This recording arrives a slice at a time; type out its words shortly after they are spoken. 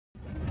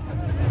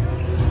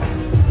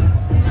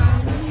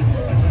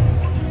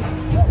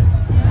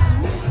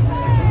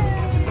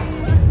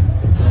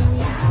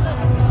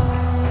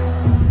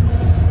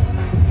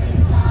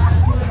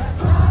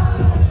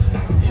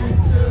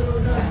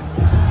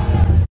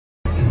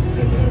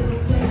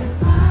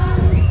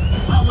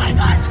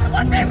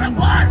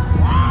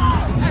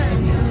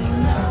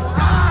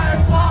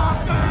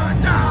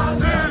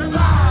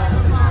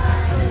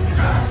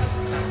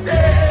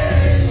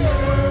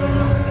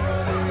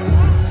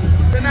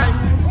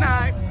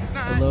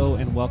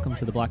welcome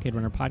to the Blockade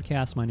Runner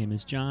podcast. My name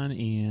is John,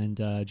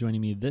 and joining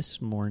me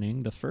this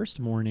morning, the first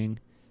morning,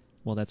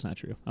 well, that's not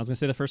true. I was going to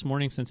say the first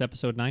morning since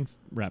episode 9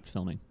 wrapped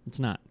filming. It's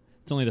not.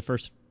 It's only the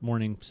first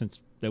morning since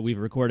that we've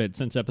recorded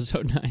since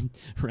episode 9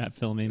 wrapped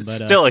filming. But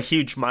still a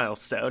huge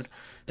milestone.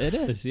 It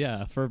is,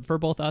 yeah, for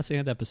both us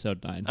and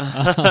episode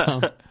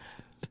 9.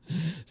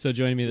 So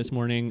joining me this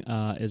morning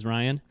is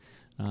Ryan.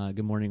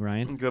 Good morning,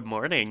 Ryan. Good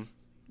morning.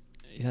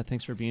 Yeah,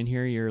 thanks for being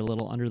here. You're a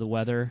little under the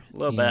weather. A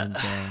little bit.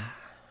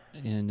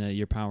 And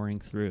you're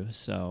powering through,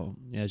 so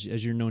as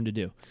you're known to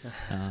do.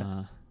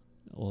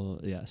 Well,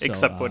 yeah. So,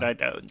 except when I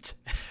don't.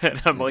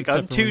 And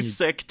I'm too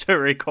sick to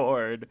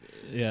record.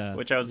 Yeah.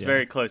 Which I was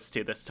very close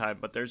to this time,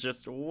 but there's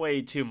just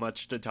way too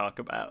much to talk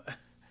about.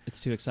 It's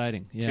too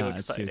exciting. Yeah,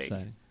 it's too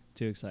exciting.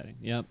 Too exciting.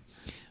 Yep.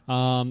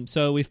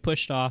 So we've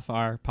pushed off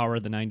our Power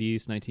of the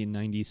 90s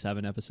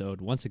 1997 episode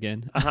once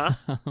again.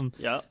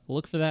 Yeah.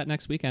 Look for that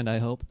next weekend, I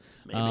hope.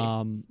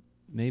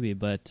 Maybe.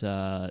 But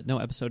no,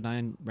 episode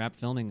 9 wrapped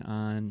filming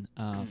on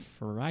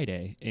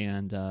Friday,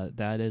 and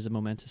that is a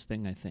momentous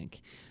thing, I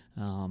think.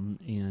 So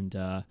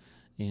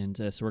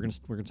we're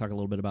gonna talk a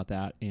little bit about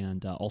that,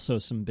 and also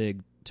some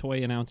big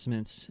toy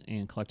announcements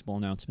and collectible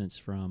announcements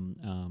from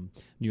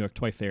New York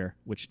Toy Fair,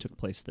 which took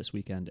place this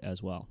weekend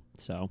as well.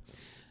 So,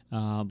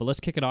 but let's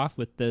kick it off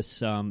with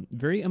this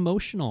very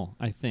emotional,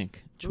 I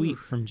think, tweet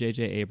from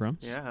J.J.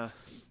 Abrams. Yeah.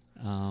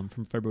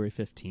 From February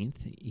 15th.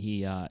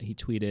 He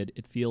tweeted,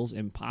 "It feels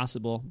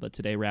impossible, but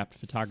today wrapped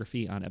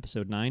photography on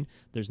episode 9.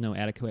 There's no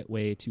adequate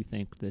way to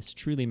thank this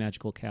truly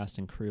magical cast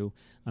and crew.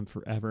 I'm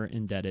forever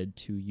indebted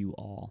to you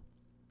all."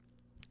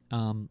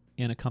 And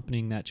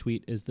accompanying that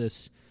tweet is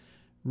this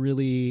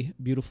really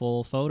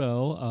beautiful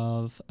photo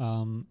of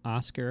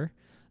Oscar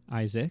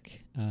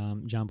Isaac,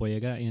 John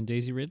Boyega, and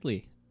Daisy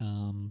Ridley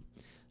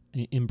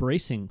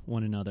embracing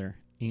one another.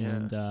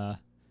 And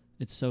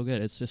it's so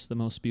good. It's just the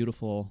most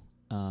beautiful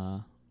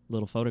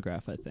little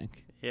photograph, I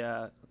think.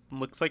 Yeah,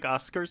 looks like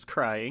Oscar's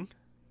crying.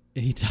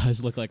 He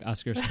does look like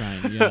Oscar's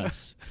crying.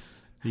 Yes,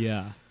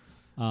 yeah.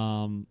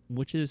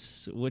 Which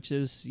is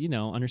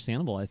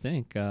understandable. I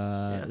think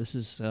this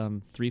is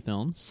 3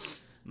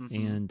 films,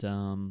 and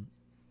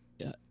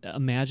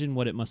imagine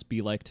what it must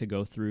be like to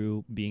go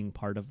through being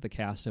part of the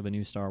cast of a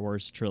new Star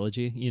Wars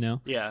trilogy.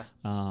 Yeah.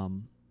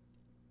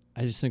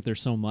 I just think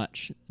there's so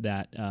much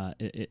that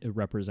it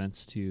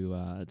represents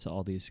to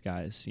all these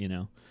guys,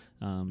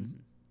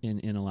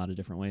 in a lot of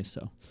different ways.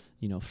 So,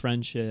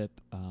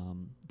 friendship,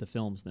 the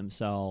films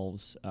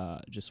themselves,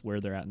 just where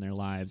they're at in their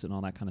lives and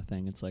all that kind of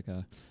thing. It's like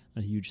a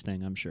huge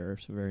thing, I'm sure.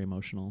 It's very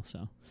emotional.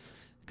 So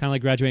kind of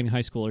like graduating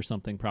high school or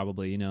something,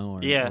 probably,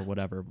 or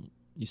whatever.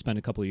 You spend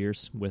a couple of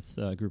years with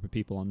a group of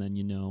people, and then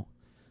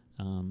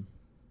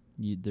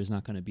there's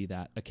not going to be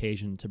that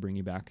occasion to bring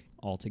you back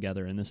all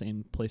together in the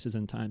same places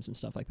and times and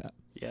stuff like that.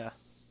 Yeah.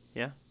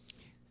 Yeah.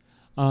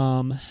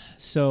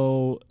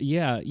 So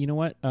yeah, you know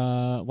what?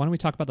 Why don't we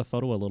talk about the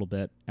photo a little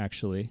bit,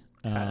 actually,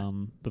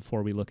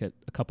 before we look at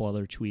a couple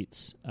other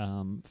tweets,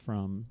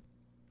 from,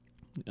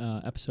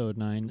 episode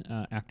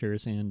 9,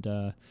 actors and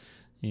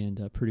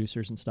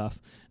producers and stuff.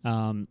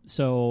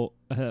 So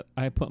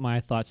I put my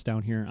thoughts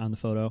down here on the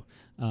photo,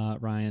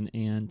 Ryan,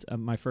 and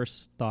my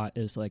first thought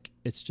is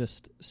it's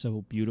just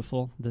so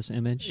beautiful, this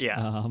image.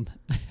 Yeah.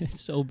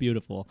 It's so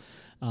beautiful.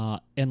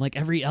 And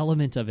every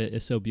element of it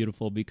is so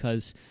beautiful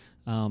because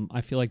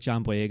I feel like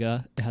John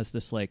Boyega has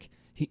this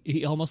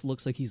he almost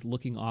looks like he's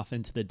looking off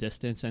into the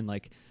distance, and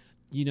I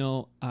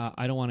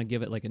don't want to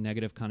give it a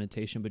negative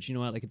connotation, but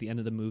at the end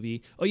of the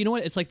movie,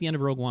 it's like the end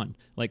of Rogue One,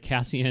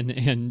 Cassian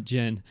and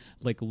Jyn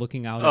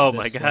looking out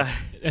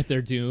at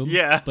their doom.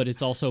 Yeah. But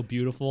it's also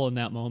beautiful in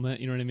that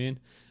moment, you know what I mean?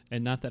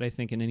 And not that I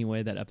think in any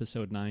way that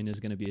episode 9 is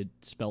going to be a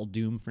spell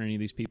doom for any of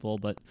these people,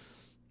 but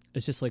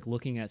it's just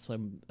looking at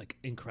some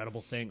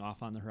incredible thing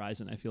off on the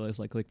horizon. I feel it's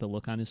like the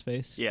look on his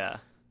face. Yeah.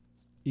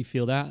 You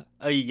feel that?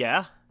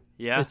 Yeah.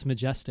 It's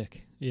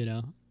majestic, He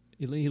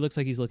looks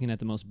like he's looking at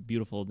the most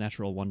beautiful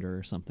natural wonder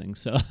or something.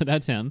 So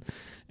that's him.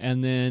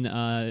 And then,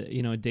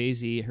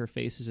 Daisy, her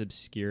face is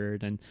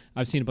obscured. And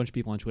I've seen a bunch of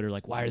people on Twitter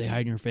why are they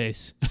hiding her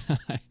face?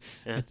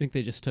 I think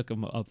they just took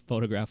a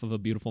photograph of a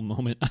beautiful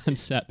moment on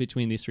set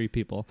between these 3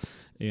 people.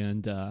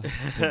 And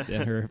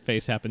her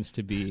face happens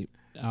to be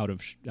out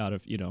of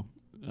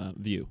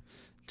view.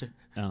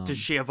 Does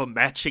she have a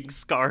matching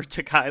scar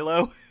to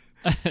Kylo?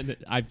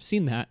 I've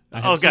seen that.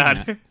 God.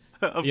 That.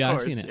 Of yeah,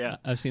 course. I've seen it. Yeah.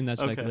 I've seen that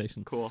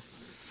speculation. Okay, cool.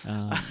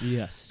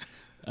 Yes.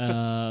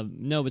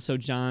 No, but so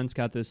John's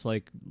got this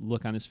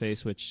look on his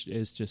face, which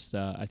is just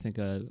I think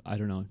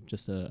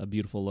just a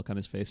beautiful look on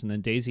his face. And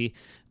then Daisy,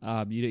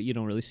 you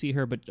don't really see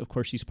her, but of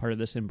course she's part of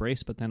this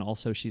embrace. But then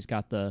also she's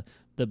got the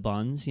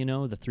buns,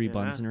 the 3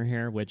 buns in her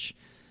hair, which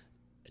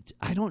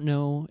I don't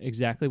know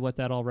exactly what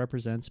that all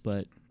represents,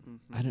 but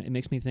it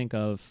makes me think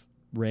of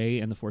Rey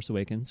and The Force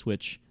Awakens,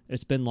 which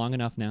it's been long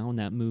enough now, and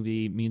that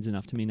movie means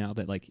enough to me now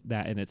that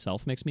that in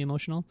itself makes me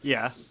emotional.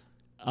 Yeah.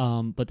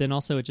 But then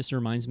also it just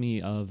reminds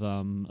me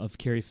of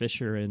Carrie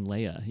Fisher and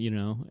Leia,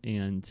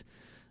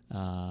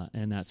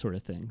 and that sort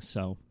of thing.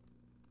 So,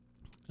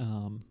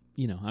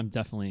 I'm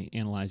definitely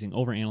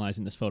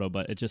overanalyzing this photo,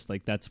 but it just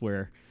like that's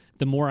where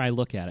the more I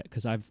look at it,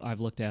 because I've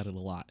looked at it a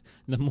lot.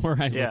 The more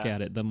I look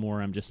at it, the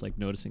more I'm just like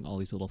noticing all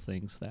these little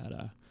things that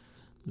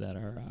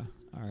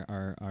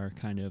are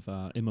kind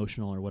of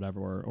emotional or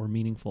whatever or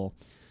meaningful.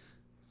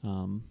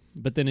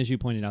 But then, as you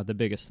pointed out, the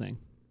biggest thing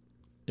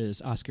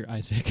is Oscar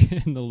Isaac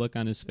and the look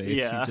on his face.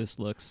 Yeah. He just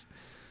looks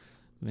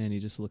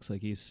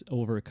like he's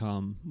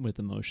overcome with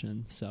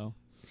emotion. So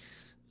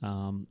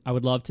I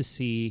would love to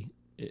see.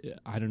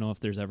 I don't know if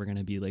there's ever going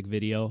to be like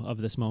video of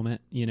this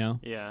moment,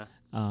 Yeah.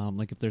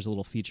 Like if there's a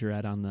little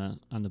featurette on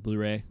the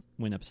Blu-ray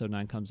when episode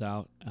 9 comes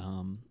out,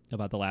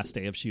 about the last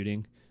day of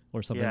shooting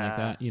or something like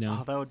that,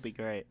 Oh, that would be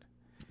great.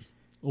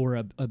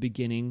 or a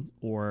beginning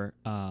or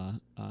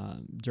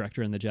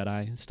Director in the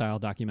Jedi style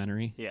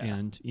documentary. Yeah.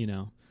 And,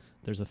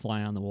 there's a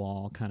fly on the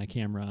wall kind of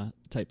camera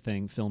type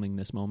thing filming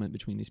this moment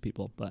between these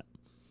people. But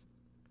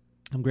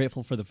I'm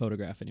grateful for the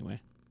photograph anyway,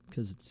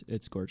 because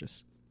it's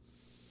gorgeous.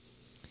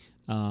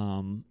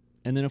 And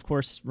then, of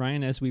course,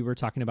 Ryan, as we were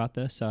talking about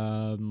this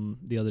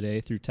the other day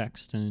through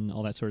text and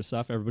all that sort of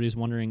stuff, everybody's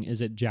wondering,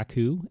 is it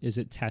Jakku, is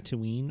it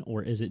Tatooine,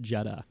 or is it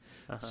Jeddah?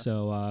 Uh-huh.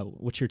 So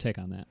what's your take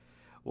on that?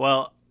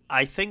 Well,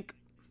 I think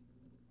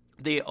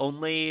the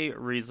only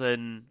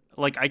reason,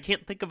 like, I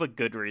can't think of a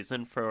good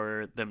reason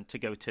for them to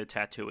go to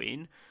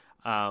Tatooine,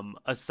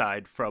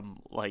 aside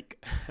from,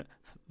 like,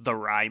 the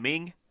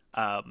rhyming,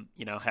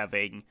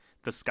 having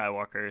the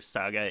Skywalker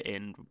saga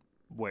in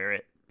where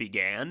it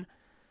began.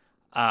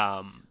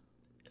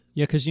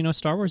 Yeah, because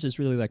Star Wars is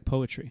really like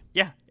poetry.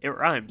 Yeah, it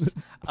rhymes.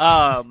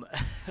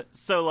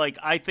 So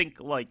I think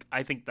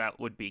that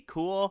would be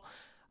cool.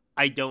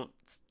 I don't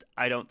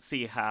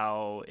see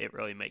how it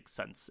really makes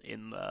sense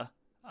in the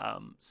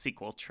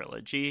sequel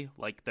trilogy.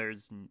 Like,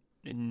 there's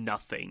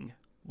nothing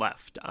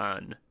left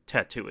on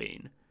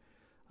Tatooine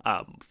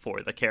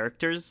for the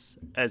characters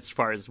as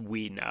far as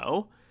we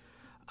know.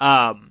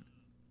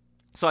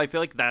 So I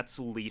feel like that's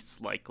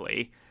least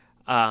likely.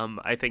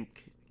 I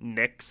think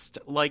next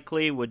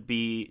likely would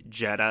be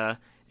Jeddah,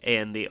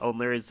 and the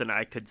only reason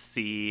I could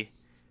see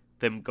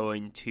them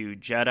going to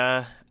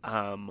Jeddah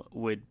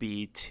would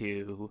be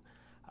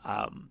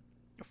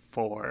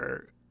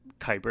for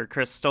kyber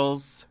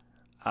crystals,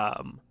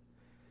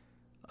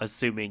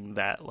 assuming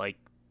that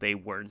they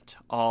weren't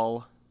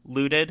all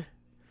looted,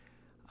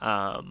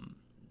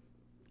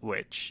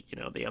 which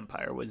the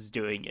Empire was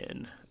doing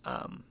in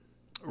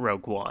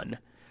Rogue One.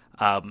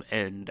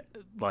 And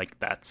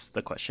that's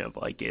the question of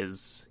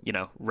is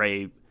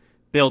Rey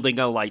building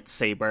a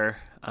lightsaber,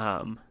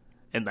 and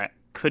that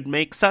could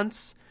make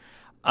sense.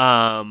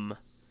 And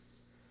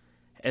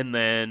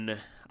then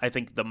I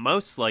think the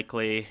most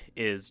likely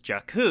is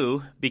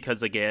Jakku,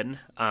 because again,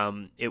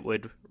 it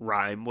would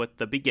rhyme with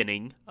the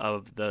beginning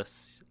of the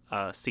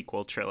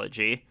sequel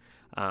trilogy,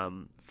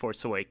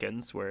 Force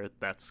Awakens, where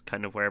that's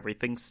kind of where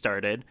everything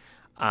started,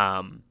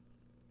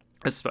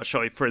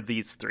 especially for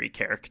these three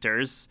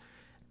characters.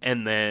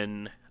 And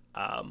then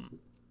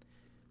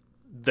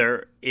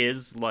there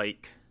is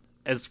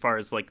as far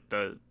as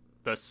the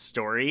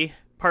story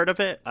part of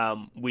it,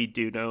 we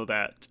do know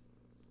that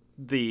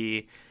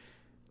the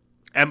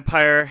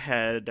Empire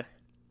had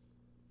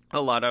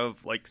a lot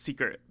of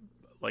secret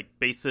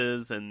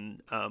bases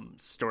and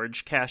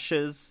storage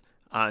caches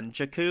on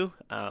Jakku,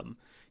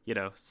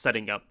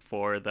 setting up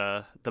for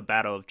the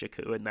Battle of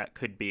Jakku, and that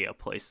could be a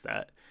place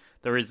that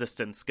the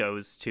Resistance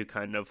goes to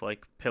kind of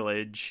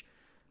pillage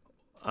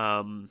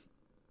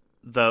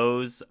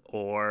those,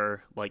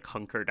 or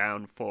hunker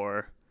down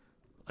for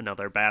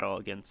another battle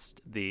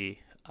against the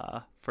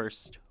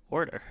First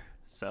Order.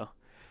 So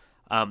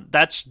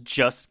that's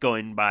just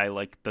going by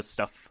the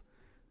stuff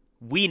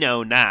we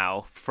know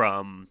now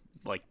from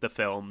the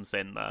films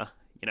and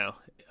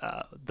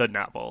the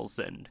novels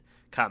and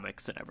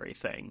comics and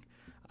everything.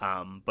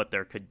 But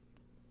there could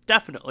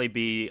definitely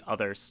be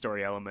other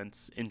story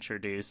elements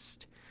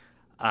introduced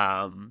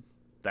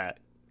that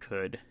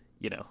could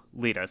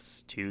lead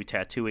us to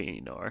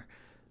Tatooine or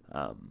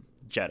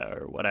Jeddah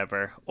or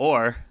whatever.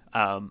 Or,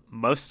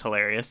 most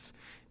hilarious,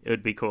 it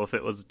would be cool if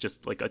it was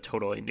just a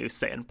totally new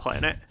sand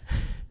planet.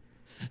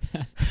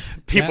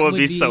 People would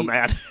be so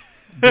mad.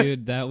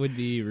 Dude, that would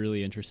be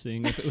really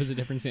interesting if it was a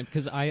different sand.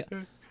 Because I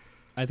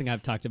think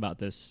I've talked about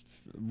this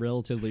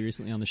relatively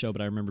recently on the show,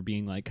 but I remember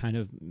being kind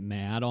of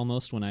mad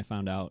almost when I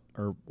found out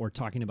or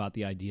talking about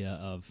the idea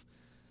of,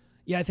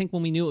 yeah, I think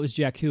when we knew it was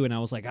Jakku, and I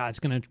was like, it's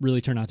going to really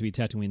turn out to be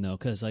Tatooine, though,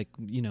 because, it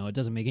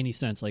doesn't make any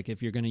sense.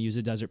 If you're going to use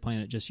a desert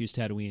planet, just use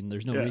Tatooine.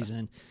 There's no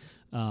reason.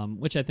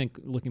 Which I think,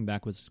 looking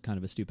back, was kind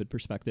of a stupid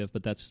perspective,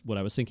 but that's what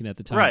I was thinking at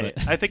the time. Right.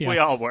 But, I think we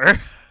all were.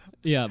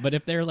 Yeah, but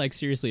if they're,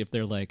 seriously, if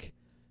they're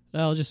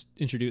I'll just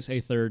introduce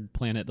a third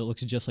planet that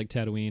looks just like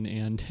Tatooine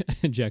and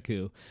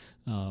Jakku,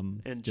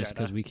 and just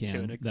because we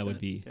can, that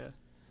would be... Yeah.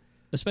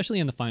 Especially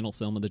in the final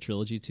film of the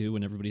trilogy too,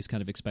 when everybody's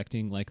kind of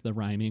expecting the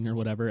rhyming or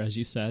whatever, as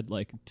you said,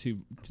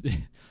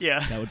 yeah,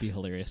 that would be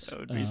hilarious. That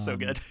would be so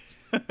good.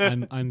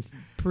 I'm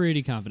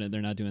pretty confident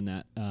they're not doing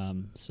that.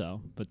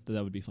 But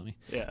that would be funny.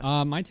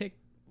 Yeah. My take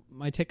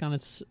my take on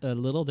it's a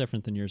little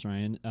different than yours,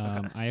 Ryan.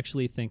 I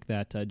actually think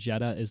that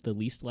Jeddah is the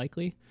least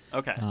likely.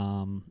 Okay.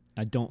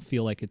 I don't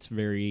feel like it's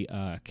very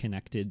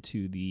connected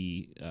to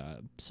the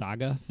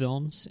saga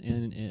films,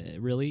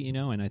 really,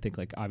 and I think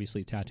like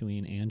obviously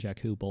Tatooine and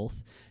Jakku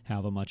both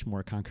have a much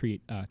more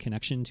concrete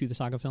connection to the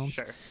saga films.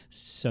 Sure.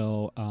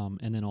 So,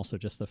 and then also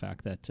just the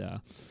fact that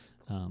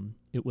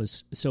it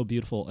was so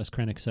beautiful, as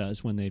Krennic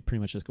says, when they pretty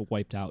much just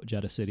wiped out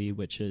Jeddah City,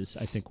 which is,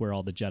 I think, where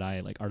all the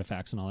Jedi like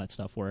artifacts and all that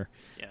stuff were.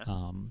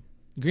 Yeah.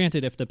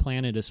 Granted, if the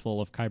planet is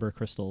full of kyber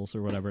crystals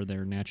or whatever,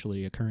 they're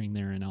naturally occurring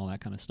there and all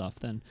that kind of stuff,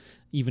 then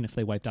even if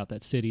they wiped out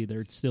that city,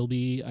 there'd still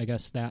be, I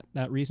guess, that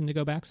reason to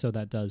go back. So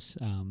that does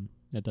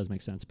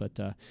make sense. But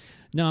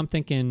no, I'm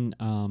thinking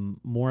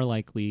more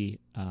likely,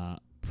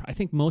 I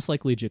think most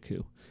likely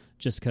Jakku.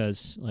 Just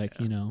because, like,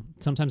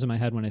 sometimes in my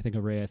head when I think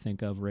of Rey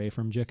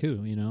from Jakku,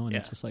 and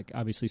it's just, like,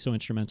 obviously so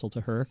instrumental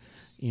to her,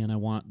 and I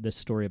want this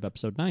story of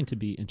Episode 9 to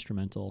be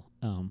instrumental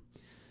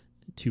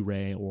to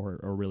Rey or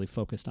really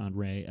focused on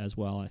Rey as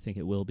well. I think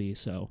it will be.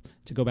 So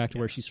to go back to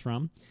where she's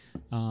from.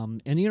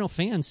 And,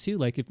 fans, too,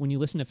 like, when you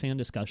listen to fan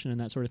discussion and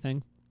that sort of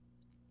thing,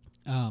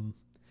 I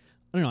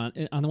don't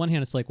know, on the one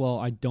hand, it's like, well,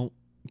 I don't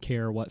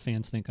care what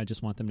fans think. I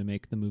just want them to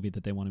make the movie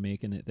that they want to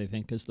make and that they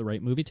think is the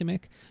right movie to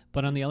make.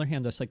 But on the other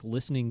hand, just like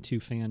listening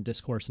to fan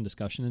discourse and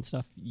discussion and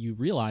stuff, you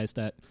realize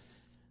that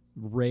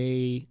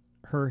Rey,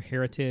 her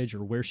heritage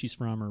or where she's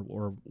from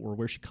or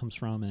where she comes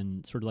from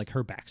and sort of like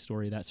her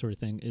backstory, that sort of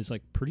thing, is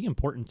like pretty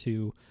important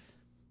to,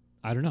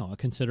 I don't know, a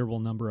considerable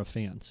number of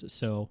fans.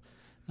 So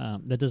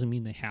that doesn't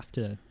mean they have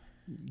to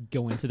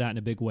go into that in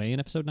a big way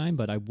in Episode 9,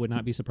 but I would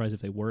not be surprised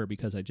if they were,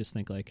 because I just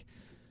think like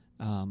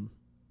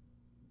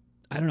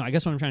I don't know. I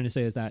guess what I'm trying to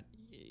say is that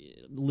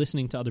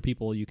listening to other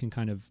people, you can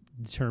kind of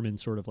determine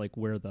sort of like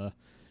where the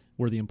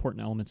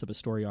important elements of a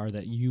story are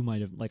that you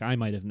might have, like I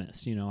might have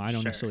missed. I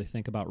don't necessarily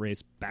think about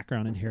Rey's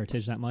background and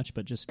heritage that much,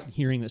 but just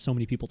hearing that so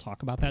many people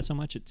talk about that so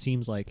much, it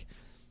seems like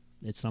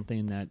it's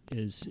something that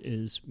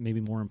is maybe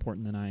more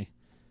important than I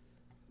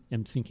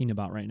am thinking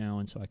about right now,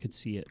 and so I could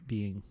see it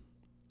being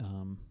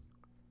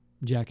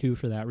Jakku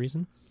for that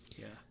reason.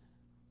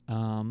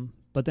 Yeah.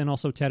 But then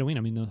also Tatooine.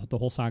 I mean, the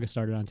whole saga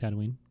started on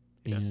Tatooine.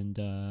 Yeah. And,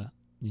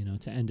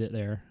 to end it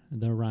there,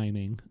 the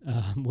rhyming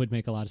would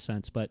make a lot of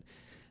sense. But,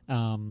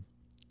 I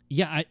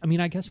mean,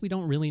 I guess we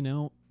don't really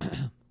know.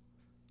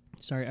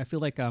 Sorry, I feel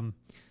like I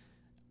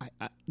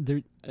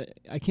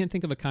can't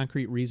think of a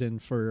concrete reason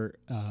for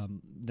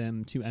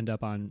them to end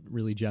up on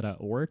really Jeddah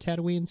or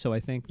Tatooine. So I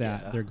think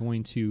that they're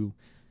going to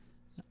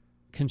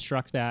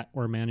construct that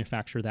or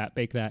manufacture that,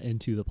 bake that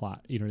into the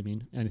plot. You know what I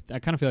mean? And I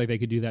kind of feel like they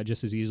could do that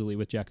just as easily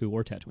with Jakku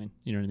or Tatooine.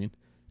 You know what I mean?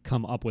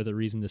 Come up with a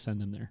reason to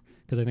send them there,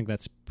 because I think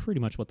that's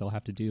pretty much what they'll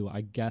have to do, I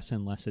guess,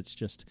 unless it's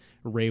just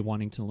Rey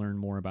wanting to learn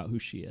more about who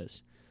she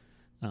is.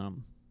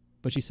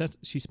 But she says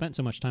she spent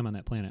so much time on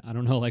that planet. I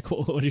don't know, like,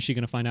 what is she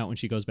going to find out when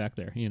she goes back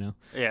there?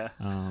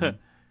 Yeah.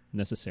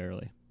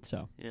 Necessarily.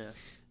 So. Yeah.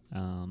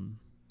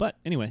 But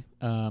anyway,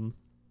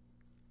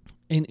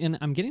 and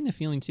I'm getting the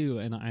feeling too,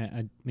 and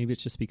I maybe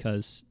it's just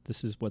because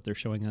this is what they're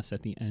showing us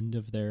at the end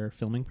of their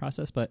filming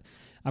process, but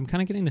I'm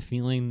kind of getting the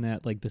feeling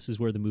that like this is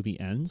where the movie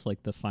ends,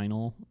 like the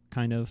final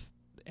kind of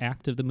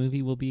act of the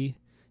movie will be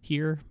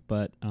here,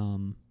 but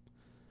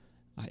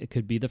it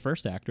could be the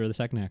first act or the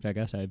second act, I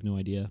guess. I have no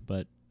idea,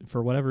 but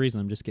for whatever reason,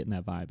 I'm just getting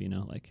that vibe,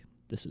 like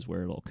this is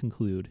where it'll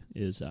conclude,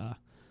 is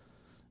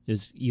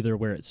either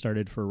where it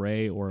started for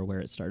Rey or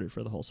where it started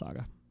for the whole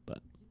saga.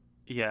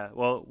 Yeah,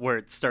 well, where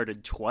it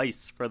started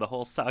twice for the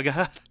whole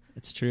saga.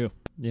 It's true.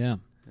 Yeah.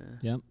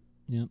 Yep.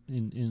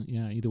 And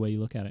yeah, either way you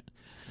look at it.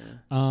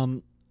 Yeah.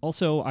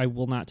 Also, I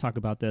will not talk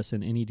about this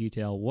in any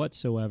detail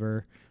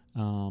whatsoever,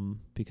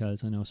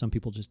 because I know some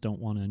people just don't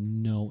want to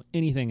know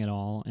anything at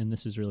all, and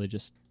this is really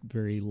just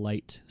very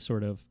light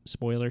sort of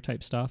spoiler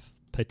type stuff.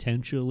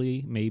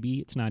 Potentially,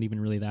 maybe it's not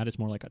even really that. It's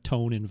more like a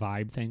tone and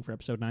vibe thing for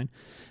Episode 9.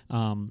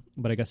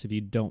 But I guess if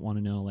you don't want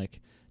to know, like,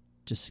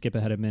 just skip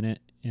ahead a minute,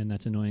 and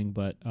that's annoying,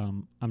 but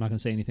I'm not going to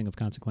say anything of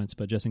consequence,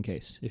 but just in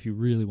case, if you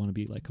really want to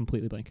be like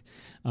completely blank.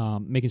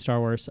 Making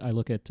Star Wars, I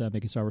look at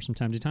Making Star Wars from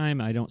time to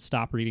time. I don't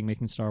stop reading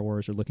Making Star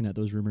Wars or looking at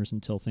those rumors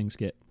until things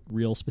get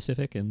real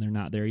specific, and they're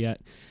not there yet.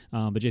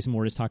 But Jason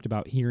Ward has talked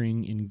about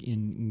hearing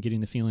and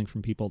getting the feeling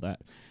from people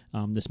that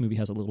this movie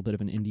has a little bit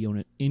of an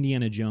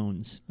Indiana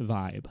Jones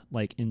vibe,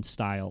 like in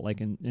style,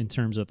 like in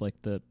terms of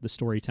like the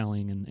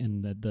storytelling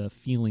and the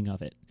feeling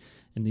of it,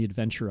 and the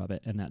adventure of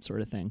it and that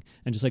sort of thing.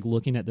 And just like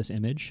looking at this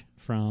image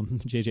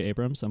from J.J.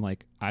 Abrams, I'm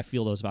like, I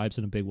feel those vibes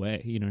in a big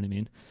way. You know what I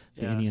mean?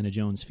 The Indiana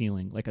Jones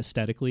feeling, like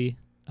aesthetically,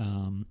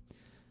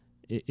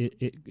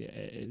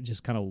 it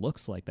just kind of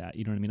looks like that.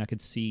 You know what I mean? I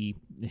could see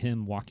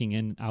him walking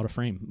in out of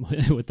frame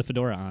with the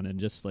fedora on and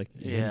just like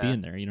him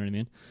being there. You know what I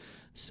mean?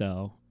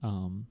 So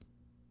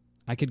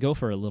I could go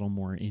for a little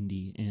more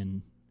indie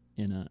in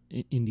a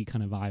indie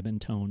kind of vibe and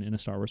tone in a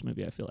Star Wars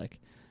movie. I feel like,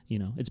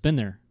 it's been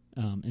there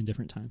in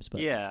different times,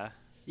 but yeah.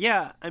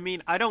 I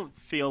mean, I don't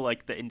feel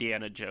like the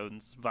Indiana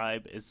Jones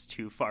vibe is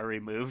too far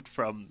removed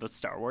from the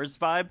Star Wars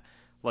vibe.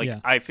 Like,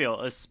 I feel,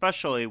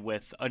 especially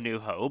with A New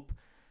Hope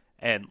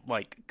And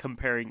like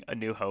comparing A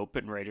New Hope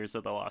and Raiders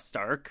of the Lost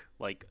Ark,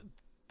 like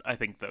I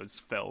think those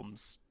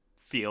films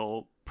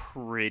feel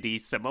pretty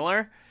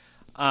similar.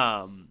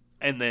 And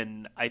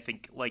then I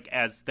think like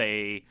as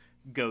they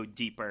go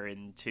deeper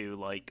into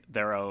like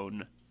their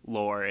own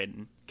lore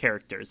and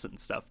characters and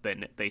stuff,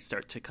 then they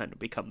start to kind of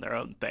become their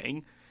own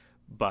thing.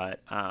 But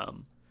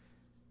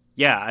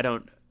yeah, I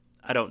don't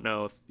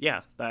know if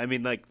I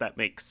mean like that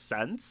makes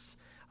sense.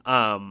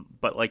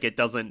 But like it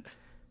doesn't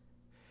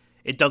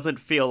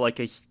feel like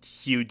a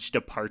huge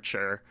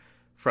departure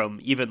from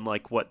even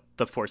like what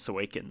The Force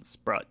Awakens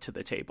brought to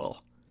the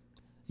table.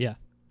 Yeah.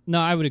 No,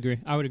 I would agree.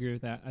 I would agree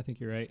with that. I think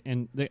you're right.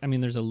 And I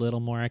mean, there's a little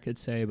more I could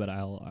say, but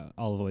I'll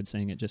avoid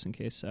saying it just in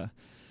case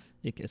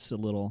it gets a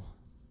little.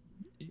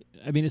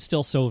 I mean, it's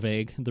still so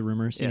vague, the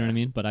rumors. You know what I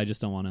mean? But I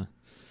just don't want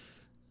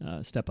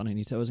to step on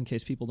any toes in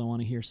case people don't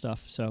want to hear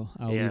stuff. So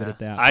I'll leave it at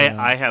that.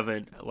 I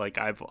haven't like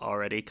I've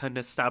already kind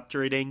of stopped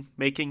reading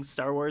Making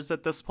Star Wars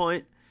at this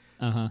point.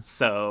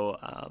 So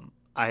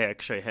I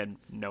actually had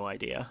no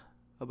idea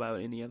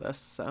about any of this.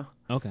 So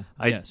okay,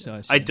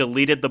 I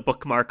deleted the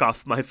bookmark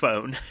off my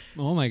phone.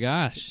 Oh my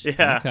gosh.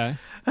 Yeah. Okay.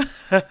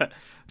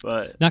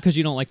 But not because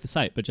you don't like the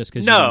site, but just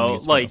because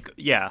once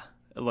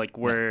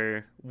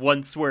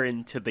we're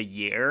into the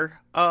year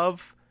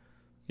of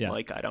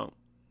like I don't.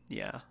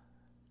 Yeah.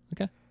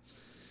 Okay.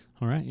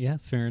 All right. Yeah.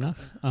 Fair enough.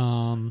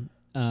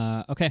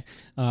 Okay.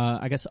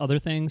 I guess other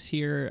things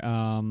here,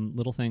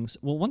 little things.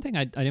 Well, one thing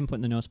I didn't put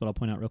in the notes, but I'll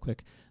point out real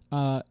quick.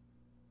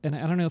 And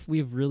I don't know if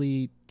we've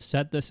really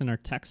said this in our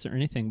text or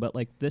anything, but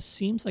like this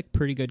seems like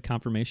pretty good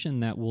confirmation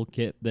that we'll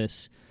get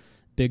this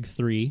big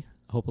three.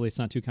 Hopefully it's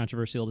not too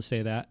controversial to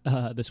say that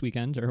this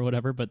weekend or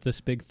whatever, but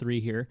this big three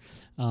here,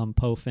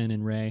 Poe, Finn,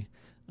 and Rey,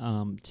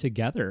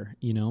 together,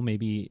 you know,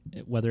 maybe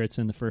whether it's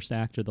in the first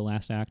act or the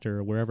last act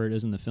or wherever it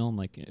is in the film,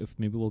 like if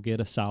maybe we'll get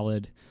a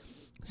solid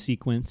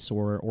sequence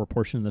or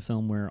portion of the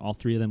film where all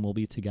three of them will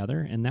be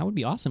together, and that would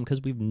be awesome because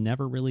we've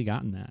never really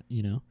gotten that,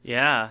 you know?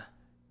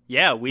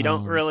 Yeah, we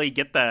don't really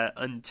get that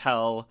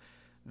until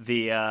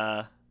the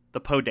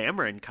Poe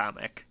Dameron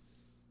comic.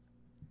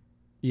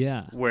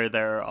 Yeah. Where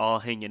they're all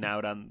hanging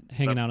out on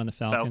the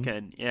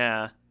Falcon.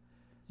 Yeah.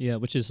 Yeah,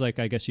 which is like,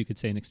 I guess you could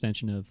say an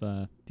extension of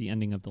the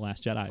ending of The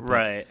Last Jedi.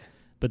 Right.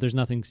 But there's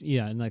nothing,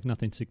 like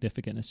nothing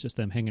significant. It's just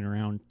them hanging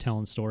around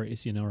telling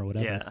stories, you know, or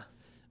whatever. Yeah.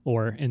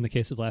 Or in the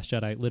case of Last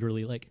Jedi,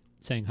 literally like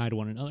saying hi to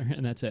one another,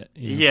 and that's it.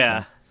 You know?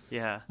 Yeah. So,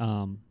 yeah.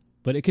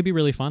 But it could be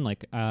really fun.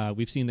 Like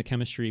we've seen the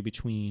chemistry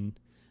between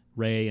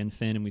Rey and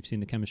Finn, and we've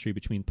seen the chemistry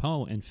between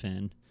Poe and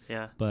Finn.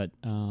 Yeah. But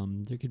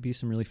there could be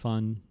some really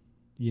fun,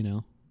 you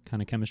know, kind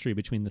of chemistry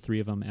between the three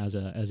of them as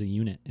a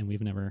unit, and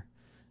we've never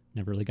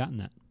really gotten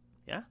that.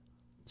 Yeah.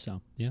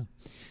 So yeah.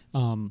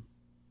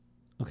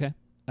 Okay.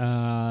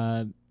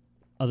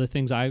 Other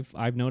things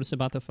I've noticed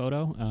about the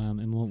photo,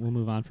 and we'll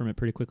move on from it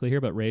pretty quickly here.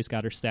 But Rey's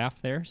got her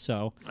staff there,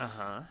 so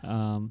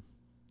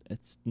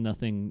it's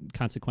nothing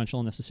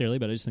consequential necessarily,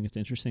 but I just think it's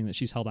interesting that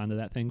she's held onto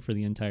that thing for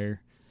the entire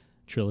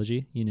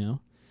trilogy. You know,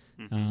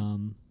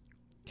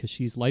 because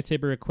she's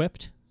lightsaber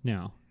equipped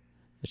now,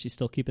 but she's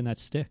still keeping that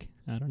stick.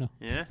 I don't know.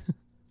 Yeah,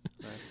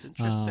 that's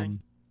interesting.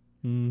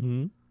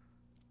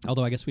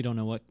 Although I guess we don't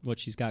know what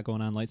she's got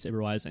going on lightsaber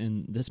wise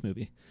in this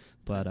movie,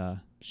 but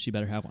she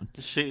better have one.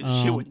 She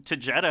went to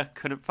Jeddah,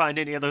 couldn't find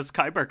any of those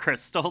Kyber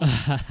crystals.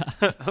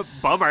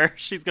 Bummer.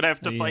 She's gonna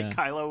have to fight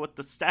Kylo with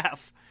the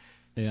staff.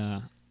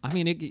 Yeah, I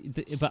mean,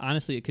 but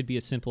honestly, it could be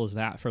as simple as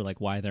that for like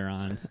why they're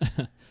on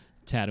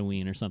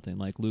Tatooine or something.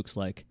 Like Luke's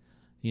like,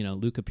 you know,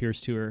 Luke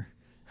appears to her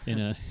in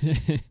a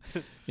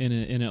in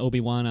an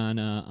Obi-Wan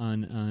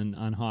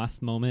on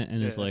Hoth moment,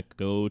 and is like,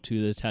 go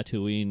to the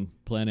Tatooine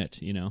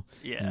planet, you know,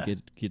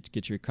 and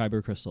get your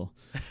Kyber crystal.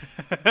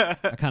 I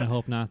kind of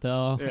hope not,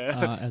 though.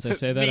 As I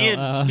say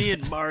that, me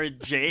and Mara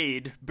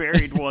Jade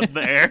buried one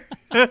there.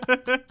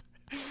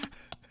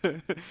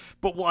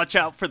 But watch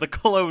out for the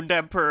cloned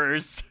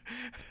emperors.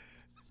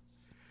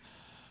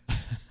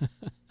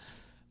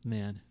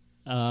 Man.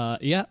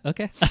 Yeah,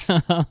 okay.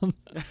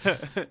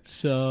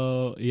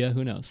 So, yeah,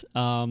 who knows?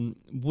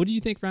 What do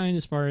you think, Ryan,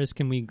 as far as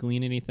can we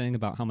glean anything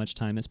about how much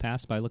time has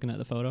passed by looking at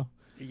the photo?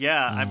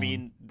 Yeah, I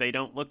mean, they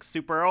don't look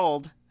super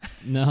old.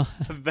 No.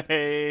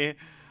 They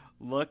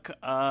look,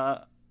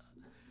 about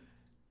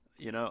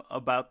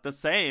the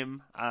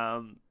same.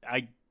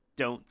 I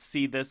don't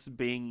see this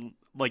being,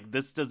 like,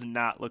 this does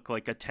not look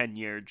like a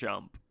 10-year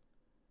jump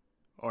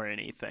or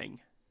anything.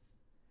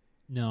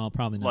 No,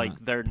 probably not.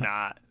 Like, they're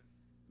not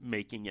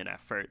making an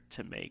effort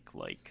to make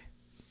like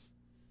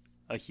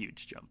a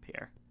huge jump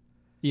here.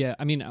 Yeah,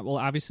 I mean, well,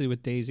 obviously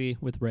with Daisy,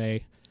 with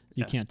Rey,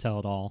 you can't tell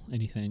at all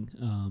anything.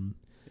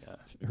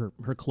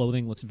 Her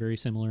clothing looks very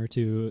similar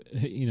to,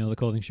 you know, the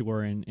clothing she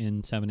wore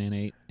in 7 and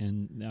 8,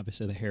 and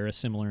obviously the hair is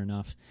similar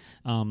enough.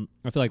 I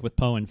feel like with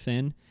Poe and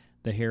Finn,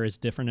 the hair is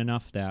different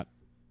enough that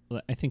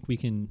I think we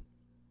can,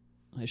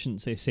 I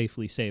shouldn't say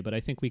safely say, but I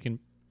think we can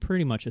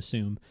pretty much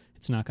assume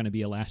it's not going to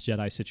be a Last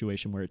Jedi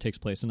situation where it takes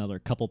place another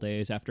couple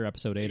days after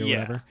Episode 8 or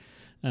whatever.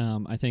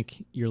 I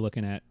think you're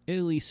looking at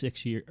least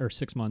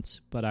 6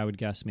 months, but I would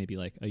guess maybe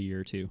like a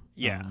year or two.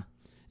 Yeah.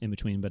 in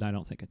between, but I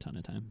don't think a ton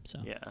of time. So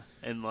Yeah,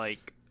 and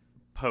like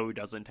Poe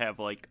doesn't have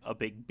like a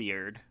big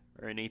beard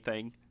or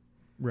anything.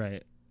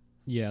 Right.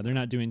 Yeah, they're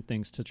not doing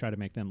things to try to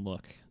make them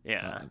look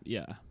Yeah.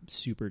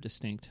 super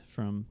distinct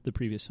from the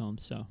previous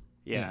films. So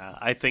Yeah,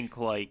 I think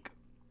like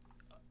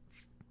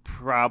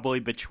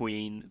probably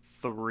between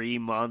 3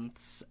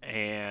 months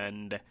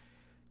and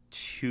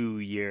 2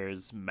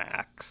 years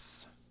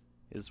max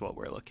is what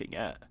we're looking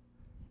at.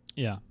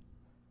 Yeah.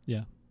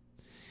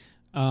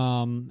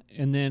 And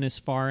then as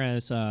far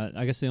as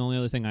I guess the only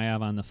other thing I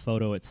have on the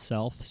photo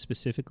itself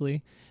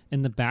specifically,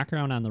 in the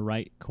background on the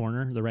right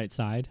corner, the right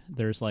side,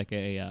 there's like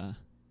a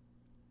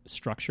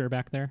structure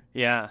back there.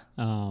 Yeah.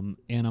 And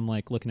I'm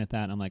like looking at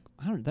that and I'm like,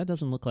 that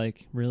doesn't look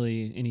like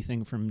really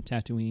anything from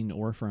Tatooine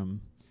or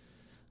from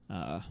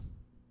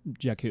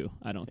Jakku,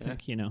 I don't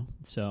think,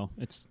 so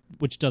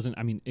which doesn't,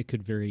 I mean, it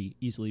could very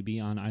easily be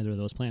on either of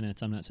those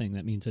planets. I'm not saying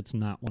that means it's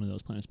not one of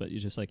those planets, but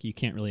it's just like, you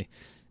can't really,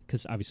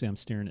 because obviously I'm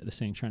staring at this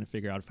thing trying to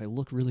figure out if I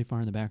look really far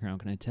in the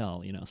background, can I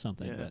tell,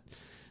 something, but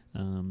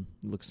it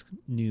looks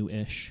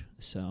new-ish.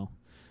 So,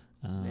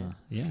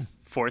 yeah.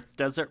 Fourth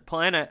desert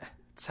planet.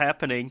 It's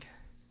happening.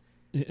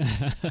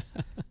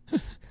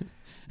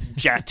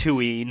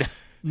 Tatooine.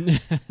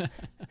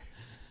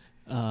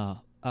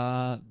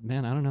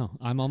 Man, I don't know.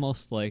 I'm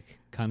almost like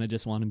kind of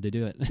just want him to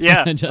do it.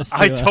 Yeah,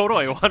 I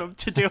totally want him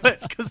to do it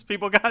because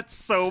people got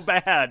so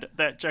bad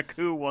that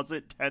Jakku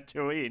wasn't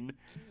Tatooine.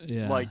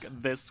 Yeah. Like,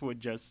 this would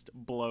just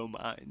blow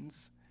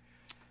minds.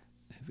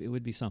 It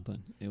would be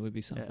something.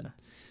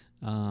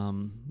 Yeah.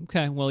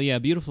 Okay, well, yeah,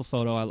 beautiful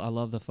photo. I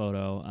love the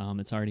photo.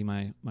 It's already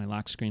my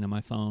lock screen on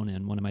my phone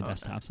and one of my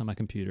desktops on my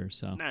computer.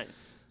 So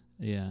nice.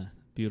 Yeah,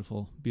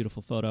 beautiful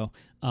photo.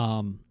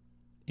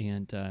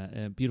 And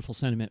a beautiful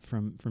sentiment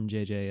from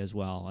JJ as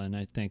well. And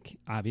I think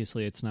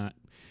obviously it's not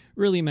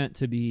really meant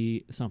to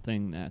be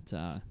something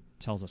that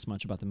tells us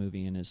much about the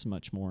movie and is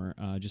much more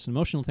just an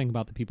emotional thing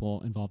about the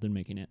people involved in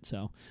making it.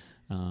 So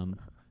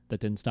that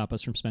didn't stop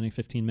us from spending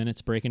 15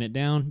 minutes breaking it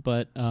down,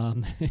 but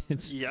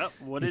it's... Yep,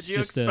 what did you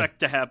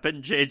expect to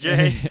happen,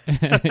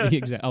 JJ?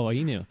 Exactly. Oh, well,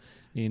 you knew.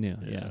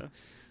 Yeah.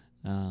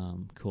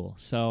 Cool.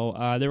 So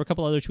there were a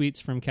couple other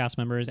tweets from cast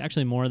members,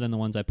 actually more than the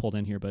ones I pulled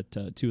in here,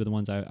 but two of the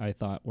ones I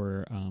thought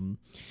were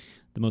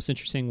the most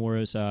interesting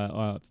was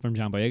from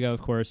John Boyega,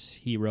 of course.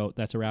 He wrote,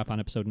 "That's a wrap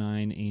on episode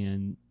 9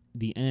 and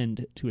the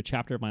end to a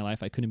chapter of my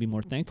life I couldn't be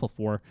more thankful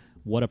for.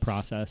 What a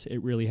process. It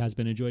really has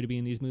been a joy to be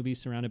in these movies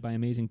surrounded by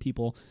amazing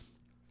people.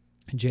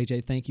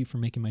 JJ, thank you for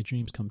making my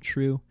dreams come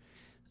true."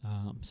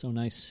 So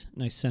nice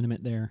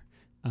sentiment there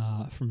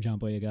from John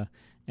Boyega.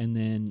 And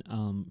then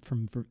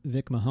from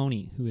Vic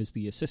Mahoney, who is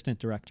the assistant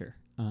director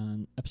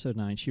on episode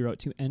 9, she wrote,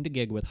 "To end a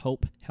gig with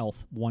hope,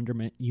 health,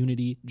 wonderment,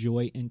 unity,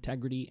 joy,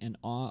 integrity, and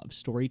awe of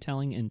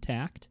storytelling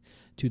intact.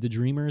 To the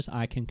dreamers,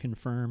 I can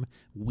confirm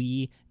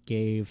we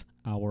gave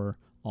our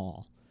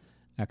all.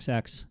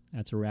 XX,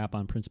 that's a wrap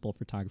on Principal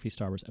Photography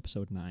Star Wars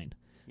episode 9.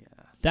 Yeah.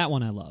 That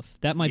one I love.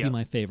 That might be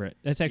my favorite.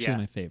 That's actually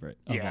my favorite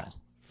of all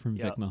from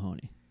Vic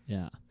Mahoney.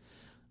 Yeah.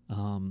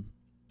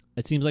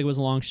 It seems like it was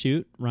a long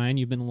shoot. Ryan,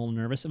 you've been a little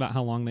nervous about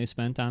how long they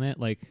spent on it,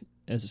 like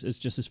as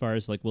just as far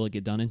as like will it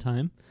get done in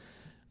time?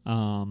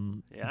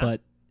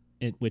 But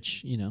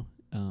which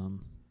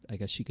I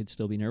guess she could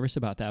still be nervous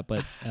about that,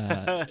 but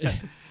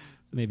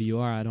maybe you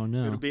are. I don't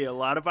know. It'll be a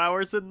lot of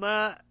hours in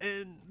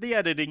the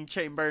editing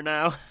chamber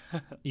now.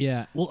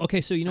 Yeah. Well,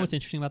 okay. So you know what's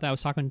interesting about that? I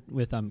was talking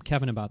with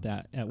Kevin about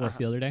that at work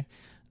the other day.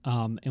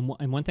 And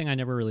one thing I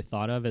never really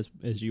thought of as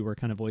you were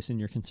kind of voicing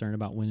your concern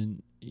about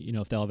when,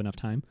 if they'll have enough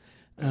time.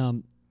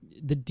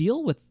 The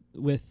deal with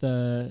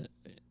and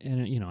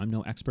I'm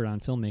no expert on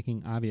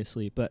filmmaking,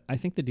 obviously, but I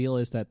think the deal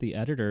is that the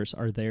editors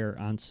are there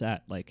on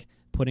set, like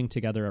putting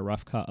together a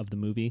rough cut of the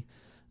movie,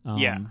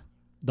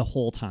 the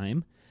whole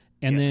time,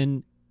 and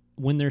then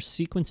when there's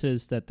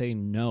sequences that they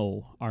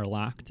know are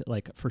locked,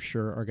 like for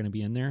sure are going to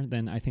be in there,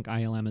 then I think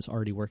ILM is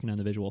already working on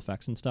the visual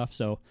effects and stuff.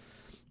 So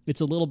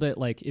it's a little bit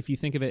like, if you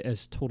think of it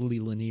as totally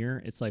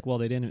linear, it's like, well,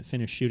 they didn't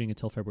finish shooting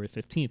until February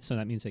 15th, so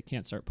that means they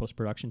can't start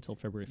post-production until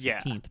February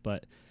 15th,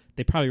 but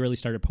they probably really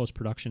started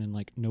post-production in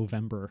like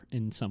November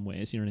in some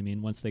ways, you know what I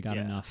mean? Once they got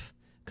enough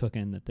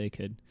cooking that they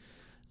could,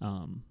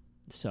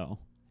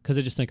 because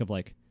I just think of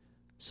like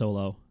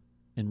Solo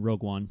and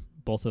Rogue One,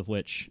 both of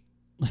which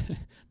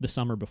the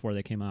summer before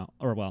they came out,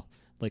 or well,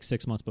 like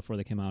 6 months before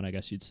they came out, I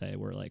guess you'd say,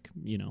 were like,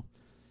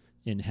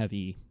 in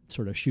heavy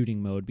sort of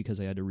shooting mode because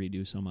they had to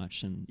redo so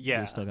much, and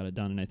they still got it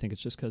done. And I think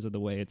it's just because of the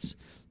way it's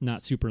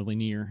not super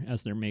linear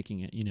as they're making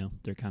it,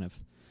 they're kind of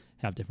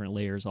have different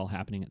layers all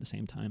happening at the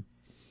same time.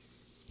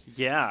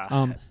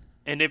 Yeah.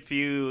 And if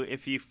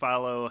you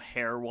follow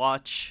Hair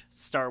Watch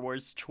Star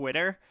Wars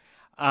Twitter,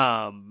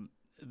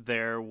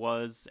 there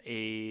was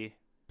a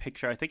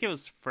picture, I think it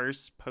was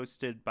first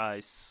posted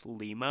by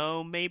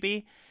Slimo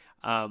maybe,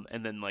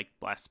 and then like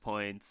Blast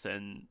Points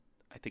and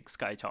I think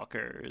Sky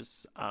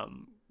Talkers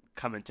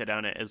commented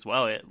on it as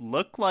well. It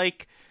looked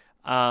like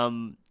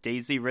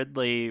Daisy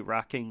Ridley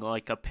rocking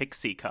like a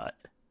pixie cut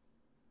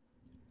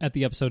at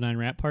the episode 9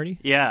 wrap party.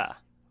 Yeah.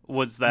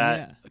 Was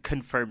that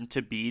confirmed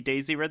to be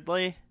Daisy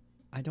Ridley?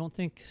 I don't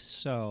think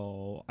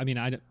so. I mean,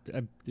 I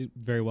it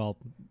very well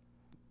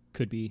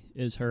could be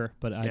is her,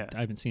 but I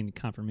haven't seen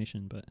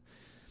confirmation. But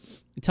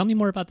tell me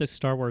more about this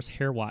Star Wars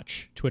Hair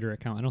Watch Twitter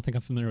account. I don't think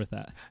I'm familiar with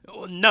that.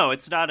 No,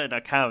 it's not an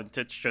account.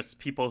 It's just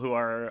people who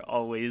are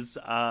always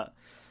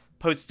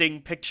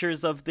posting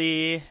pictures of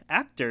the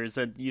actors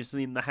and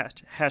using the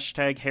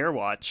hashtag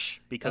Hairwatch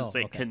because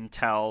they can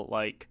tell,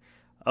 like,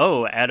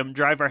 oh, Adam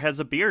Driver has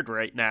a beard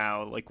right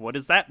now. Like, what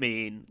does that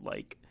mean?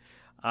 Like,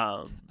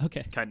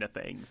 kind of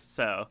thing.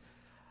 So,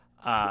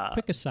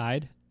 quick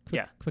aside.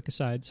 Quick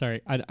aside.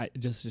 Sorry, I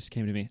just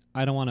came to me.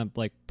 I don't want to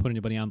like put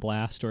anybody on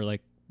blast or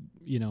like,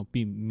 you know,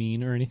 be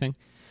mean or anything.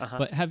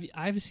 But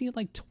I've seen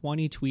like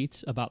 20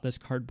 tweets about this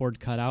cardboard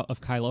cutout of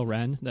Kylo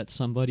Ren that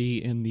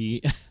somebody in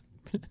the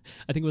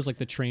I think it was like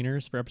the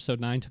trainers for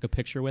episode 9 took a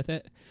picture with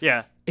it.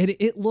 Yeah.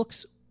 It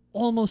looks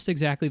almost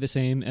exactly the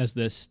same as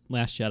this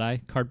Last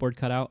Jedi cardboard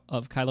cutout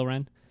of Kylo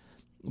Ren.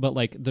 But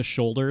like the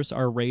shoulders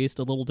are raised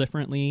a little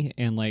differently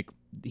and like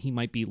he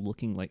might be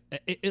looking like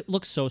it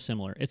looks so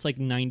similar. It's like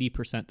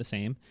 90% the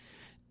same.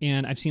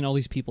 And I've seen all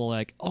these people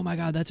like, oh my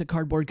God, that's a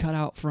cardboard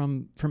cutout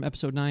from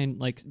episode 9,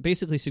 like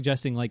basically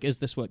suggesting like, is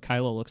this what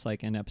Kylo looks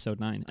like in episode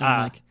 9?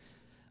 And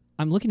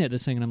I'm looking at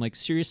this thing and I'm like,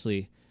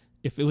 seriously,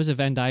 if it was a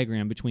Venn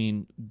diagram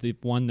between the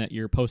one that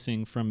you're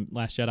posting from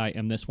Last Jedi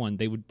and this one,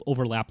 they would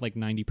overlap like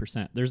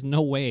 90%. There's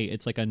no way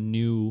it's like a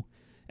new,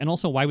 and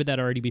also why would that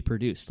already be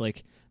produced?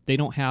 Like they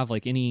don't have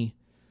like any,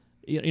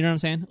 you know what I'm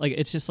saying? Like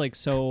it's just like,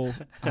 so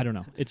I don't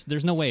know.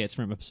 There's no way it's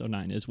from episode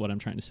 9 is what I'm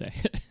trying to say.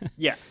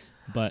 Yeah.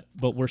 But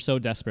we're so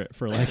desperate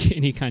for like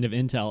any kind of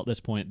intel at this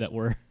point that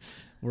we're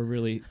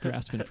really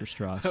grasping for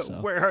straws.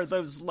 So. Where are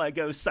those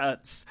Lego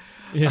sets?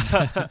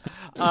 Yeah.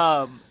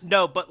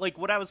 No, but like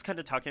what I was kind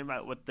of talking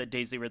about with the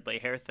Daisy Ridley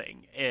hair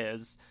thing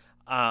is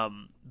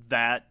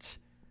that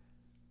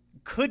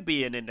could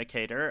be an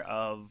indicator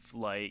of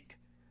like,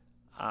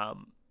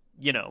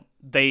 you know,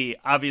 they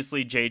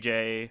obviously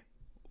JJ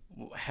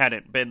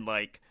hadn't been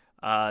like,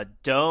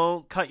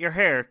 don't cut your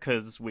hair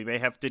because we may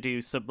have to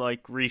do some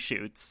like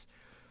reshoots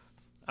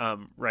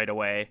right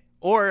away.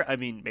 Or, I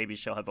mean, maybe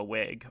she'll have a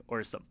wig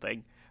or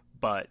something.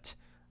 But,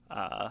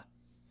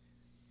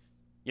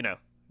 you know,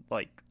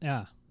 like,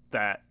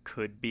 that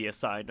could be a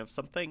sign of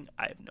something.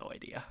 I have no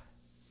idea.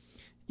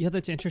 Yeah,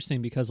 that's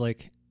interesting because,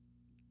 like,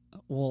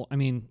 well, I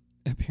mean,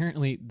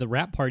 apparently the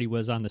wrap party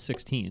was on the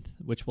 16th,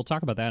 which we'll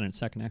talk about that in a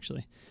second,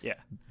 actually. Yeah.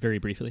 Very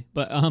briefly.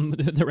 But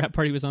the wrap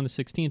party was on the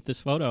 16th.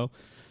 This photo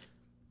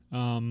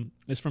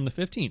is from the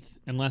 15th,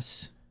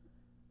 unless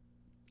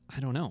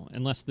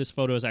this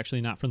photo is actually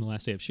not from the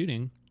last day of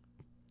shooting,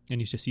 and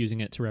he's just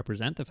using it to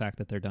represent the fact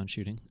that they're done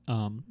shooting.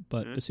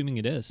 But assuming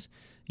it is,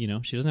 you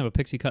know, she doesn't have a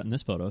pixie cut in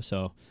this photo,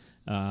 so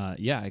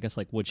I guess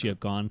like would she have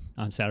gone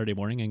on Saturday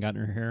morning and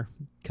gotten her hair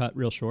cut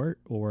real short,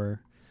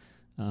 or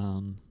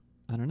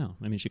I don't know.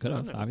 I mean, she could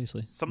have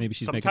obviously. Maybe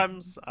she's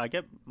sometimes I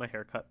get my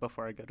hair cut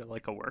before I go to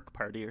like a work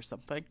party or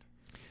something.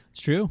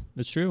 It's true,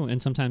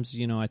 and sometimes,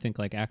 you know, I think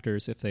like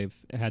actors, if they've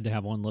had to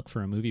have one look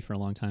for a movie for a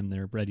long time,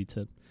 they're ready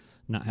to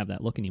not have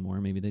that look anymore.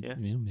 Maybe they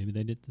maybe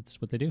they did. That's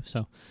what they do.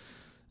 So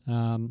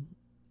I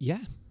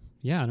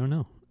don't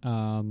know.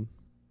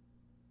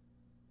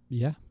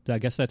 I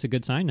guess that's a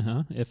good sign,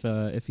 huh?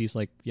 If he's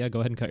like, yeah, go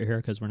ahead and cut your hair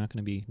because we're not going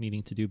to be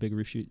needing to do big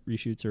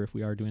reshoots, or if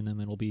we are doing them,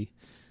 it'll be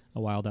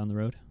a while down the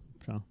road.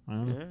 So I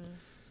don't know.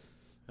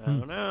 I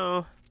don't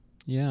know.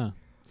 Yeah.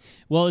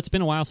 Well, it's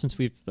been a while since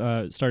we've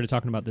started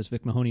talking about this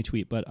Vic Mahoney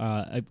tweet, but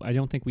I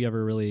don't think we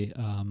ever really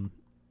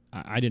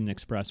I didn't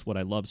express what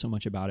I love so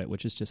much about it,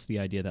 which is just the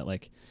idea that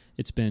like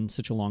it's been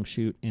such a long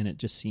shoot and it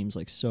just seems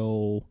like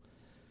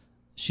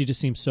she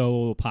just seems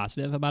so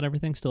positive about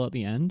everything still at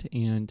the end.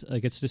 And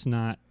like, it's just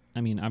not,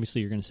 I mean, obviously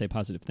you're going to say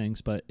positive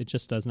things, but it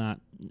just does not,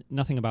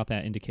 nothing about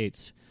that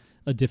indicates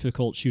a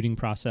difficult shooting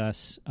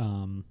process.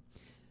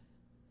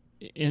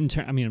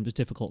 It was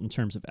difficult in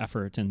terms of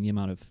effort and the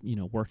amount of, you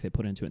know, work they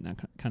put into it and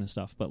that kind of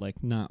stuff, but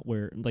like not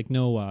where, like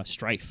no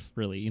strife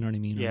really, you know what I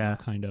mean? Yeah. Or no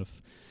kind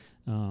of,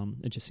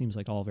 it just seems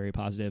like all very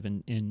positive,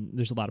 and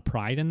there's a lot of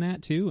pride in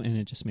that too, and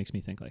it just makes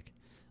me think like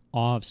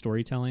awe of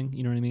storytelling,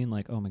 you know what I mean?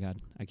 Like, oh my God,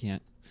 I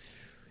can't.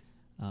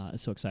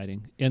 It's so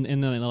exciting. And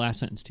then in the last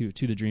sentence too,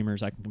 to the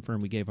dreamers, I can confirm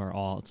we gave our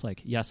all. It's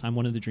like, yes, I'm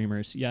one of the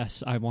dreamers.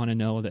 Yes, I want to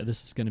know that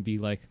this is going to be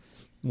like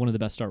one of the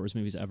best Star Wars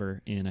movies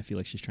ever, and I feel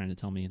like she's trying to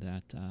tell me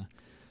that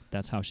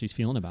that's how she's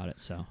feeling about it.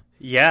 So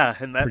yeah,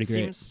 and that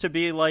seems to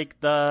be like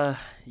the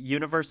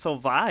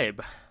universal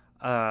vibe,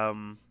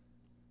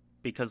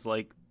 because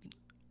like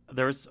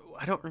there's,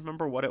 I don't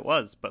remember what it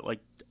was, but like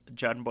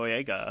John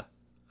Boyega,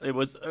 it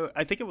was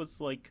I think it was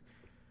like,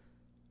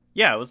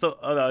 yeah, it was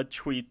a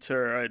tweet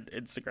or an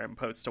Instagram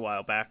post a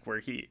while back where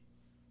he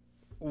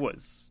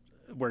was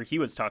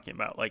talking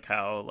about like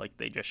how like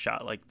they just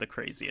shot like the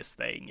craziest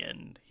thing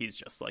and he's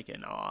just like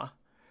in awe.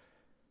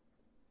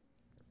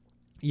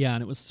 Yeah,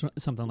 and it was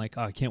something like,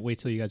 oh, I can't wait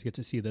till you guys get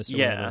to see this. Or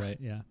whatever, right?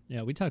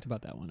 Yeah, we talked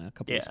about that one a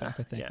couple weeks back,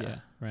 I think. Yeah,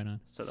 right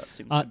on. So that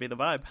seems to be the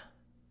vibe.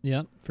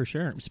 Yeah, for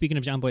sure. Speaking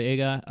of John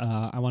Boyega,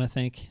 I want to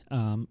thank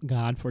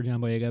God for John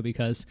Boyega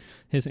because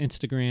his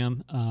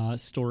Instagram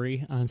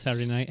story on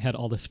Saturday night had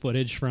all this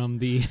footage from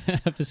the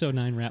episode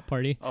 9 wrap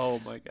party. Oh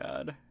my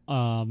God.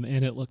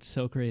 And it looked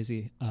so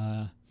crazy.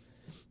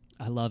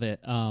 I love it.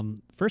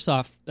 First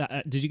off,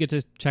 did you get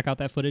to check out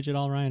that footage at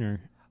all, Ryan,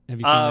 or have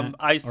you seen that?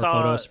 I or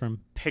saw photos from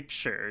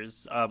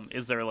pictures.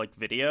 Is there like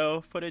video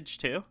footage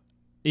too?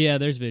 Yeah,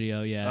 there's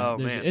video. Yeah, Oh,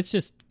 man. It's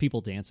just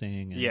people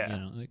dancing. And, Yeah. you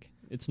know, like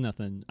it's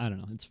nothing. I don't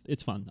know.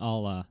 It's fun.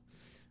 I'll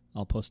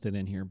post it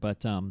in here.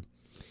 But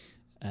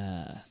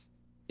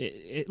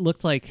it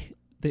looked like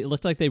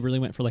they really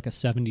went for like a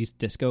 70s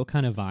disco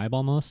kind of vibe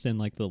almost, and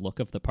like the look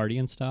of the party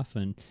and stuff.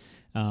 And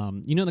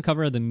you know the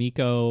cover of the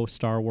Miko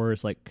Star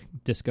Wars like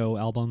disco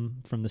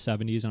album from the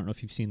 70s. I don't know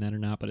if you've seen that or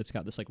not, but it's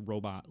got this like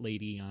robot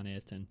lady on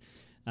it, and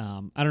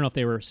I don't know if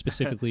they were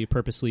specifically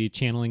purposely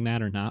channeling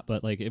that or not,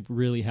 but like it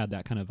really had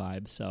that kind of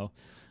vibe. So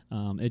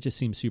it just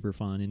seems super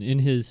fun. And in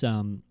his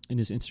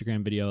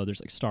Instagram video,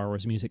 there's like Star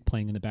Wars music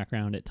playing in the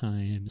background at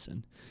times,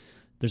 and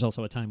there's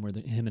also a time where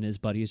him and his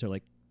buddies are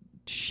like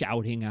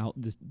shouting out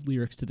the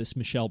lyrics to this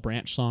Michelle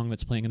Branch song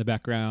that's playing in the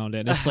background,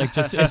 and it's like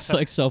just it's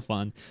like so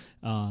fun.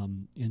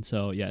 And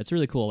so yeah, it's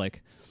really cool.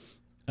 Like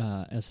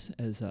as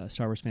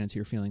Star Wars fans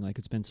here, feeling like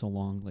it's been so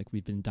long, like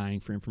we've been dying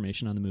for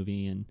information on the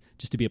movie, and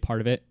just to be a part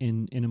of it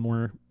in a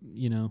more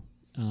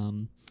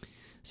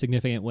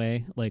significant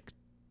way, like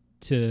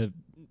to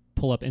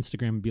pull up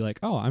Instagram and be like,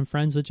 oh, I'm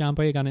friends with John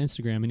Boyega on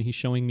Instagram, and he's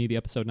showing me the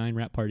episode 9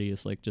 wrap party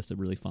is like just a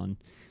really fun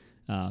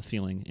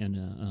feeling and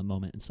a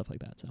moment and stuff like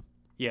that. So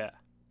yeah.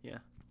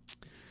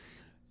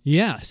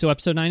 So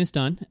episode 9 is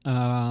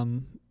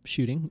done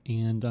shooting,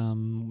 and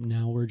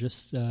now we're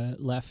just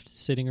left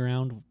sitting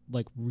around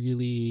like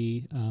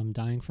really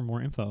dying for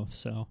more info.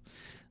 So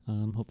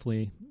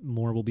hopefully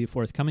more will be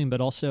forthcoming. But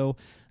also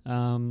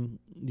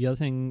the other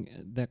thing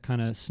that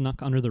kind of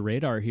snuck under the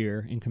radar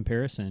here in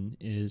comparison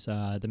is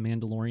The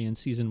Mandalorian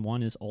Season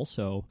 1 is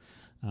also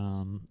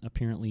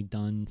apparently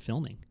done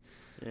filming.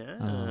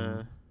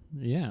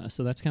 Yeah,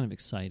 so that's kind of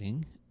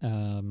exciting.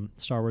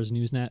 Star Wars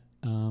Newsnet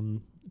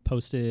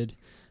posted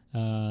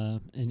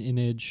an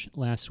image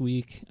last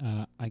week,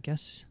 I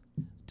guess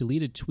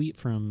deleted tweet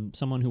from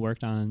someone who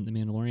worked on The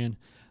Mandalorian,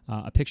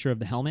 a picture of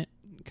the helmet,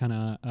 kind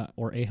of,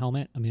 or a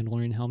helmet, a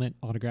Mandalorian helmet,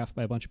 autographed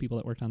by a bunch of people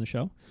that worked on the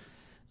show.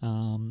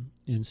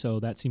 And so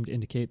that seemed to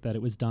indicate that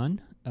it was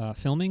done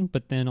filming.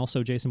 But then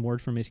also Jason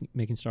Ward from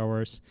Making Star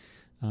Wars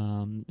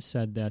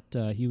said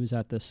that he was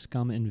at the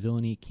Scum and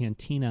Villainy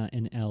Cantina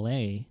in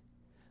L.A.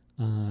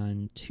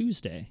 on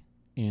Tuesday,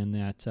 and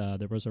that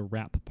there was a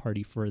wrap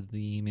party for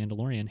The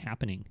Mandalorian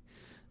happening,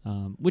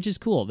 which is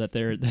cool that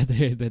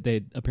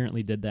they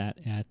apparently did that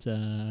at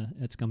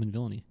Scum and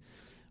Villainy.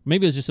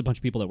 Maybe it was just a bunch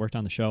of people that worked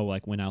on the show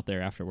like went out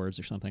there afterwards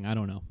or something. I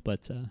don't know,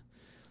 but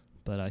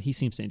he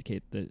seems to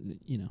indicate that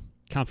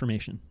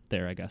confirmation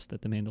there, I guess,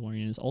 that The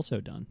Mandalorian is also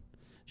done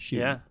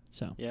shooting. Yeah.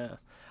 So yeah.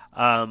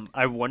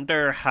 I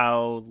wonder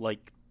how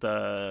like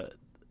the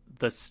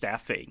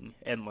staffing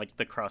and like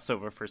the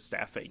crossover for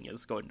staffing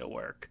is going to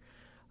work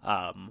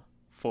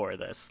for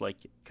this, like,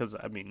 because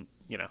I mean,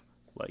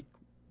 like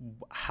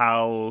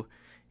how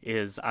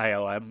is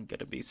ILM going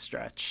to be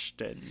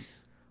stretched and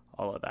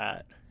all of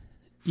that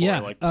for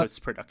like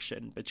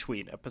post-production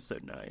between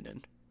episode 9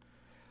 and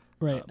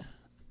right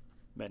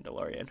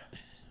Mandalorian.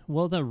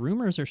 Well, the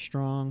rumors are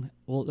strong.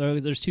 Well,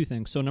 there's two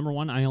things. So number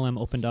one, ILM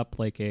opened up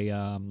like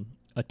a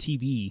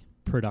TV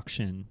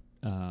production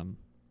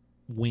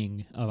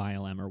wing of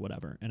ILM or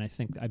whatever, and I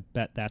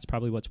bet that's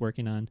probably what's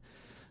working on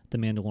The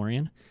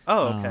Mandalorian.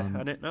 Oh, okay.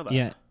 I didn't know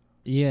that.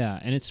 Yeah,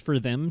 and it's for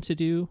them to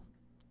do,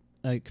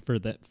 like for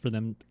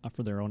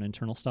their own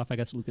internal stuff, I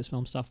guess,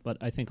 Lucasfilm stuff. But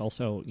I think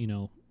also,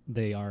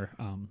 they are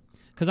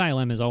because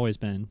ILM has always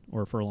been,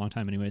 or for a long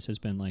time anyways, has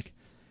been like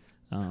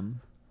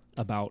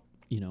about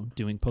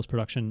doing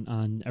post-production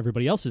on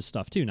everybody else's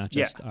stuff too, not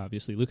just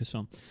obviously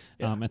Lucasfilm.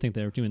 I think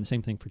they're doing the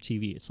same thing for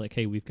TV. It's like,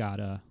 hey, we've got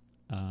a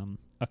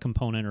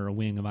component or a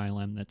wing of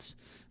ILM that's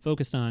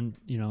focused on,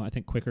 I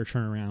think quicker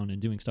turnaround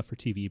and doing stuff for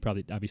TV,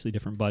 probably obviously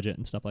different budget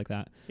and stuff like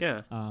that.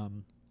 Yeah.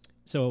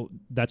 So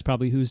that's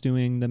probably who's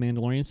doing the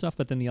Mandalorian stuff.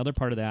 But then the other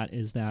part of that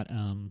is that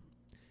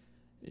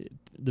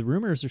the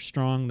rumors are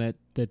strong that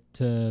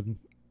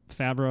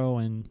Favreau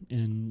and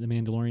the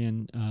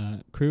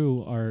Mandalorian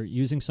crew are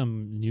using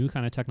some new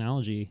kind of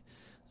technology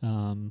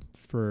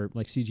for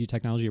like CG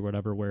technology or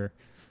whatever, where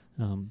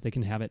they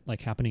can have it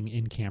like happening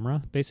in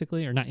camera,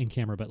 basically, or not in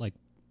camera, but like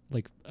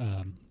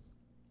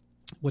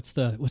what's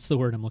the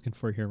word I'm looking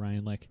for here,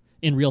 Ryan? Like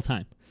in real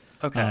time.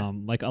 Okay.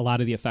 Like a lot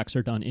of the effects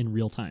are done in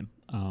real time,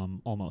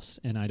 almost,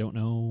 and I don't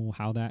know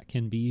how that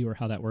can be or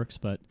how that works,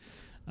 but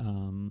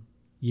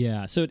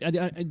yeah. So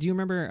do you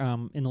remember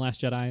in The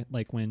Last Jedi,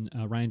 like when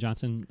Rian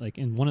Johnson, like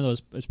in one of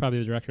those, it's probably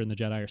the director in The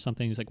Jedi or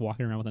something, he's like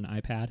walking around with an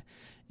iPad,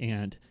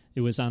 and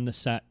it was on the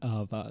set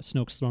of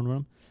Snoke's throne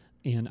room,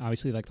 and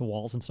obviously like the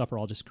walls and stuff are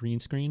all just green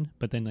screen,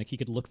 but then like he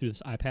could look through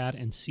this iPad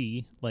and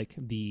see like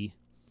the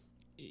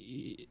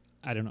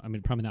I don't know. I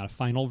mean, probably not a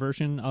final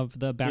version of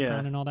the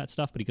background and all that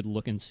stuff, but he could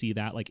look and see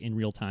that like in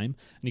real time,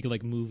 and he could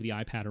like move the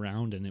iPad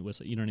around, and it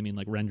was, you know what I mean,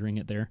 like rendering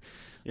it there.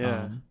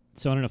 Yeah.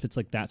 So I don't know if it's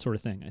like that sort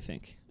of thing, I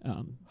think.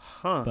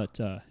 But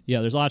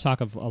yeah, there's a lot of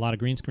talk of a lot of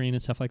green screen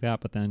and stuff like that,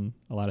 but then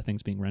a lot of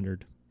things being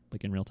rendered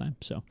like in real time.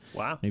 So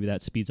wow, maybe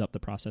that speeds up the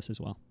process as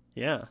well.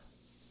 Yeah.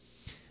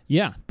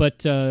 Yeah,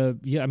 but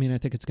yeah, I mean, I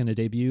think it's going to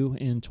debut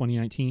in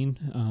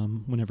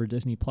 2019 whenever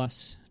Disney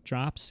Plus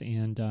drops,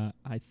 and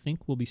I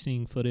think we'll be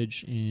seeing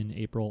footage in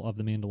April of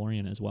The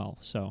Mandalorian as well.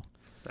 So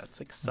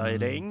that's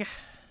exciting.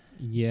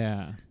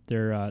 Yeah,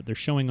 they're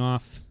showing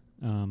off.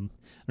 I don't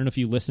know if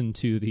you listened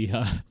to the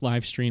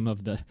live stream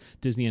of the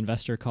Disney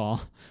investor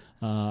call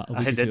a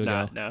week or two ago. I did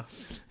not, no.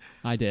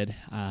 I did.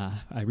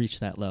 I reached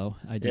that low.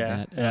 I did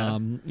that. Yeah.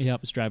 Yeah, I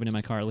was driving in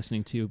my car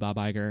listening to Bob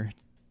Iger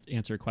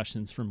answer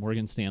questions from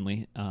Morgan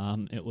Stanley.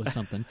 It was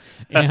something.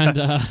 And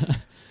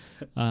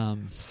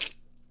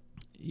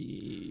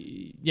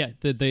yeah,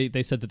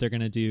 they said that they're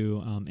going to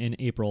do in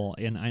April,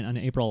 on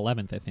April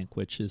 11th, I think,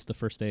 which is the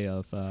first day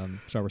of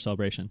Star Wars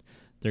Celebration.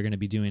 They're going to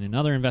be doing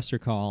another investor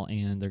call,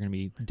 and they're going to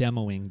be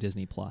demoing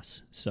Disney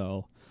Plus.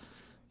 So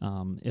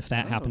if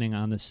that happening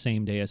on the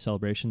same day as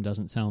Celebration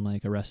doesn't sound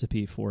like a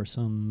recipe for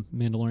some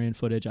Mandalorian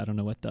footage, I don't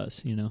know what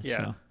does, you know?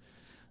 Yeah.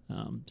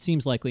 So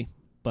seems likely,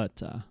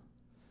 but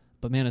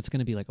man, it's going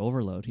to be like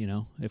overload, you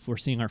know? If we're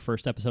seeing our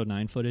first episode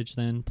 9 footage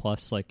then,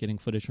 plus like getting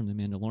footage from The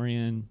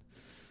Mandalorian,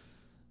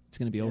 it's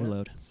going to be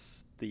overload.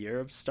 It's the year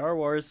of Star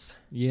Wars.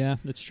 Yeah,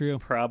 that's true.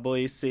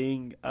 Probably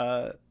seeing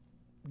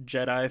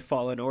Jedi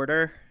Fallen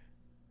Order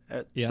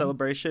at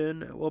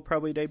Celebration will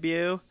probably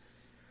debut.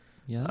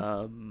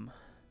 Yeah.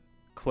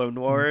 Clone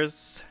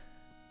Wars.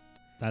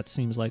 That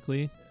seems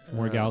likely.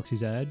 More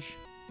Galaxy's Edge.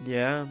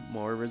 Yeah,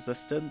 more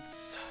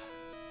Resistance.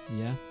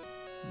 Yeah.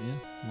 Yeah.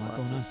 Lots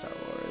going of on. Star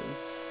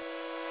Wars.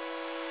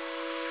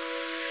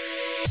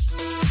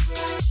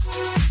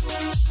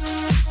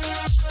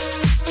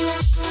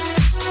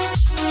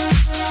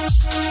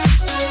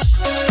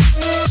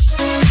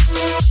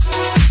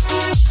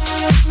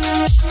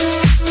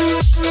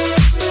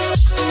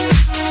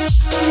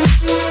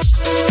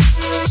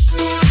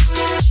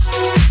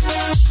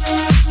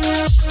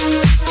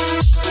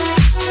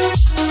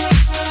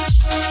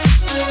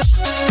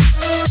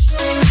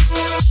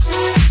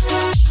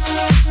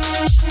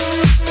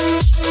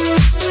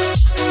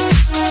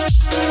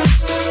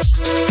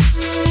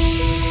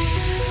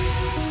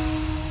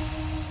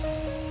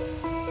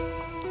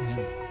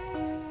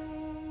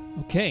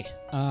 Okay,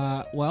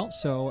 well,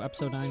 so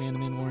episode 9 and The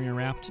Mandalorian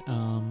wrapped,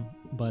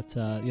 but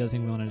the other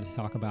thing we wanted to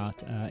talk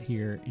about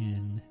here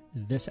in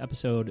this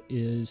episode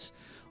is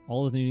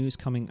all of the news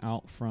coming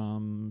out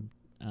from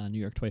New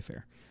York Toy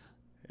Fair.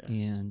 Yeah.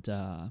 And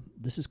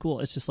this is cool.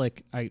 It's just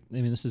like, I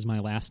mean, this is my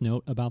last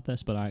note about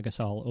this, but I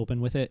guess I'll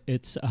open with it.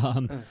 It's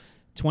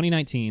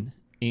 2019,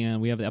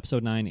 and we have the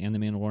episode 9 and The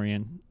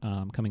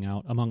Mandalorian coming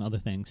out, among other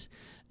things.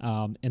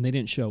 And they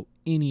didn't show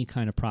any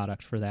kind of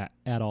product for that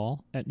at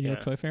all at New York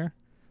Toy Fair.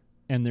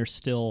 And there's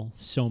still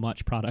so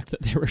much product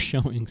that they were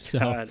showing. So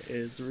that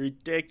is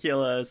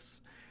ridiculous.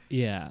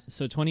 Yeah.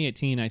 So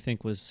 2018, I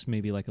think, was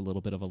maybe like a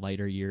little bit of a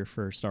lighter year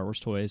for Star Wars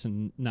toys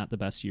and not the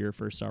best year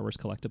for Star Wars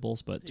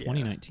collectibles. But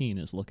 2019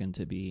 is looking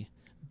to be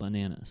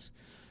bananas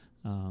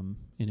in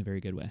a very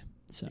good way.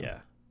 So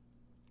yeah.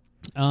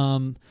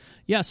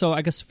 So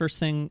I guess first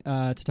thing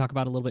to talk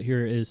about a little bit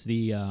here is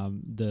the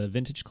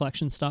vintage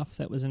collection stuff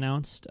that was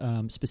announced,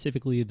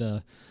 specifically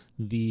the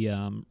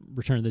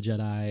Return of the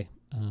Jedi,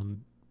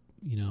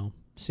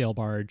 sail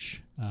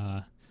barge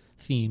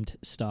themed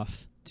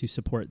stuff to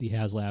support the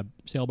HasLab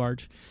sail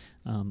barge,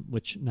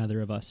 which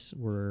neither of us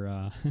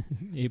were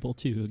able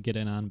to get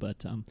in on,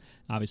 but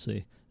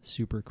obviously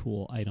super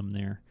cool item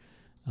there.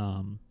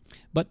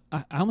 But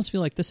I almost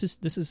feel like this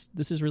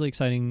is really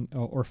exciting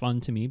or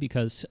fun to me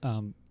because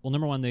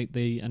number one,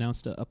 they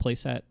announced a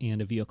playset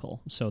and a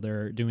vehicle, so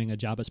they're doing a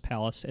Jabba's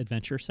Palace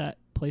adventure set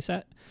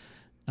playset,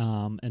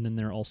 and then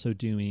they're also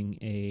doing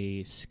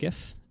a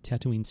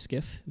Tatooine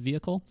skiff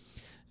vehicle,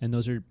 and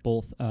those are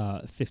both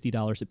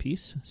 $50 a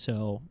piece,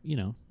 so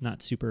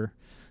not super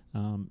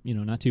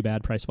not too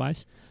bad price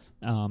wise,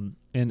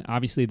 and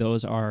obviously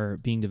those are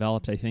being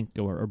developed, I think,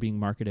 or being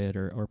marketed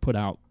or put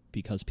out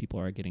because people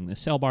are getting the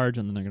sail barge,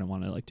 and then they're going to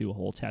want to like do a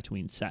whole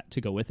Tatooine set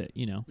to go with it,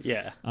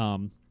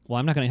 well,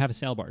 I'm not going to have a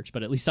sail barge,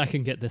 but at least I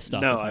can get this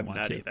stuff. No, if I I'm want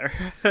not to. either.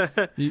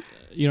 You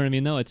know what I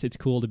mean, though? It's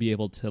cool to be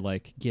able to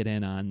like get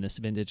in on this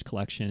vintage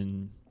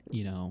collection,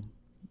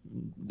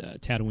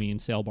 Tatooine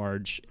sail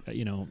barge,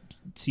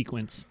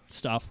 sequence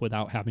stuff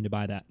without having to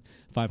buy that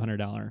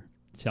 $500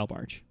 sail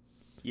barge.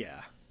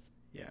 Yeah.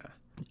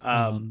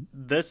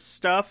 This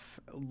stuff,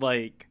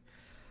 like,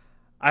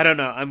 I don't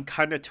know, I'm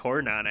kind of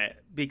torn on it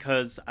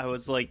because I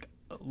was like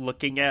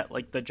looking at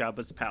like the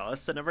Jabba's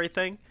Palace and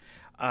everything,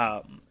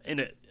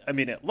 and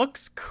it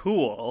looks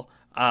cool,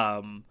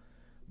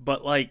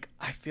 but like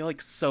I feel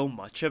like so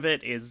much of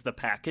it is the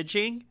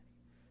packaging.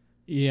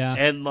 Yeah.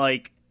 And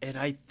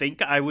I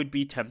think I would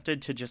be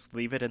tempted to just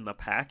leave it in the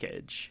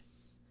package.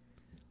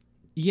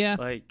 Yeah.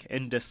 Like,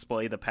 and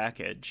display the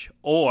package,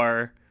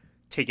 or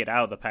take it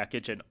out of the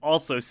package and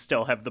also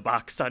still have the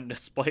box on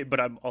display. But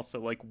I'm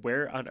also like,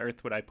 where on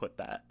earth would I put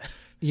that?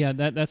 Yeah,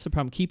 that's the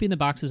problem. Keeping the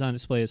boxes on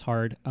display is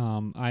hard.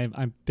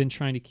 I've been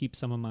trying to keep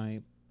some of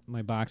my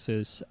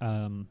boxes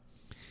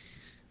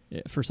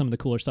for some of the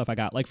cooler stuff I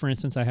got. Like, for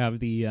instance, I have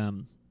the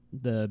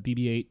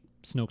BB-8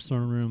 Snoke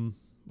Throne Room,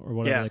 or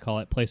whatever they call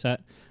it, playset.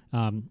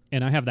 And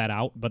I have that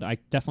out, but I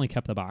definitely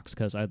kept the box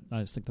because I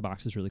just think the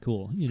box is really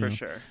cool. For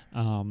sure.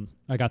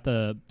 I got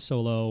the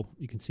Solo.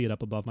 You can see it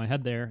up above my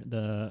head there.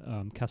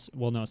 The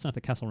well, no, it's not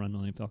the Kessel Run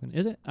Millennium Falcon,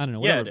 is it? I don't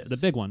know. Yeah, Whatever. it is. The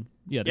big one.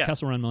 Yeah, the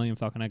Kessel Run Millennium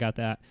Falcon. I got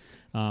that.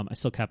 I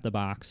still kept the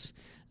box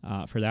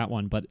for that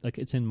one, but like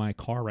it's in my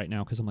car right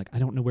now because I'm like, I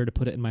don't know where to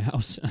put it in my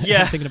house.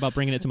 Yeah. I'm thinking about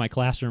bringing it to my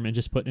classroom and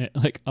just putting it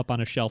like up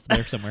on a shelf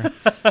there somewhere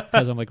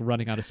because I'm like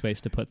running out of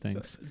space to put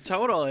things.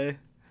 Totally.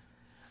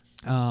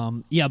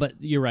 Yeah, but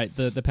you're right.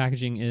 The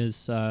packaging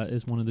is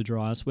one of the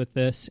draws with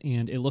this,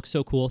 and it looks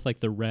so cool with like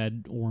the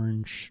red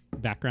orange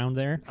background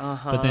there.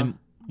 But then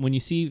when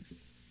you see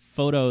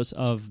photos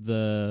of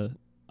the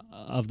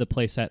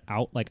playset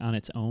out like on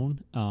its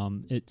own,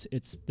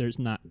 it's there's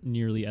not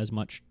nearly as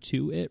much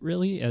to it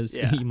really as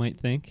you might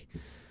think.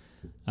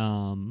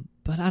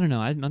 But I don't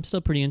know. I'm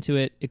still pretty into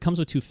it. It comes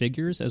with 2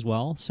 figures as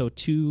well, so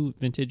 2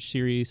 vintage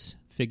series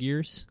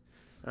figures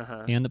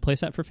and the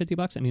playset for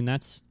 $50. I mean,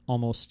 that's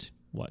almost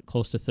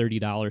close to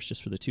 $30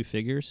 just for the 2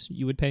 figures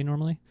you would pay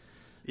normally.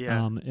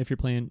 Yeah. If you're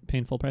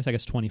paying full price, I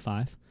guess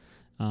 25,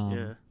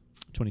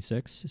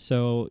 26.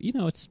 So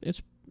it's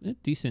a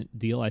decent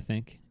deal, I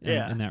think.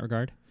 In that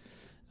regard.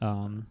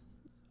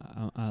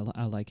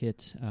 I like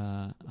it.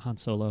 Han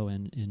Solo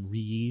and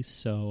Reese.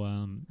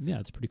 So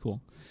it's pretty cool.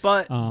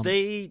 But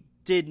they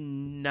did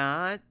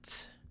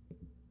not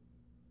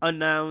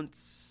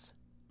announce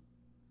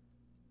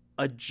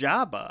a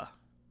Jabba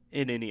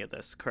in any of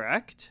this,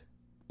 correct?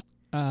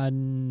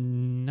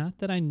 Not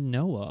that I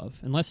know of.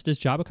 Unless, does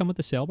Jabba come with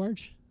the sail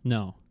barge?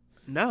 No.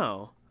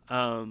 No.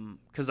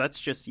 Because that's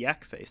just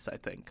Yak Face, I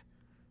think.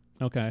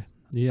 Okay.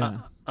 Yeah.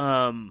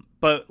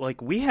 But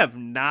like we have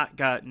not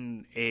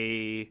gotten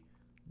a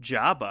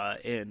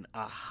Jabba in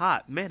a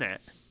hot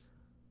minute.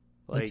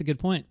 Like, that's a good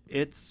point.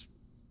 It's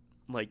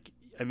like,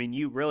 I mean,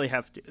 you really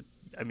have to.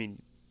 I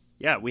mean,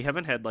 yeah, we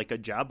haven't had like a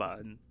Jabba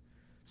on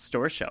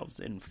store shelves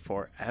in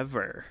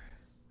forever.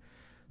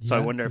 So I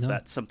wonder if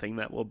that's something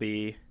that will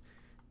be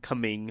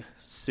coming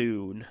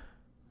soon.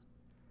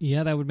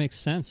 Yeah, that would make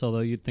sense. Although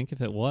you'd think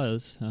if it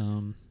was,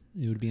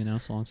 it would be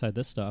announced alongside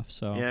this stuff.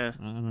 So yeah,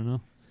 I don't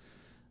know.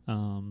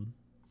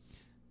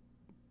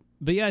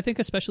 But yeah, I think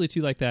especially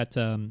too like that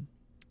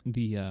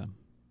the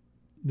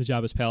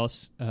Jabba's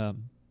Palace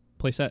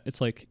playset. It's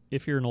like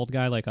if you're an old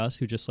guy like us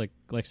who just like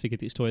likes to get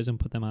these toys and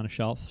put them on a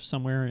shelf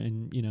somewhere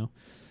and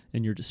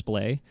in your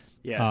display.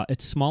 Yeah,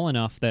 it's small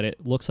enough that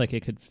it looks like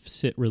it could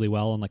sit really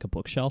well on like a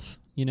bookshelf.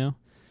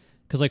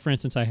 Because like for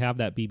instance, I have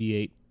that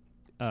BB-8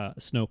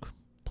 Snoke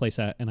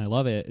playset and I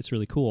love it. It's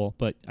really cool,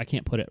 but I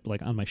can't put it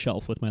like on my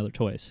shelf with my other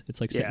toys. It's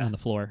like sitting on the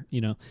floor,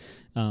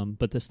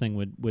 but this thing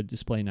would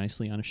display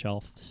nicely on a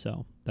shelf.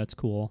 So that's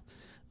cool.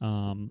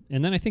 And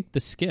then I think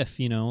the skiff,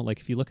 like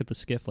if you look at the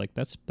skiff, like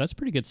that's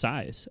pretty good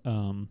size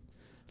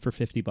for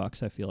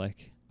 $50. I feel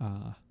like,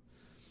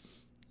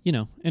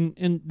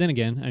 and then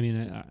again, I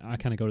mean, I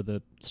kind of go to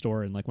the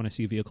store and like when I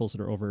see vehicles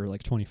that are over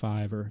like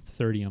 25 or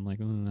 30, I'm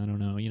like, I don't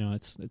know,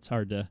 it's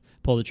hard to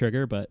pull the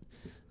trigger, but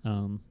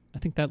I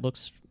think it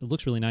looks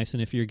really nice.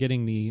 And if you're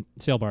getting the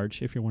sail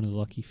barge, if you're one of the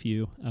lucky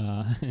few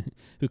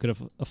who could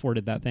have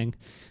afforded that thing,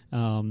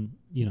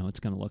 it's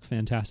going to look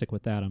fantastic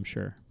with that, I'm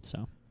sure.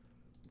 So,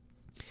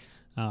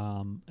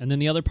 and then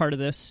the other part of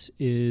this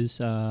is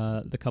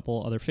the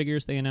couple other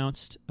figures they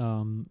announced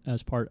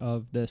as part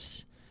of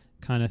this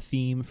kind of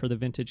theme for the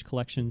vintage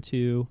collection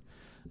too.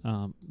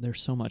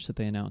 There's so much that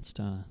they announced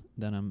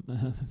that I'm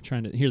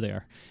trying to. Here they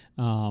are.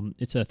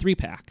 It's a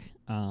 3-pack.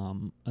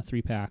 A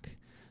 3-pack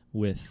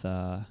with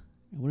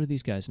what are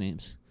these guys'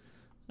 names?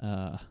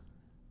 Some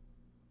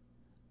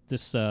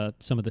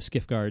of the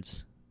skiff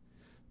guards.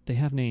 They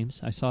have names.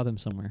 I saw them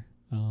somewhere.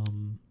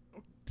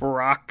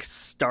 Brock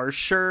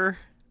Starsher,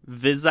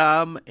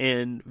 Vizam,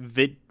 and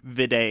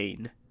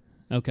Vidane.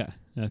 Okay.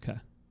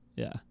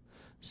 Yeah.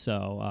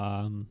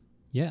 So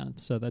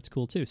so that's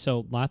cool too.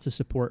 So lots of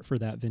support for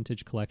that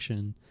vintage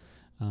collection,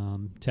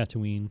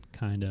 Tatooine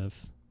kind of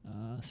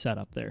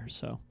setup there.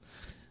 So,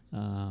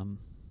 I mean,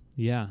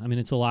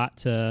 it's a lot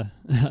to,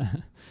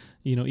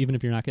 even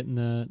if you're not getting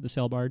the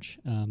sail barge,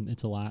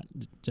 it's a lot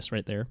just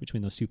right there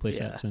between those 2 play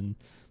sets and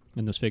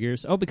those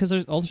figures. Oh, because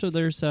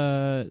there's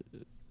a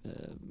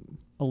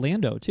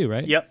Lando too,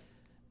 right? Yep.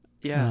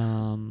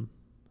 Yeah.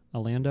 A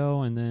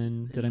Lando, and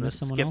then did I miss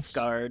someone else? Skiff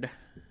guard.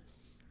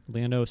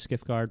 Lando,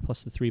 skiff guard,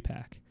 plus the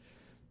 3-pack.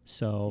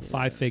 So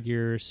 5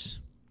 figures,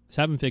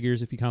 7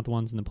 figures if you count the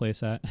ones in the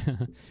playset,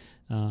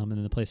 and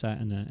then the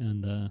playset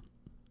and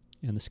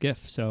the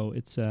skiff. So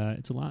it's a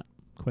lot,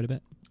 quite a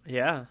bit.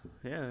 Yeah.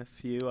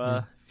 If you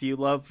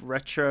love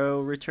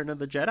retro Return of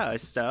the Jedi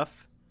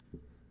stuff,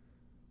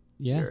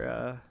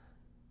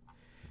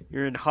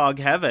 you're in hog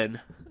heaven.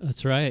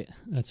 That's right.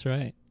 That's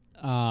right.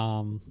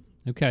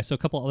 Okay, so a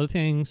couple other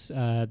things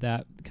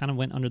that kind of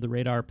went under the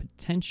radar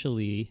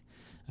potentially.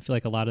 I feel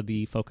like a lot of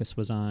the focus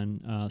was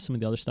on some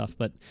of the other stuff,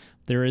 but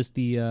there is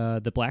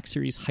the Black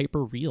Series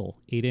Hyper Real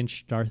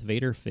 8-inch Darth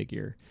Vader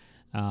figure,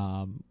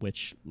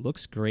 which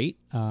looks great.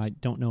 I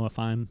don't know if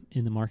I'm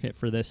in the market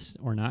for this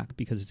or not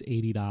because it's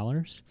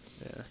 $80.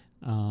 Yeah.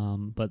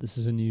 But this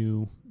is a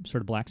new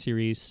sort of Black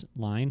Series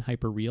line,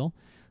 Hyper Real,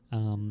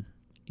 and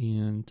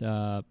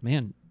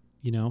man,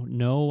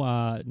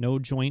 no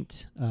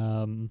joint.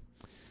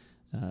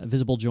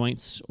 Visible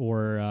joints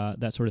or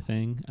that sort of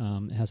thing.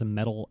 It has a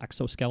metal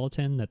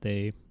exoskeleton that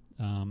they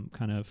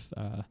kind of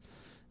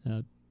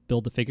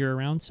build the figure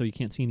around, so you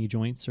can't see any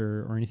joints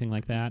or anything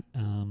like that.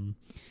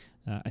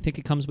 I think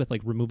it comes with like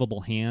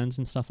removable hands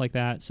and stuff like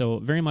that. So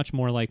very much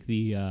more like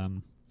the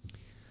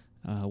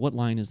what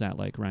line is that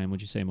like, Ryan? Would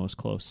you say most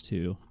close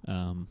to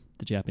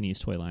the Japanese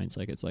toy lines?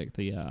 Like it's like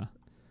the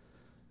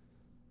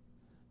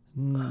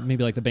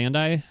maybe like the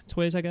Bandai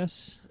toys, I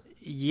guess.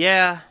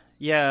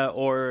 Yeah,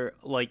 or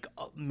like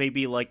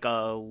maybe like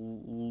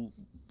one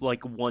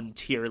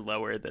tier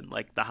lower than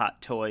like the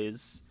Hot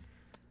Toys,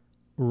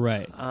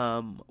 right?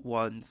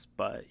 Ones,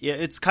 but yeah,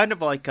 it's kind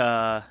of like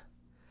a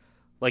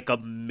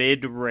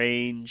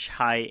mid-range,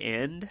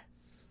 high-end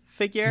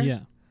figure. Yeah.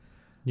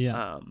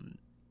 Yeah.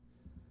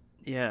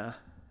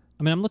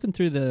 I mean, I'm looking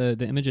through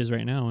the images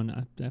right now,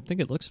 and I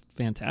think it looks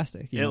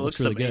fantastic. It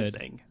looks really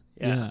amazing.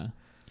 Good. Yeah.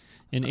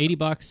 And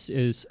 $80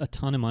 is a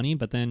ton of money,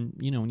 but then,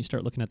 when you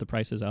start looking at the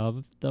prices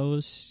of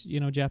those,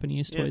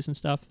 Japanese toys and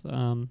stuff,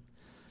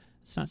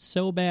 it's not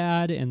so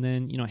bad. And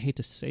then, I hate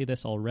to say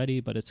this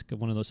already, but it's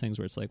one of those things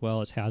where it's like,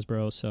 well, it's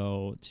Hasbro,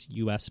 so it's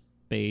U.S.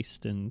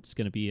 based, and it's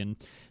going to be in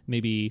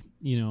maybe,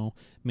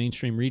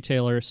 mainstream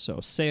retailers, so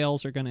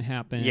sales are going to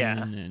happen. Yeah.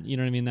 And you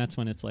know what I mean? That's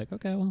when it's like,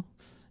 okay, well,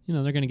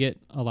 they're going to get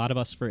a lot of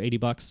us for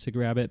 $80 to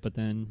grab it, but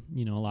then,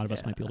 a lot of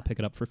us might be able to pick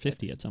it up for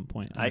 $50 at some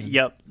point.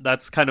 Yep,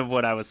 that's kind of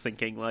what I was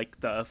thinking.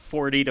 Like the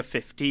 40 to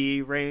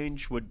 50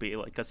 range would be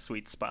like a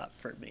sweet spot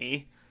for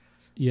me.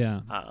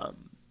 Yeah.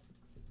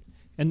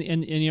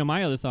 And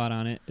my other thought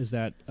on it is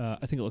that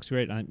I think it looks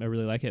great. I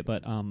really like it,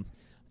 but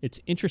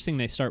it's interesting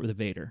they start with a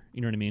Vader.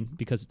 You know what I mean?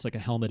 Because it's like a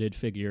helmeted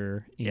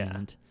figure,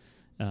 and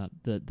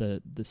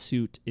the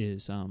suit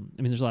is.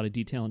 There's a lot of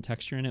detail and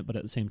texture in it, but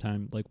at the same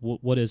time, like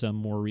what is a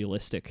more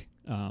realistic,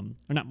 or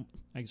not?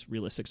 I guess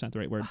realistic's not the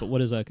right word, but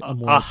what is a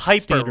more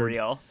hyper standard,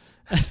 real?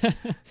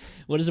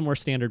 What is a more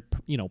standard,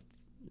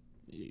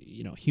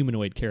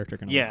 humanoid character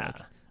going to look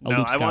like?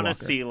 No, I want to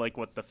see like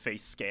what the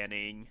face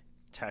scanning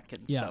tech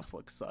and stuff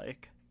looks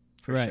like.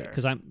 Right,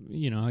 because I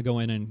go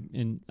in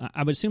and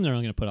I would assume they're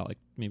only going to put out like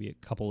maybe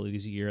a couple of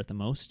these a year at the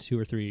most, 2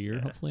 or 3 a year.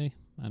 Hopefully,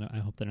 I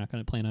hope they're not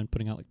going to plan on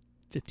putting out like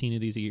 15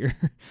 of these a year.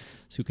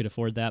 So who could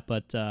afford that?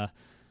 But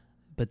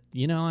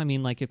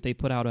like if they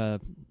put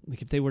out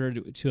if they were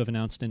to have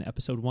announced in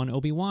episode 1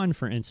 Obi-Wan,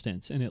 for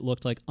instance, and it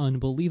looked like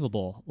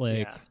unbelievable,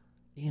 like.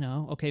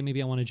 Okay,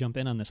 maybe I want to jump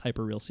in on this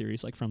Hyper Real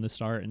series like from the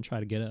start and try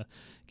to get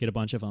a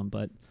bunch of them,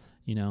 but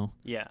do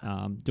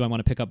I want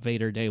to pick up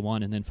Vader day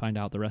one and then find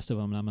out the rest of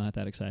them I'm not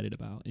that excited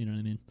about? You know what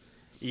I mean?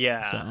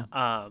 Yeah.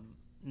 So.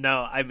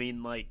 No, I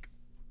mean like,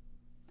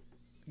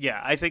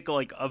 I think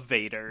like a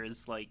Vader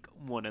is like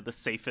one of the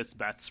safest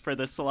bets for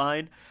this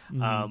line.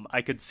 Mm-hmm.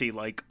 I could see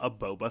like a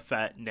Boba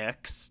Fett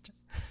next,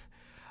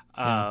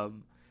 Yeah.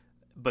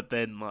 but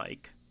then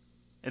like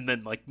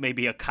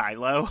maybe a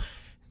Kylo.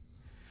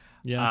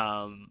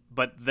 Yeah.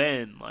 But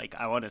then like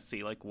I want to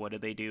see like what do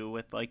they do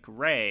with like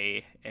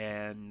Rey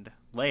and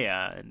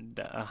Leia and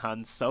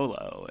Han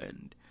Solo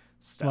and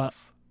stuff. Well,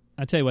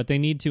 I tell you what, they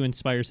need to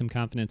inspire some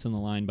confidence in the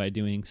line by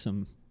doing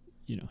some,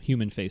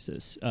 human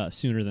faces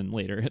sooner than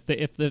later.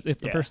 If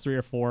the first 3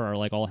 or 4 are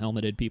like all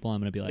helmeted people, I'm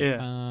going to be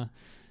like,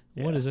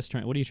 what is this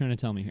trying? What are you trying to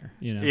tell me here?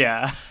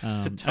 Yeah.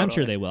 Totally. I'm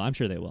sure they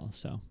will.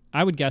 So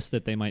I would guess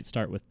that they might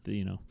start with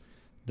the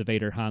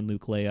Vader, Han,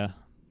 Luke, Leia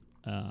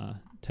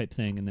type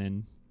thing, and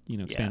then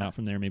expand out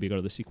from there. Maybe go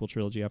to the sequel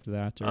trilogy after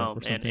that, or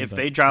something. And if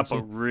they drop a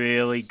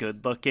really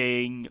good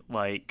looking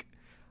like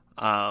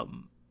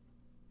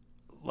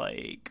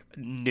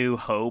New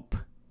Hope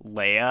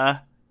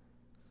Leia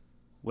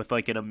with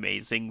like an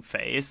amazing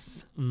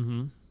face,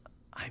 mm-hmm.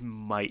 I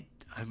might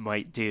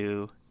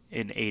do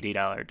an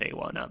 $80 day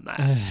one on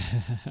that.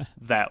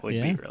 That would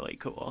be really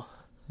cool.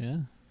 Yeah.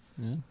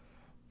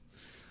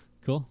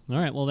 Cool. All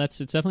right. Well, it's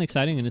definitely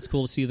exciting, and it's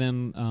cool to see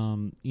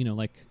them.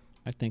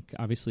 I think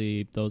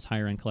obviously those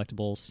higher end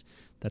collectibles,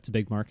 that's a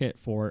big market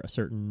for a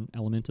certain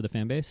element of the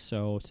fan base.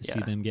 So to see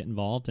them get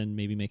involved and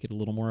maybe make it a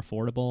little more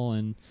affordable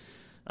and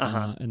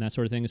that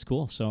sort of thing is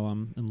cool. So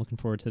I'm looking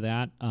forward to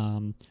that.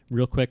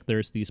 Real quick,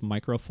 there's these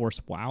Micro Force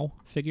WoW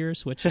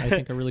figures, which I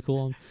think are really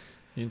cool.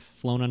 They've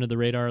flown under the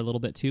radar a little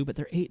bit too, but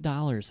they're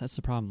 $8. That's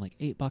the problem. Like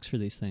 $8 for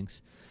these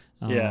things.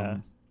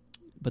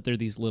 But they're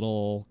these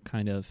little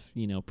kind of,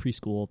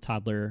 preschool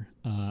toddler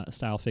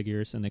style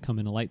figures, and they come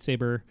in a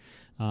lightsaber.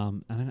 I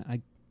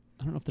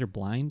don't know if they're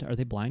blind. Are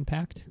they blind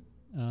packed?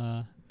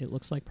 It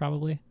looks like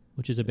probably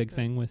which is a big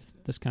thing with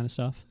this kind of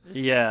stuff.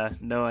 Yeah,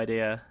 no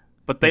idea.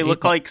 But they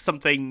look like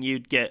something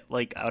you'd get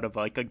like out of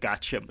like a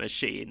gacha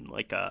machine,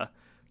 like a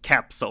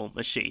capsule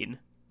machine,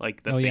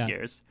 like the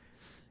figures.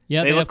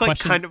 Yeah, they look like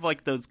kind of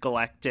like those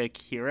galactic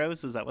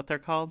heroes. Is that what they're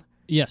called?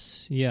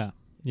 Yes. Yeah.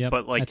 Yeah.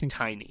 But like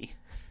tiny.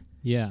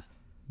 Yeah.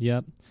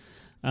 Yep.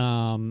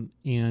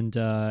 And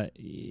does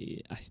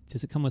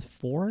it come with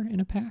 4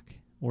 in a pack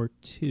or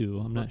 2?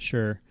 I'm not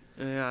sure.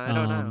 Yeah, I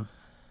don't know.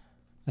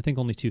 I think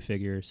only 2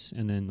 figures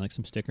and then like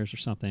some stickers or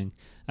something.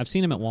 I've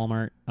seen them at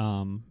Walmart.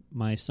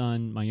 My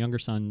younger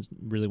son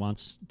really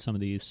wants some of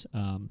these,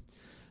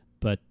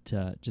 but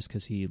just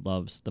because he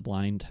loves the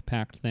blind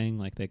packed thing,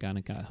 like they kind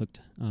of got hooked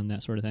on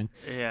that sort of thing.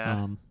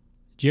 Yeah.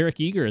 Jarek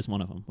Eager is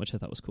one of them, which I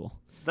thought was cool.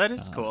 That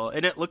is cool.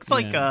 And it looks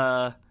like,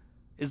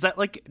 is that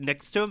like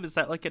next to him? Is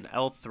that like an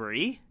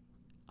L3?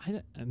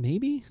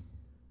 Maybe?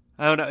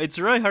 I don't know. It's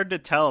really hard to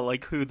tell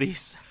like who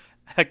these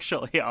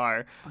actually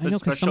are. I know,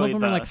 because some of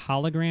them are like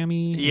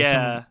hologrammy.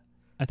 Yeah.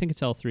 I think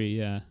it's L3,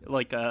 yeah.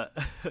 Like a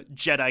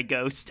Jedi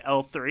Ghost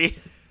L3.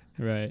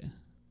 Right.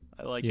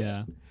 I like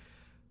it.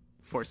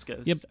 Force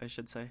Ghost, I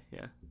should say,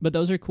 yeah. But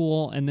those are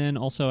cool. And then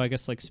also, I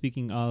guess, like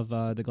speaking of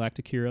the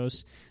Galactic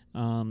Heroes,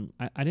 I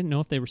didn't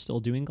know if they were still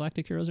doing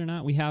Galactic Heroes or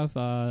not. We have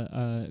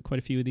quite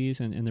a few of these,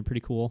 and they're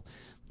pretty cool.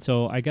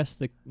 So I guess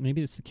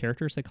maybe it's the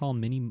characters they call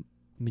mini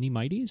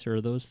Mighties,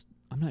 or those...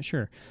 I'm not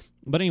sure.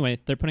 But anyway,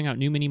 they're putting out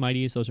new mini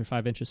Mighties. Those are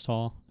 5 inches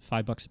tall,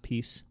 $5 a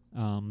piece.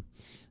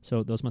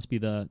 So those must be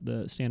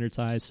the standard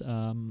size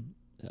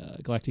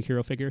Galactic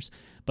Hero figures.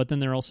 But then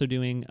they're also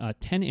doing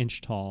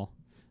 10-inch tall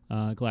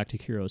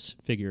Galactic Heroes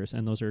figures,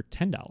 and those are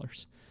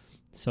 $10.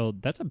 So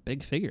that's a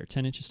big figure,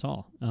 10 inches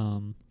tall.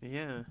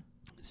 Yeah.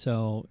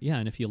 So, yeah,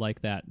 and if you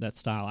like that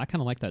style, I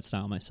kind of like that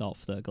style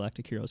myself, the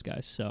Galactic Heroes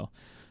guys. So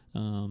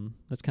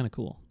that's kind of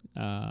cool.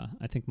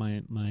 I think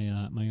my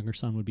younger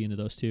son would be into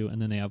those too. And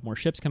then they have more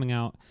ships coming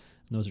out,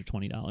 and those are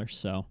 $20.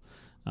 So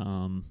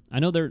I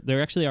know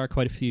there actually are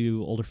quite a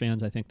few older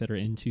fans, I think, that are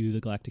into the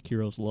Galactic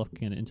Heroes look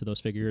and into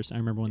those figures. I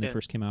remember when they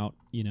first came out,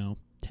 10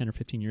 or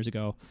 15 years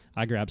ago,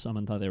 I grabbed some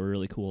and thought they were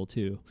really cool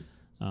too.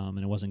 And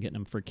I wasn't getting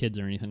them for kids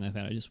or anything like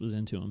that. I just was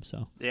into them.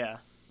 So yeah,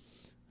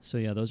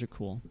 those are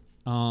cool.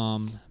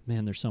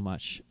 Man, there's so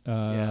much.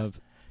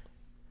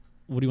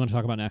 What do you want to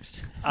talk about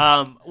next?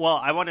 Well,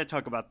 I want to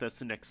talk about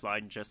this next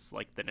line, just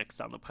like the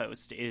next on the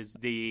post, is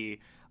the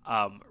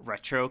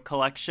retro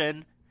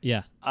collection.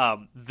 Yeah.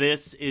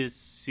 This is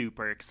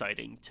super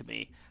exciting to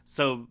me.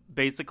 So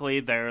basically,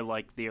 they're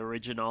like the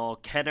original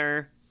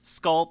Kenner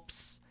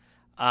sculpts.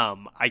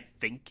 I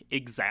think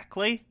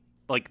exactly.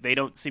 Like, they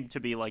don't seem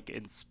to be like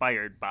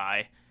inspired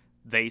by.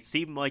 They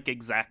seem like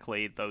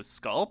exactly those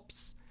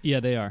sculpts. Yeah,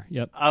 they are.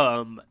 Yep.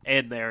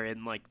 And they're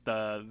in like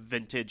the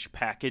vintage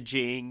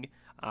packaging.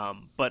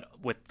 But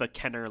with the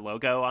Kenner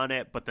logo on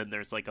it, but then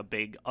there's like a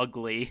big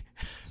ugly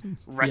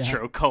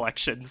retro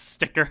collection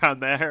sticker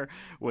on there,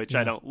 which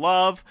I don't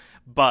love.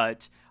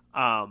 But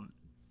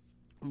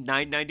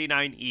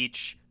 $9.99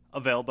 each,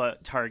 available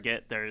at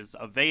Target. There's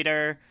a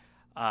Vader,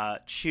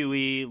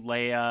 Chewie,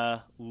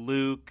 Leia,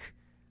 Luke,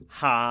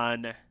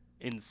 Han,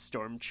 and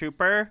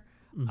Stormtrooper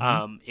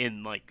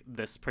in like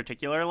this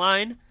particular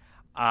line.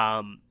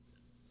 I'm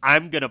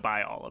gonna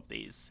buy all of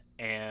these,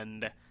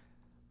 and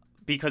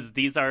because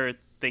these are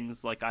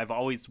things like I've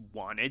always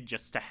wanted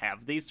just to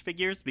have these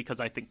figures, because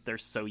I think they're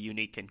so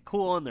unique and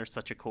cool, and they're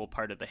such a cool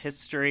part of the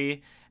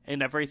history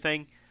and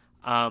everything.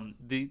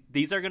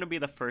 These are going to be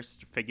the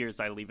first figures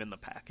I leave in the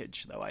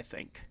package, though, I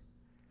think.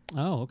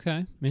 Oh,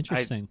 okay.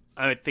 Interesting.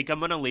 I think I'm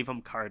going to leave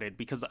them carded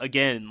because,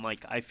 again,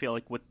 like I feel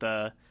like with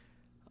the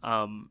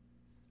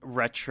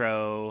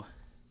retro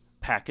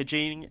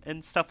packaging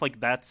and stuff, like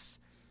that's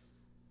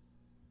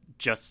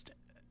just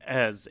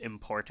as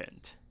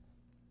important.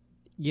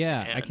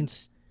 Yeah, and, I could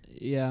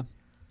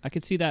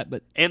see that,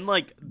 but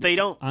like they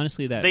don't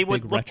honestly that they big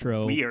would look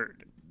retro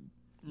weird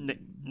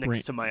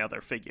next to my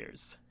other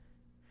figures.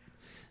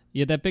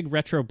 Yeah, that big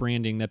retro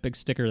branding, that big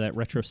sticker, that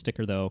retro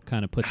sticker though,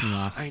 kind of puts me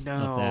off. I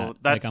know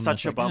that's like,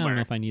 such a bummer. I don't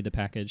know if I need the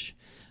package.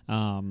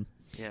 I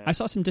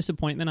saw some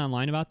disappointment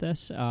online about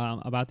this,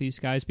 about these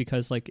guys,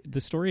 because like the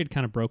story had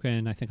kind of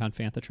broken, I think, on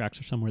Fantha Tracks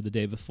or somewhere the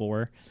day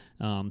before,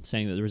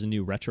 saying that there was a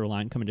new retro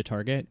line coming to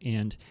Target,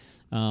 and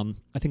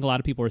I think a lot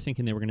of people were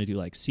thinking they were going to do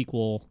like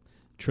sequel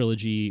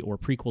trilogy or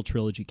prequel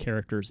trilogy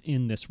characters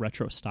in this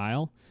retro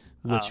style,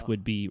 which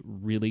would be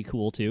really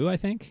cool too, I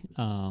think.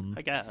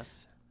 I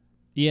guess.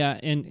 Yeah,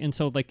 and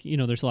so like,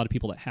 there's a lot of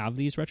people that have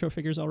these retro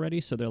figures already,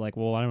 so they're like,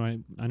 well, I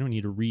don't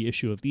need a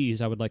reissue of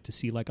these. I would like to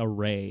see like a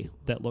Rey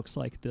that looks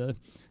like the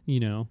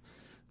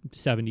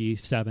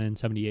 77,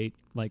 78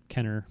 like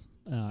Kenner.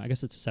 I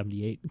guess it's a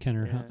 78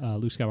 Kenner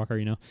Luke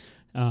Skywalker.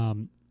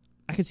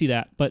 I could see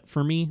that, but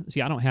for me,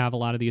 I don't have a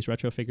lot of these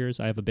retro figures.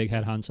 I have a big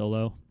head Han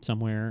Solo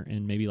somewhere,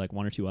 and maybe like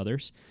one or two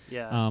others.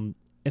 Yeah.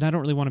 And I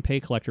don't really want to pay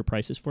collector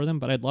prices for them,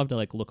 but I'd love to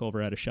like look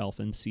over at a shelf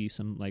and see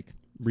some like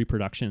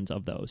reproductions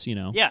of those.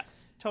 Yeah.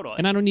 totally.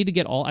 And I don't need to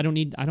get I don't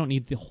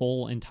need the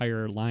whole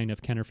entire line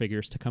of Kenner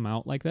figures to come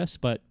out like this,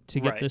 but to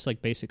get this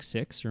like basic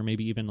 6 or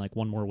maybe even like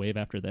one more wave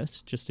after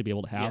this, just to be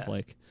able to have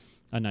like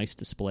a nice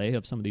display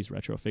of some of these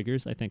retro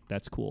figures, I think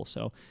that's cool.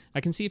 So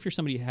I can see if you're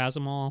somebody who has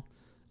them all,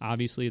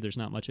 obviously there's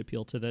not much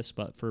appeal to this,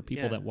 but for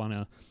people that want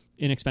a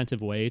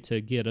inexpensive way to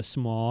get a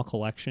small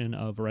collection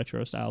of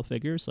retro style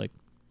figures, like,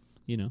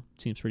 you know,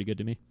 seems pretty good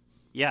to me.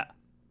 Yeah,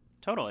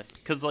 totally.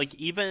 Because like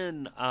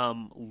even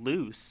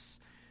loose,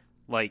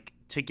 like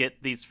to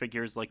get these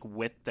figures like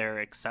with their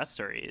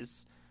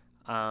accessories,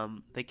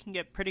 they can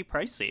get pretty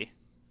pricey.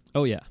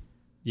 Oh yeah.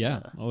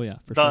 Oh yeah,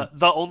 for sure.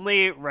 The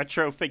only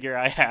retro figure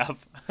I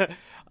have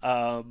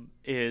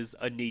is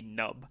a knee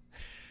nub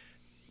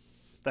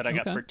that I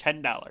got for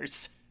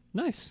 $10.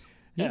 Nice.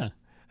 Yeah.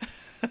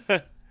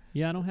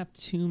 Yeah, I don't have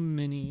too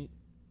many.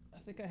 I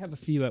think I have a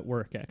few at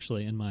work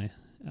actually in my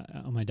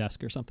on my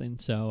desk or something.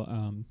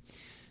 So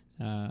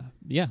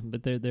yeah,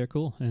 but they're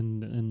cool,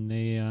 and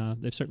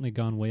they've certainly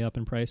gone way up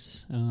in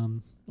price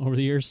over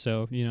the years.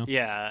 So, you know,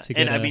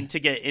 and I mean, to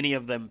get any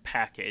of them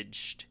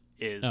packaged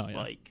is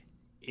like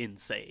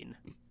insane.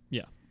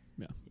 Yeah.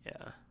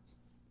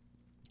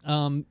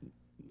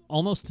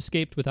 Almost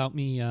escaped without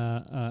me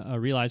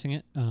realizing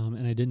it,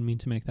 and I didn't mean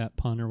to make that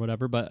pun or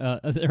whatever,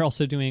 but they're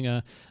also doing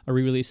a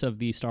re-release of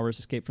the Star Wars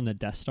Escape from the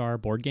Death Star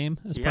board game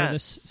as part of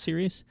this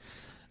series.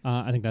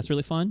 I think that's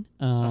really fun,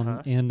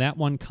 and that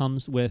one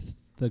comes with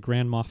the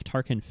Grand Moff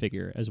Tarkin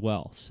figure as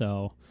well.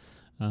 So,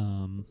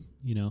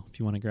 you know, if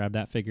you want to grab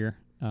that figure,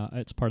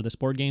 it's part of this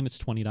board game. It's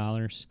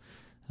 $20,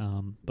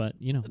 but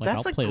you know, like,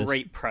 that's I'll play a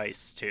great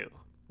price too.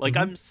 Like,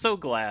 I'm so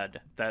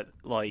glad that,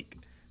 like,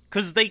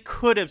 because they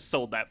could have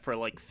sold that for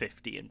like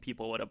 $50 and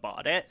people would have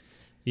bought it.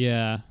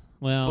 Yeah.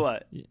 Well,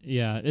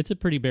 yeah, it's a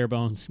pretty bare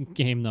bones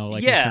game though.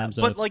 Like, in terms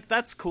but of... like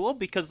that's cool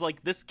because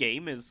like this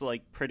game is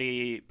like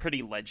pretty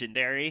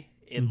legendary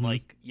in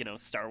like, you know,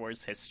 Star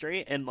Wars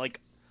history, and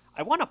like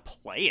I want to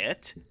play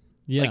it.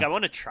 Yeah. Like I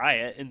want to try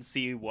it and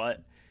see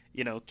what,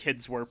 you know,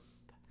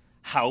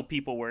 how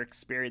people were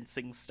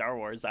experiencing Star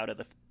Wars out of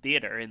the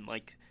theater in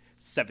like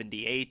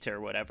 78 or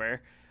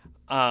whatever.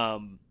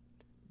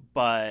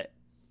 But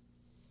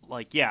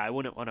like, yeah, I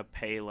wouldn't want to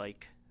pay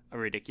like a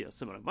ridiculous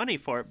amount of money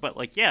for it, but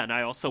like, yeah, and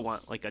I also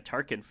want like a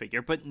Tarkin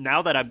figure. But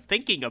now that I'm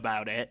thinking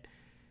about it,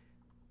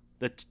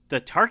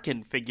 the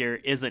Tarkin figure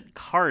isn't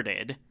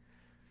carded,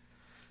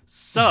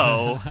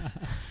 so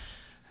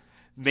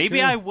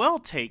maybe I will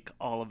take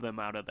all of them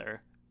out of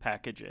their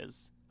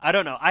packages. I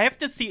don't know. I have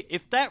to see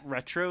if that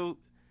retro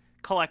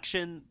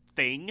collection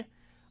thing,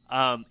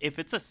 if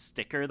it's a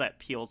sticker that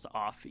peels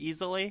off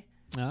easily,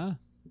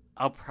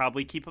 I'll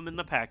probably keep them in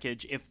the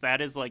package. If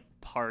that is like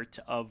part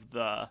of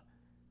the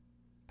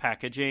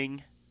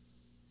packaging,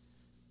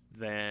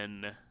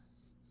 then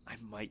I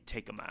might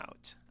take them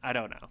out. I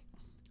don't know.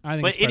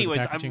 But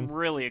anyways, I'm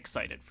really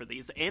excited for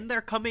these, and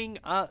they're coming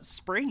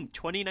spring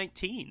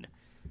 2019.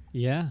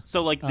 Yeah.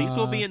 So like these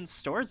will be in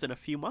stores in a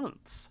few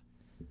months.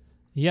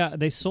 Yeah,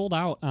 they sold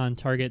out on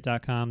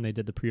Target.com. They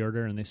did the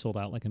pre-order and they sold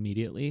out like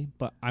immediately.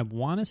 But I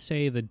want to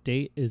say the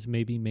date is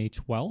maybe May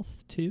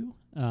 12th too,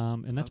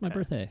 and that's my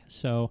birthday.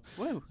 So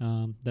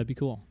that'd be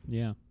cool.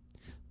 Yeah.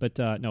 But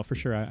no, for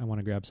sure, I want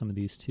to grab some of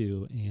these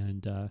too.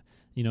 And,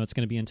 you know, it's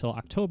going to be until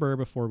October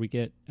before we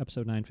get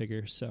Episode 9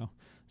 figures. So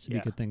this would be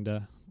a good thing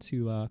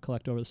to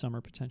collect over the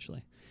summer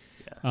potentially.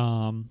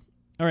 Yeah.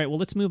 All right, well,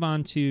 let's move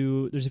on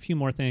to, there's a few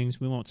more things.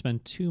 We won't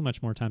spend too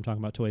much more time talking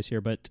about toys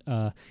here, but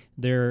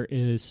there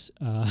is,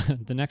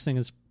 the next thing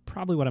is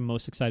probably what I'm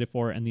most excited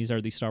for, and these are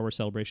the Star Wars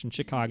Celebration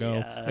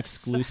Chicago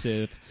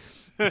exclusive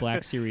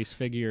Black Series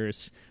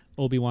figures,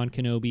 Obi-Wan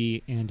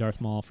Kenobi and Darth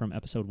Maul from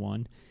Episode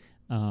 1.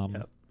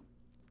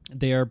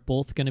 They are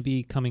both going to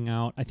be coming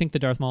out. I think the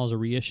Darth Maul is a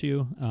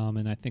reissue,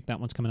 and I think that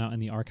one's coming out in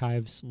the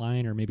Archives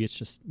line, or maybe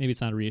it's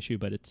not a reissue,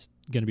 but it's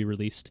going to be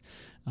released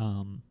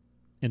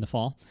in the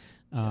fall.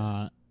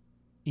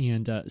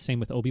 And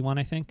same with Obi-Wan,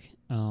 I think.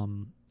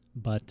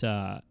 But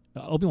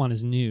Obi-Wan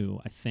is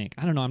new, I think.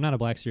 I don't know. I'm not a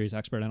Black Series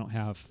expert. I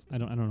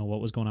don't know what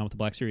was going on with the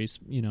Black Series,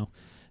 you know,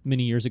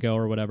 many years ago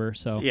or whatever.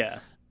 So yeah.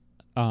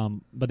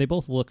 But they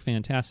both look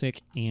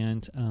fantastic,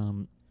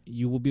 and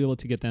you will be able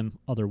to get them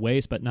other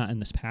ways, but not in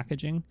this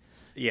packaging.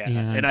 Yeah,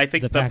 and I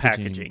think the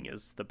packaging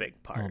is the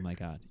big part. Oh, my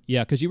God.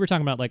 Yeah, because you were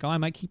talking about, like, I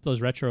might keep those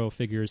retro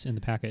figures in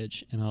the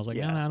package. And I was like,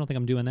 no, I don't think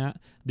I'm doing that.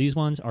 These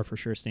ones are for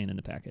sure staying in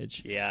the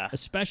package. Yeah.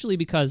 Especially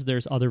because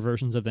there's other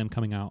versions of them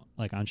coming out,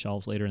 like, on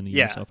shelves later in the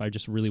year. So if I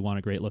just really want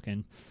a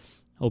great-looking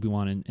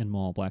Obi-Wan and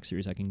Maul Black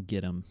Series, I can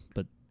get them.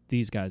 But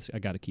these guys, I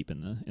got to keep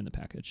in the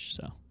package,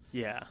 so.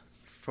 Yeah,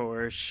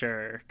 for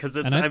sure. Because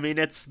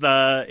it's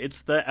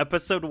the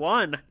Episode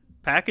 1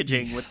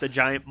 packaging with the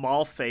giant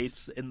Maul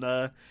face in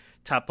the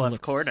top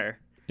left corner.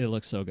 It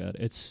looks so good.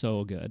 It's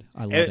so good.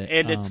 I love it.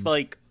 And it's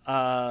like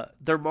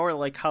they're more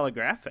like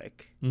holographic.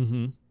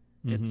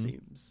 It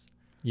seems.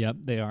 Yep,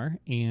 they are.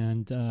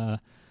 And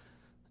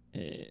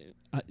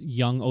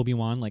young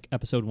Obi-Wan, like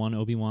Episode 1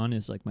 Obi-Wan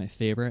is like my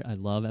favorite. I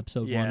love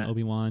Episode 1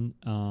 Obi-Wan.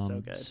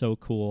 So good. So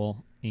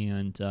cool.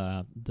 And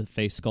the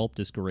face sculpt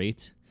is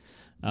great.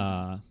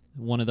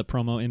 one of the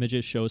promo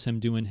images shows him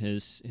doing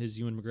his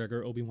Ewan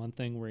McGregor Obi-Wan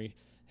thing where he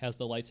has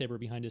the lightsaber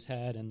behind his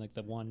head and like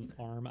the one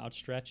arm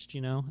outstretched,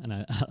 you know, and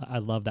I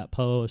love that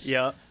pose.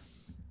 Yeah.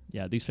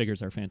 Yeah, these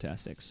figures are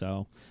fantastic.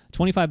 So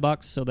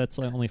 $25, so that's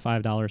only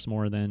 $5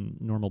 more than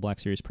normal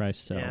Black Series price.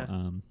 So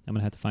I'm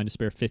gonna have to find a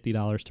spare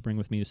 $50 to bring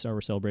with me to Star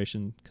Wars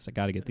Celebration because I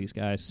got to get these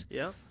guys.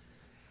 Yeah.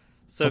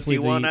 So Hopefully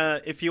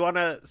if you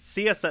wanna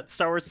see us at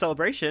Star Wars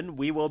Celebration,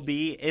 we will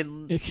be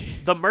in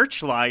the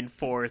merch line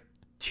for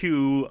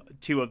two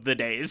of the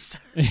days.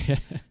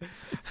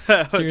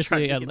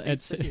 Seriously,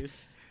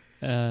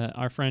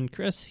 our friend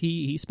Chris,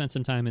 he spent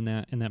some time in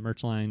that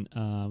merch line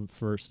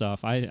for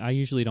stuff. I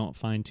usually don't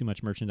find too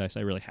much merchandise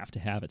I really have to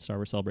have at Star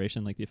Wars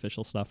Celebration, like the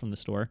official stuff from the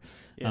store.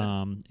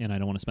 Yeah. And I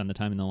don't want to spend the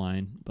time in the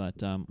line.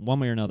 But one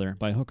way or another,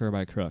 by hook or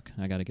by crook,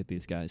 I got to get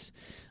these guys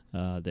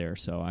there.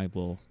 So I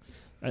will.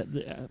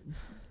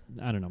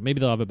 I don't know. Maybe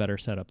they'll have a better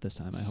setup this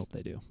time. I hope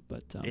they do.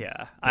 But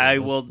I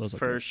will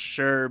for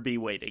sure be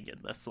waiting in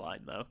this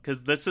line though,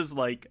 because this is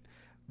like.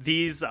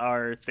 These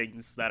are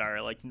things that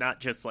are like not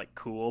just like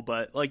cool,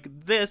 but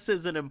like this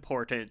is an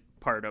important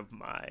part of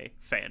my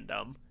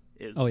fandom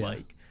is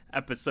like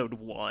episode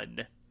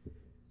 1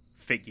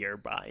 figure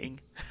buying.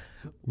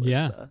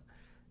 Yeah.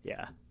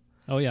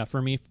 Oh yeah,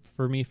 for me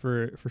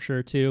for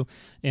sure too.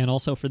 And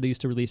also for these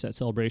to release at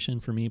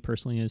Celebration for me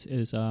personally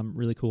is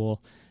really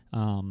cool.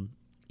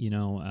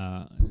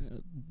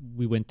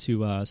 We went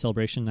to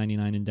Celebration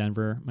 99 in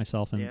Denver,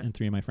 myself and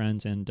 3 of my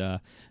friends, and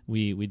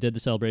we did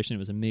the celebration. It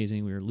was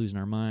amazing. We were losing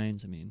our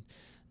minds. I mean,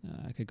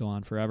 I could go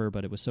on forever,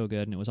 but it was so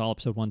good, and it was all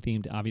episode 1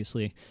 themed,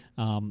 obviously.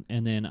 And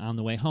then on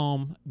the way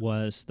home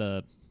was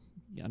I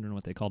don't know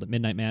what they called it,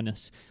 Midnight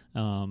Madness,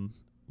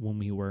 when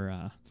we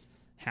were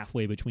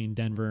halfway between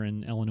Denver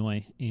and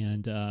Illinois,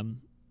 and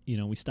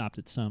we stopped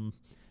at some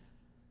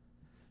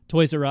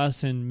Toys R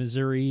Us in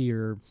Missouri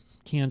or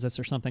Kansas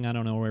or something, I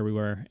don't know where we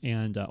were,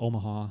 and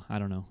Omaha, I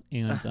don't know,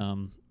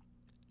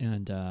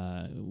 and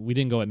we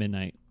didn't go at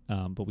midnight,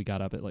 but we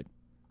got up at like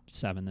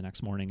 7 the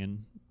next morning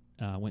and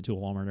went to a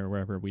Walmart or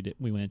wherever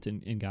we went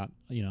and got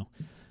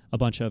a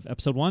bunch of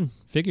episode 1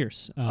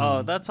 figures.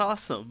 Oh, that's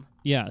awesome.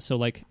 Yeah, so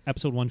like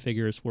episode 1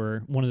 figures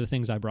were one of the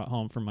things I brought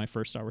home from my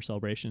first Star Wars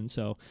Celebration.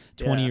 So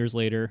 20 years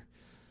later,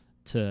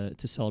 to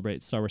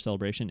celebrate Star Wars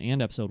Celebration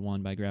and episode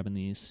 1 by grabbing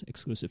these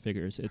exclusive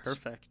figures. It's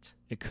perfect.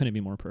 It couldn't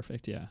be more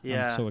perfect. Yeah.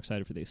 I'm so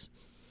excited for these.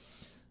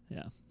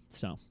 Yeah.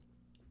 So,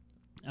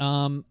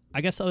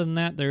 I guess other than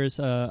that, there's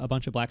a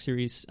bunch of Black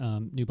Series,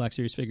 new Black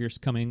Series figures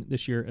coming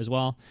this year as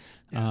well.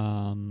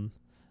 Yeah.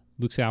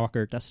 Luke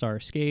Skywalker Death Star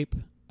Escape,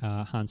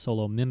 Han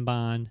Solo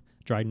Mimban,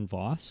 Dryden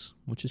Voss,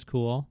 which is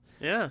cool.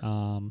 Yeah.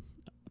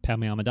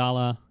 Padme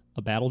Amidala,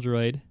 a battle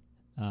droid.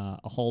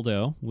 A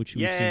Holdo, which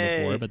we've seen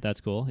before, but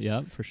that's cool.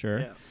 Yeah, for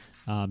sure.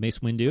 Yeah. Mace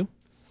Windu,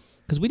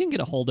 because we didn't get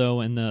a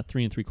Holdo in the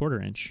 3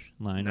 3/4 inch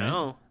line,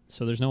 right?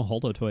 So there's no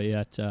Holdo toy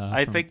yet.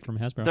 I think from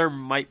Hasbro. There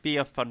might be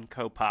a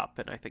Funko Pop,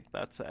 and I think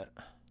that's it.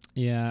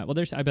 Yeah, well,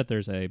 I bet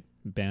there's a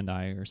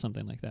Bandai or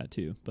something like that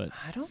too, but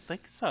I don't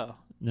think so.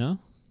 No.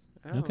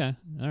 Okay.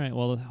 All right.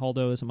 Well, the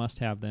Holdo is a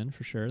must-have then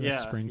for sure.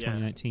 That's spring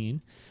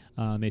 2019.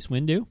 Mace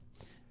Windu,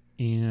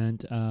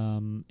 and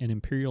an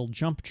Imperial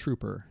Jump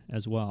Trooper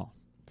as well.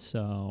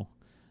 So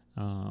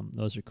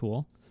those are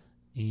cool.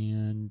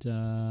 And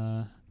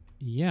and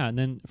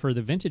then for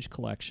the vintage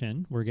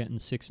collection, we're getting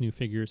 6 new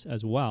figures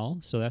as well.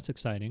 So that's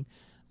exciting.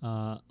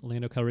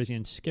 Lando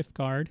Calrissian Skiff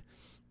Guard,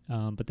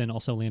 but then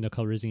also Lando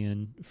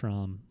Calrissian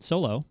from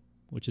Solo,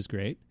 which is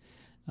great.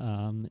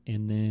 And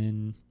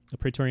then a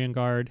Praetorian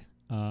Guard,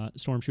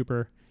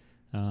 Stormtrooper,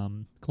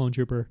 Clone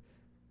Trooper.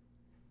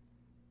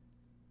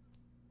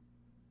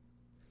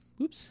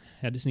 Oops,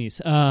 had to sneeze.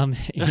 And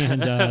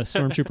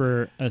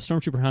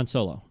Stormtrooper Han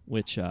Solo,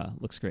 which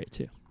looks great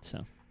too.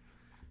 So,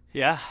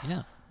 yeah.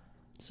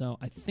 So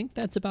I think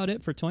that's about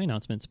it for toy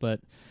announcements. But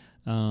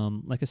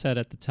like I said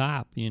at the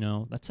top,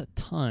 that's a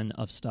ton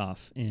of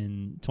stuff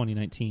in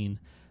 2019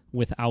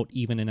 without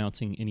even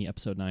announcing any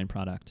Episode 9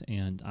 product.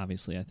 And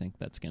obviously, I think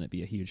that's going to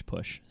be a huge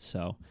push.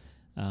 So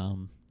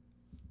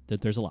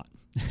there's a lot.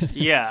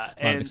 Yeah,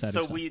 and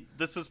so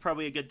this is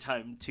probably a good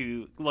time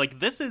to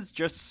this is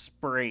just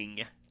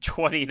spring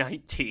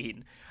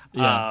 2019.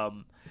 Yeah.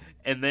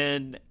 And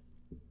then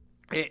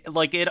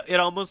it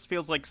almost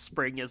feels like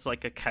spring is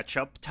like a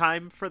catch-up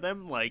time for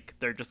them. Like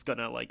they're just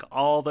gonna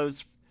all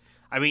those,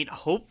 I mean,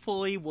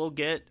 hopefully we'll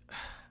get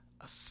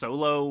a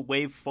Solo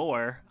Wave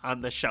 4 on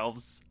the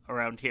shelves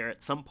around here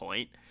at some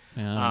point.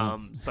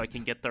 So I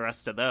can get the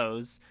rest of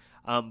those.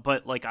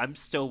 But I'm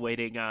still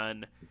waiting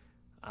on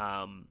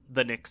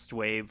the next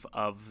wave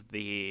of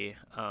the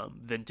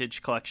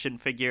vintage collection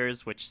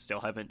figures, which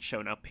still haven't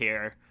shown up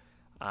here.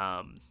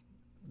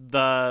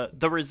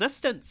 The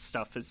Resistance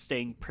stuff is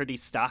staying pretty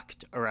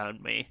stocked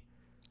around me.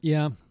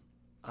 Yeah.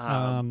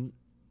 None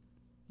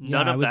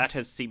of that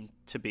has seemed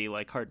to be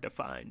hard to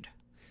find.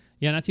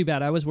 Yeah, not too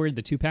bad. I was worried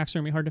the 2-packs are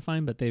going to be hard to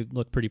find, but they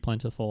look pretty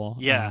plentiful.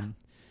 Yeah.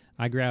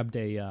 I grabbed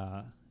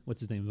a,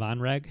 what's his name, Von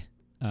Reg.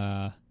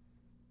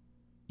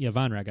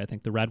 Von Reg, I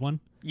think, the red one.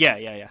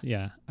 Yeah.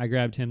 Yeah, I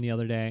grabbed him the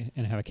other day,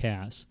 and I have a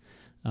Kaz.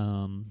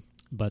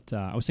 But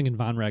I was thinking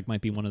Von Reg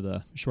might be one of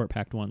the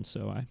short-packed ones,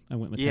 so I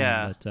went with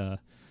him. But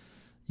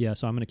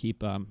so I'm going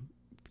to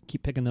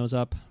keep picking those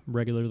up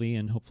regularly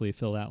and hopefully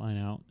fill that line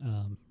out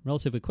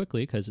relatively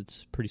quickly because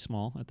it's pretty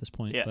small at this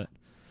point. Yeah. But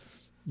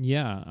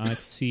yeah, I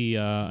could see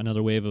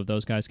another wave of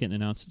those guys getting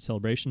announced at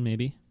Celebration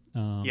maybe.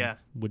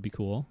 Would be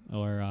cool,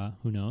 or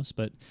who knows.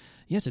 But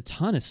yeah, it's a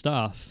ton of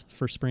stuff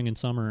for spring and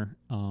summer.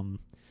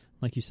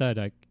 Like you said,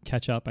 I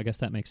catch up. I guess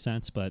that makes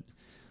sense, but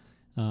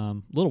a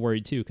little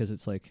worried too because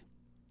it's like,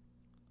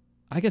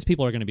 I guess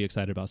people are going to be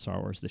excited about Star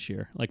Wars this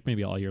year, like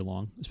maybe all year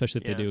long,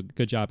 especially if they do a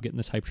good job getting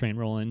this hype train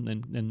rolling.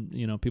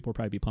 And people will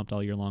probably be pumped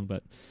all year long.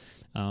 But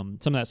some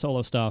of that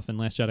Solo stuff and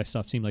Last Jedi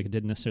stuff seemed like it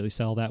didn't necessarily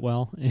sell that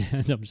well.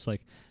 And I'm just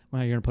like, wow,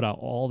 you're going to put out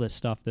all this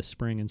stuff this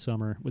spring and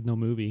summer with no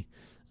movie.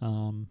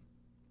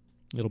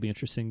 It'll be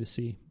interesting to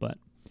see. But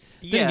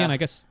then again,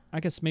 I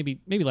guess maybe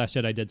Last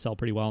Jedi did sell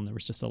pretty well, and there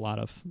was just a lot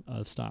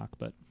of stock.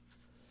 But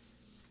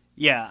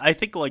yeah, I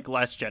think like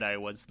Last Jedi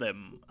was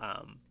them.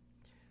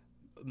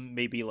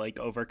 Maybe like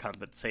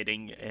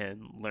overcompensating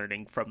and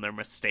learning from their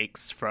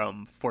mistakes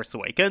from Force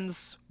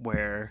Awakens,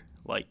 where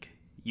like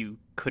you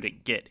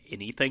couldn't get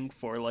anything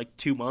for like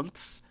 2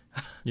 months.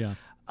 Yeah.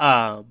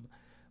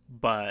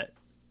 But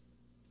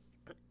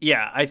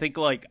yeah, I think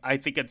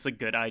it's a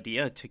good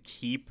idea to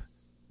keep,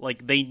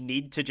 like, they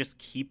need to just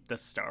keep the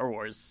Star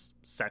Wars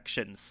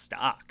section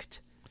stocked,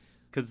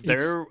 because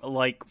they're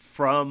like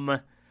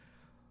from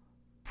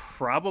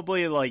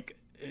probably like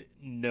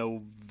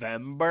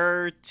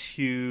November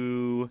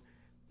to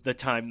the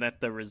time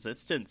that the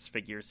Resistance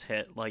figures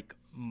hit, like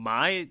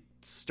my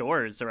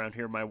stores around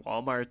here, my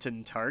Walmart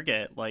and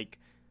Target, like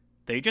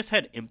they just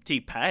had empty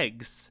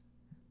pegs.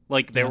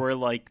 Like there were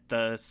like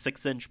the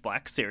 6-inch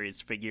Black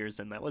Series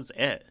figures, and that was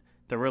it.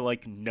 There were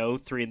like no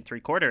 3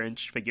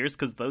 3/4-inch figures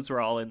because those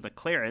were all in the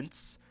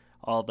clearance.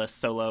 All the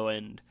Solo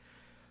and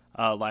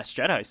Last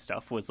Jedi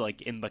stuff was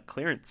like in the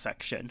clearance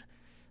section.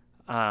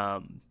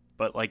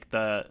 But like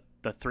the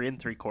 3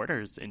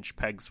 3/4-inch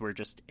pegs were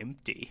just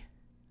empty,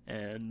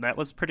 and that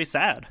was pretty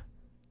sad.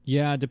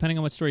 Yeah, depending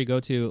on what store you go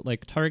to,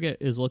 like Target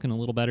is looking a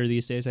little better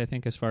these days, I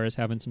think, as far as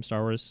having some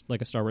Star Wars,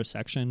 like a Star Wars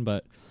section.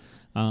 But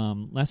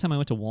last time I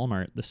went to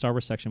Walmart, the Star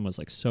Wars section was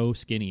like so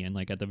skinny and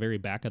like at the very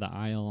back of the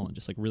aisle and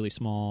just like really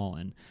small.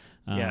 And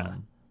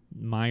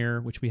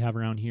Meijer, which we have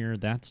around here,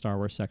 that Star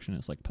Wars section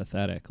is like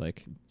pathetic,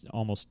 like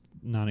almost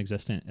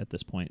non-existent at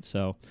this point.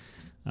 So,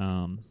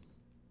 I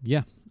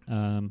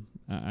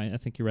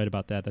think you're right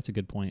about that. That's a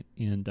good point.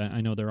 And I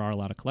know there are a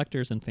lot of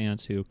collectors and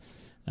fans who,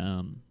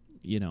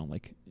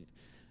 like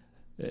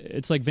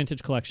it's like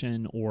vintage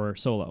collection or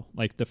Solo.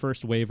 Like the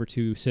first wave or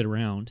two sit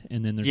around,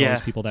 and then there's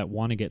always people that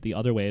want to get the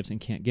other waves and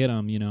can't get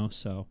them,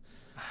 So,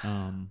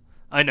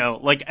 I know.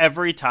 Like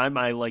every time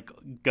I like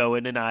go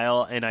in an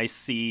aisle and I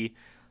see,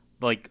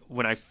 like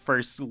when I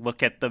first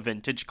look at the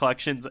vintage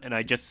collections and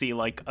I just see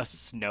like a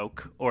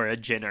Snoke or a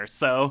Jyn or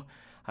so,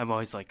 I'm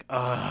always like,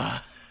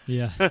 ugh.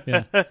 Yeah.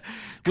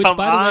 Which, come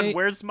on, way,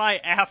 where's my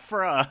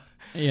Afra?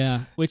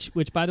 Yeah, which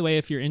by the way,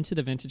 if you're into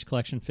the vintage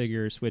collection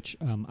figures, which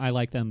I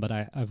like them, but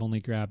I've only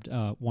grabbed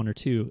one or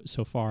two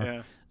so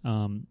far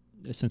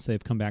since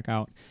they've come back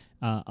out.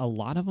 A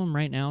lot of them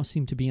right now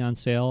seem to be on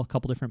sale a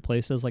couple different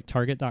places, like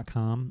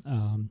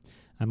Target.com.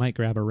 I might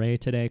grab a Rey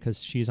today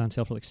because she's on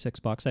sale for like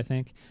 $6, I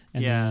think.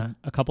 And then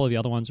a couple of the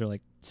other ones are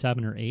like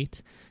 $7 or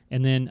 $8.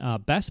 And then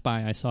Best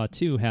Buy, I saw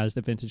too, has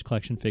the vintage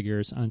collection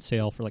figures on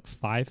sale for like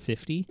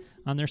 $5.50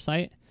 on their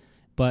site.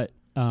 But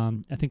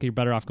I think you're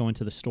better off going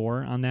to the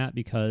store on that,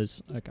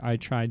 because like I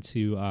tried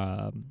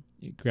to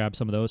grab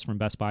some of those from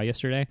Best Buy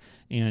yesterday,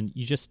 and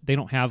they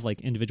don't have like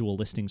individual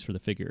listings for the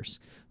figures.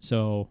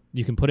 So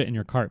you can put it in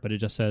your cart, but it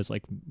just says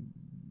like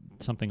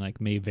something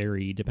like may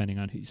vary depending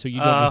on who. So you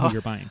don't know who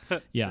you're buying.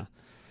 Yeah.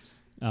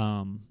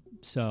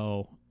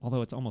 So,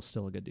 although it's almost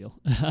still a good deal.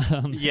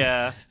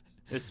 Yeah,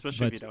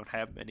 especially if you don't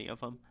have many of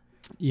them.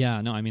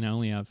 Yeah, no, I mean, I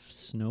only have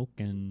Snoke,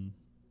 and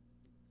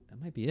that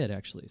might be it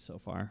actually so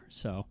far.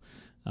 So,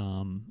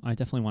 I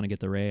definitely want to get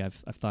the Rey. I've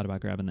thought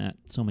about grabbing that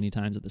so many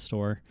times at the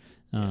store.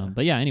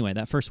 But yeah, anyway,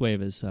 that first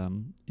wave is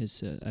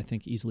I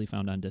think easily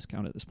found on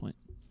discount at this point.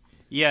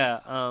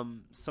 Yeah,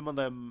 some of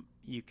them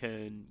you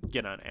can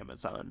get on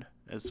Amazon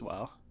as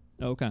well.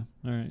 Okay,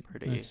 all right,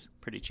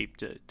 pretty cheap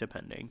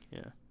depending.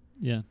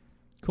 Yeah,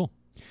 cool.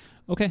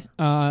 Okay,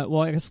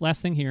 well, I guess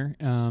last thing here,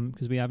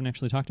 because we haven't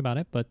actually talked about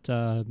it, but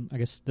I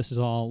guess this is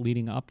all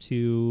leading up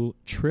to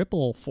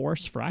Triple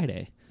Force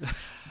Friday,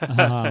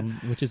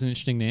 which is an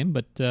interesting name,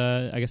 but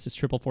I guess it's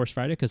Triple Force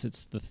Friday because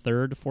it's the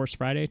third Force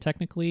Friday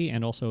technically,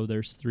 and also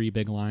there's 3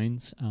 big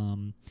lines that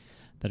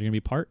are going to be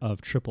part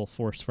of Triple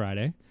Force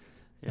Friday.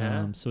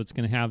 Yeah. So it's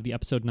going to have the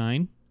Episode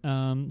 9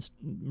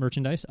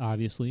 merchandise,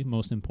 obviously,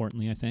 most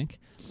importantly, I think.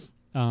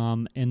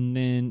 And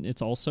then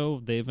it's also,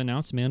 they've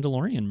announced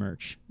Mandalorian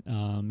merch,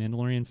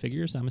 Mandalorian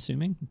figures, I'm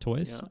assuming,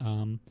 toys,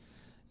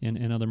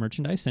 and other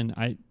merchandise. And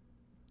I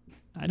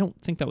don't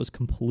think that was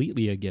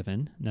completely a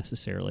given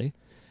necessarily.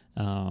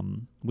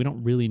 We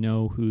don't really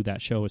know who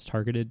that show is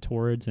targeted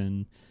towards,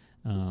 and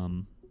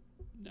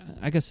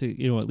I guess at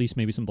least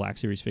maybe some Black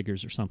Series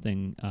figures or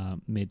something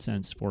made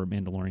sense for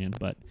Mandalorian,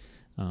 but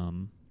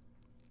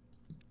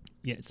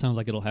yeah, it sounds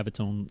like it'll have its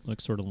own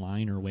like sort of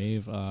line or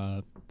wave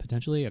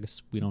potentially. I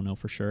guess we don't know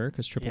for sure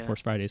because Triple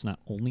Force Friday is not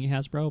only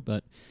Hasbro,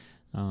 but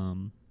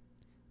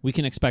we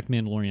can expect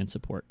Mandalorian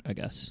support, I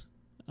guess,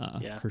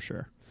 for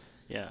sure.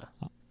 Yeah.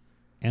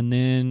 And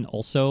then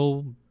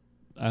also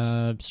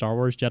Star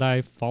Wars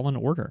Jedi Fallen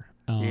Order.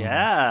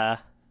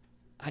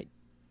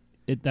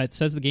 That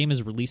says the game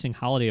is releasing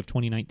holiday of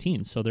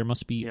 2019, so there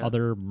must be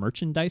other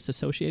merchandise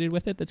associated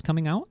with it that's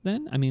coming out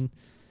then. I mean,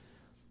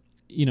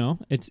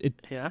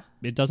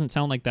 it doesn't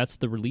sound like that's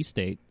the release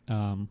date,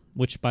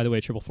 which, by the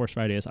way, Triple Force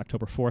Friday is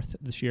October 4th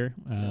this year,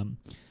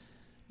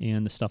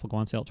 and the stuff will go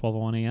on sale at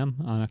 12:01 a.m.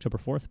 on October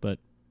 4th, but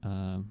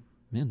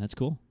man, that's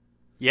cool.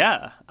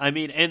 Yeah, I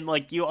mean, and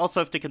like you also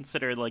have to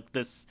consider like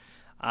this.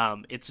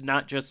 It's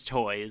not just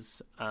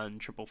toys on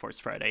Triple Force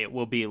Friday. It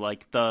will be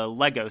like the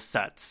Lego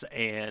sets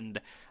and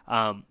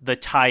the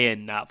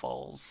tie-in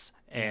novels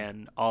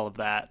and all of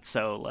that.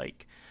 So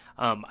like,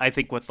 I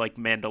think with like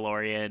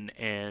Mandalorian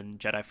and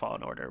Jedi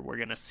Fallen Order, we're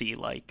gonna see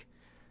like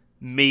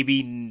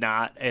maybe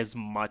not as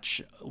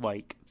much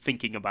like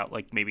thinking about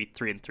like maybe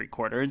 3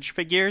 3/4 inch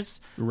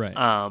figures. Right.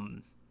 I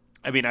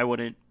mean, I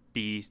wouldn't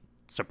be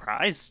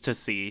surprised to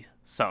see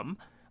some,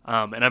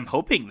 and I'm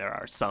hoping there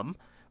are some.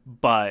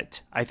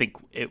 But I think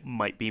it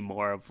might be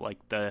more of like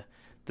the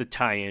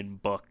tie-in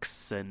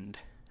books and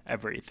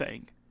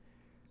everything.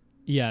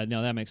 Yeah,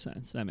 no, that makes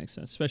sense. That makes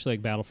sense, especially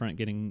like Battlefront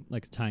getting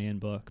like a tie-in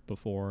book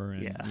before,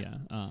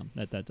 and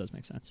that does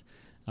make sense.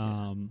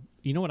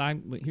 You know what?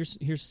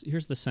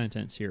 Here's the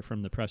sentence here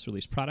from the press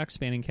release: products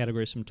spanning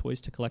categories from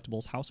toys to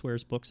collectibles,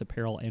 housewares, books,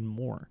 apparel, and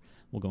more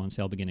will go on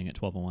sale beginning at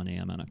 12:01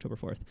 a.m. on October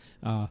 4th.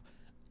 I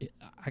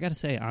got to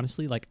say,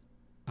 honestly, like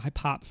I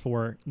pop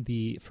for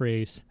the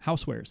phrase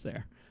housewares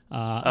there.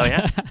 Oh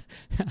yeah,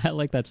 I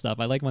like that stuff.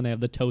 I like when they have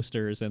the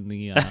toasters and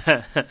the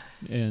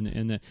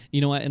and the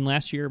and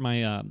last year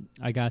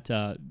I got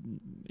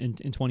in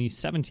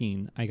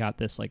 2017 I got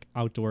this like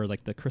outdoor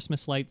like the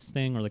Christmas lights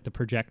thing, or like the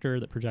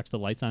projector that projects the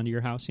lights onto your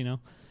house.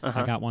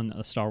 I got one,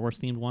 a Star Wars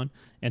themed one,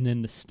 and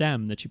then the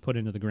stem that you put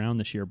into the ground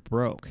this year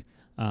broke.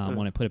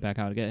 When I put it back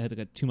out, it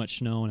had too much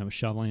snow, and I was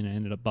shoveling, and I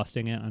ended up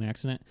busting it on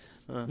accident.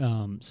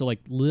 So like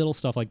little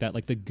stuff like that,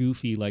 like the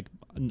goofy, like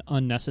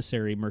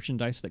unnecessary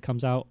merchandise that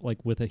comes out, like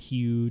with a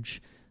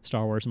huge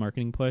Star Wars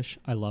marketing push.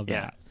 I love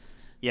that.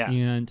 Yeah.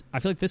 And I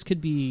feel like this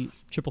could be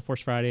Triple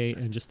Force Friday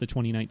and just the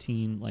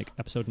 2019 like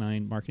Episode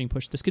 9 marketing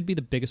push. This could be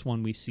the biggest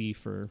one we see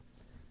for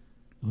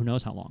who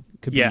knows how long.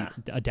 Could be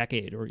a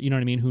decade, or you know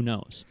what I mean? Who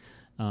knows?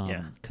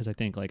 Because I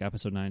think like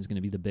Episode 9 is going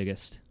to be the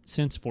biggest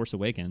since Force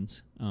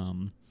Awakens.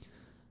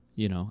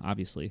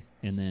 Obviously.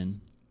 And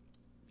then,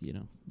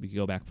 we could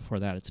go back before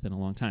that. It's been a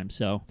long time.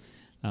 So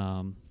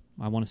I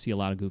want to see a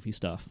lot of goofy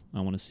stuff.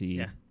 I want to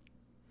see,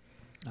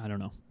 I don't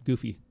know,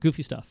 goofy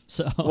stuff.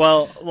 So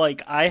well,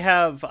 like I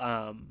have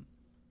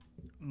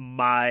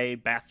my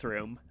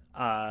bathroom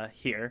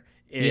here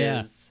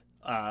is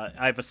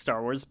I have a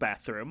Star Wars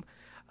bathroom.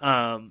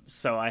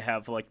 So I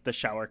have like the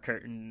shower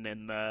curtain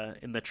and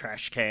in the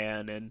trash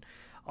can and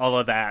all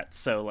of that.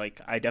 So like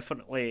I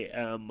definitely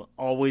am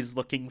always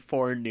looking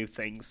for new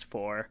things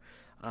for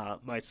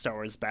my Star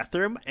Wars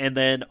bathroom. And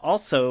then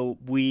also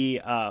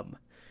we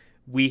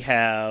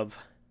have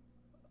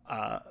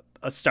a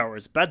Star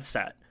Wars bed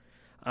set.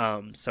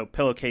 So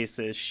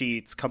pillowcases,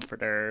 sheets,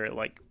 comforter,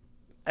 like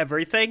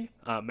everything,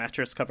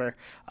 mattress cover.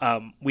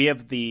 We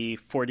have the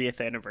 40th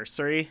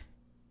anniversary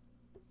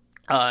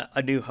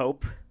A New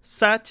Hope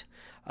set,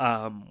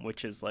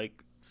 which is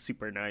like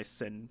super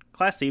nice and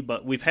classy,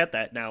 but we've had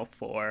that now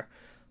for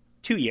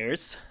 2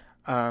 years,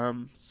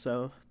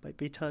 so might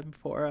be time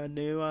for a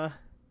new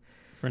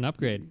for an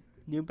upgrade,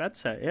 new bed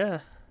set.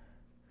 I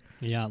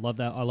love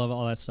that. I love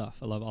all that stuff.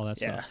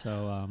 Stuff.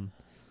 So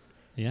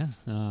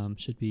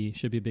should be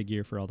a big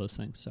year for all those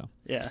things. So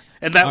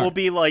and that will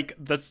be like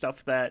the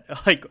stuff that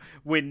like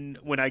when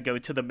I go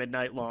to the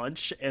midnight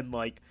launch and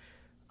like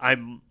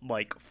I'm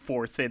like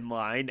fourth in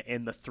line,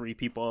 and the 3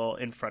 people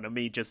in front of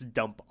me just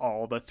dump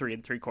all the 3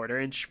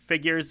 3/4 inch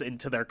figures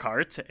into their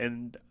cart,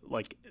 and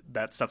like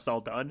that stuff's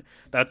all done.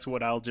 That's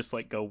when I'll just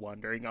like go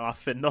wandering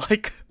off and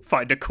like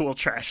find a cool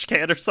trash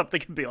can or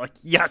something and be like,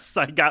 yes,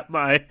 I got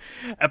my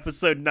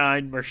Episode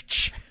 9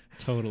 merch.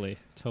 Totally.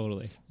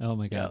 Oh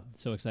my god,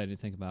 so excited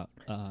to think about.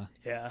 I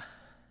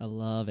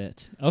love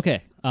it.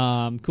 Okay,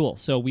 cool.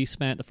 So we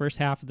spent the first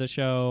half of the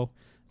show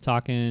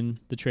talking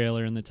the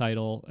trailer and the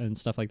title and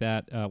stuff like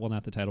that. Well,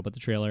 not the title, but the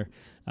trailer.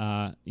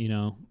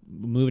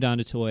 Moved on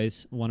to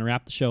toys. Want to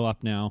wrap the show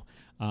up now.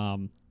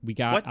 We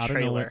got what out trailer?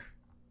 of nowhere.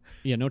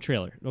 Yeah, no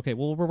trailer. Okay,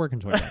 well, we're working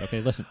towards that.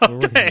 Okay, listen. We're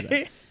working towards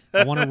that.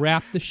 I want to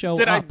wrap the show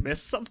Did up. I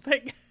miss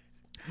something?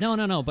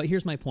 No. But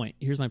here's my point.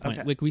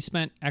 Okay. Like, we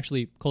spent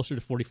actually closer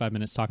to 45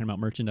 minutes talking about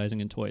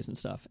merchandising and toys and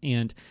stuff,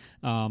 and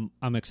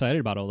I'm excited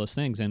about all those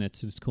things, and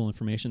it's cool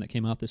information that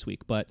came out this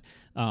week. But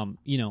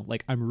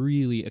like, I'm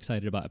really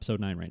excited about episode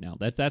 9 right now.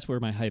 That's where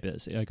my hype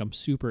is. Like, I'm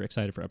super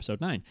excited for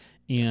episode 9,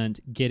 and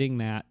getting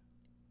that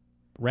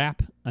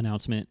wrap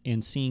announcement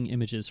and seeing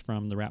images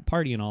from the wrap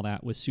party and all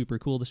that was super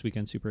cool this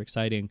weekend, super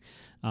exciting.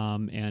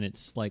 And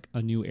it's like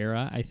a new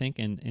era, I think,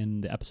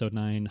 in the episode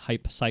 9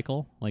 hype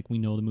cycle. Like, we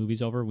know the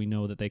movie's over. We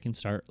know that they can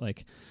start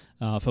like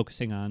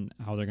focusing on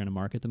how they're going to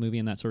market the movie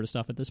and that sort of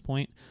stuff at this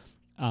point.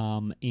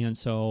 And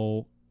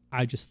so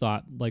I just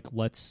thought, like,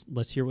 let's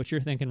hear what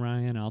you're thinking,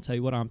 Ryan. I'll tell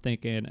you what I'm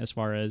thinking as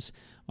far as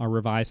our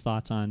revised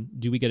thoughts on,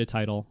 do we get a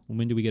title?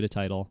 When do we get a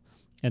title?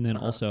 And then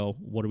also,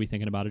 what are we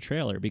thinking about a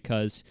trailer?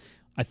 Because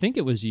I think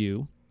it was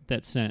you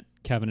that sent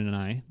Kevin and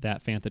I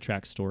that Fantha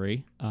Track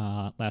story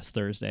last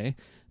Thursday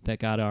that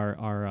got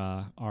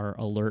our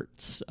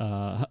alerts,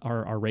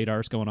 our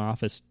radars going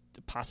off as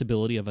the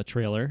possibility of a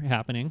trailer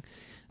happening.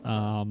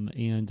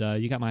 And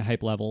you got my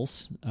hype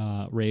levels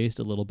raised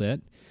a little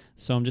bit.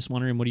 So I'm just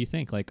wondering, what do you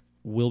think? Like,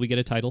 will we get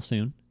a title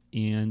soon?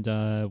 And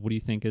what do you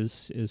think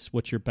is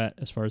what's your bet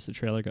as far as the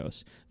trailer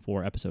goes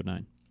for episode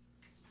 9?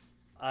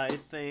 I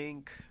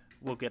think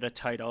we'll get a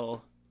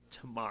title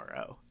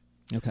tomorrow.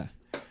 Okay.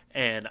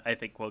 And I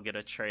think we'll get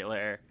a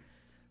trailer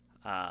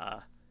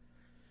at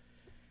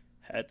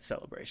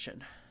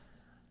Celebration.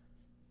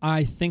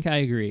 I think I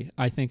agree.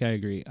 I think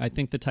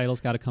the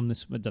title's got to come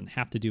this. It doesn't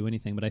have to do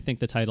anything, but I think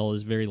the title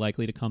is very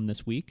likely to come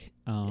this week.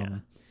 I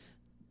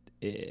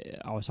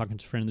was talking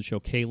to a friend of the show,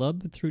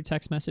 Caleb, through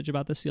text message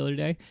about this the other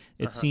day.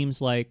 It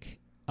seems like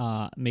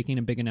making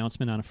a big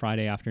announcement on a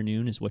Friday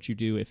afternoon is what you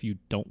do if you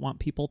don't want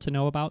people to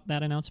know about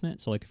that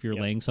announcement. So, like, if you're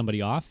laying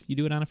somebody off, you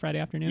do it on a Friday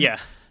afternoon. Yeah.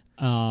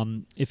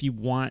 If you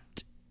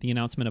want the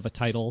announcement of a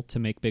title to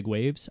make big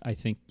waves, I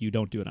think you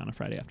don't do it on a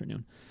Friday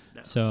afternoon.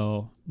 No.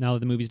 So now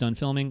that the movie's done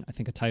filming, I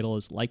think a title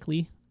is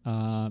likely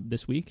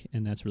this week,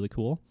 and that's really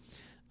cool.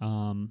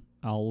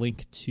 I'll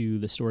link to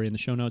the story in the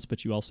show notes,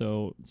 but you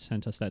also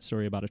sent us that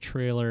story about a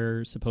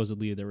trailer.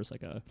 Supposedly there was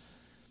like a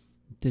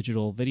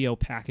digital video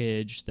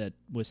package that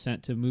was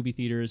sent to movie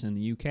theaters in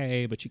the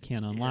UK, but you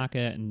can't unlock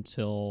it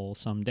until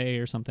someday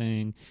or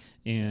something,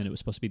 and it was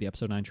supposed to be the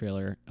episode 9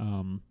 trailer.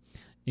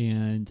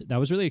 And that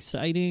was really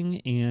exciting,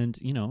 and,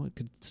 it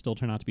could still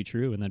turn out to be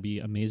true, and that'd be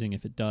amazing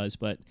if it does.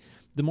 But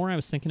the more I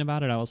was thinking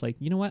about it, I was like,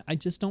 you know what? I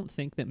just don't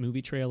think that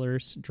movie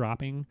trailers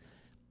dropping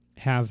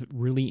have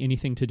really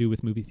anything to do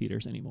with movie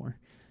theaters anymore.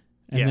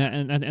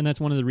 And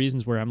that's one of the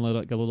reasons where I'm a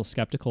little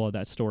skeptical of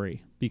that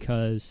story,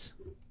 because,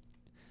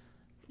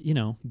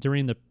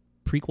 during the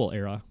prequel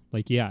era,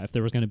 if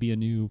there was going to be a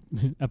new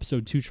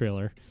episode 2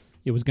 trailer,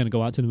 it was going to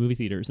go out to the movie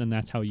theaters, and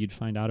that's how you'd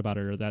find out about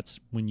it, or that's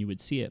when you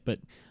would see it. But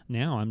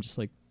now I'm just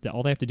like,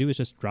 all they have to do is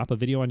just drop a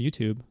video on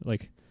YouTube,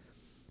 like,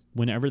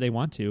 whenever they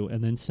want to,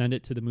 and then send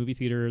it to the movie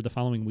theater the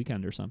following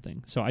weekend or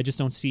something. So I just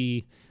don't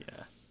see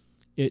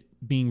it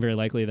being very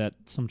likely that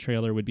some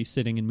trailer would be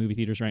sitting in movie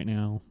theaters right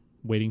now,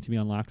 waiting to be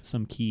unlocked with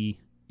some key,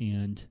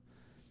 and,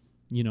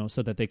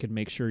 so that they could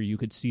make sure you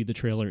could see the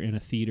trailer in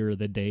a theater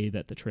the day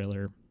that the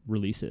trailer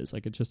releases.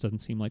 Like, it just doesn't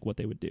seem like what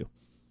they would do.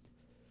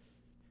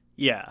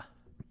 Yeah.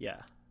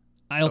 Yeah.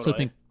 I also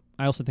think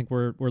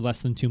we're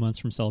less than 2 months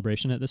from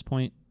Celebration at this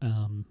point.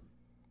 I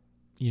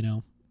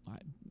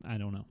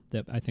don't know.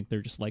 I think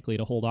they're just likely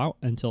to hold out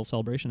until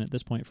Celebration at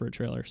this point for a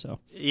trailer. So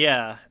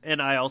yeah, and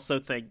I also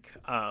think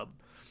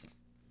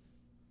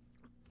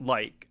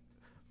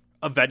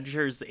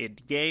Avengers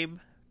Endgame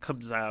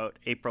comes out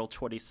April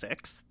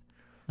 26th.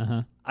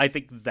 I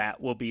think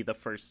that will be the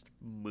first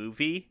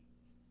movie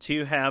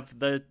to have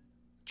the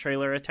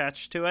trailer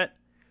attached to it.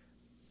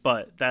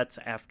 But that's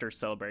after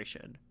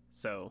Celebration.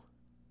 So,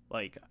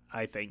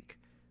 I think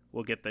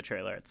we'll get the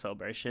trailer at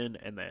Celebration,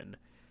 and then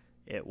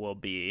it will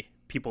be,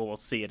 people will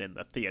see it in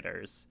the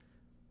theaters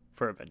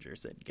for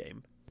Avengers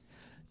Endgame.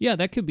 Yeah,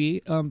 that could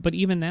be. But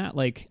even that,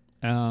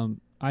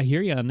 I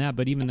hear you on that,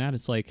 but even that,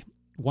 it's like,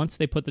 once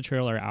they put the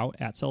trailer out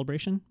at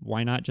Celebration,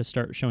 why not just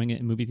start showing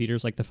it in movie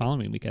theaters the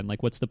following weekend?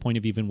 Like, what's the point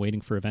of even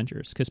waiting for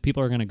Avengers? Because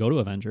people are going to go to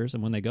Avengers,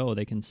 and when they go,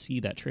 they can see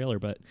that trailer,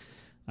 but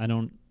I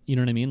don't, you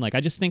know what I mean?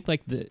 I just think,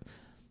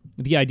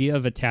 the idea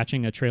of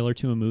attaching a trailer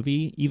to a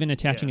movie, even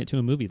attaching it to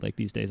a movie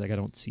these days, I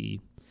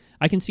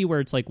can see where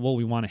it's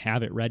we want to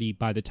have it ready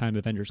by the time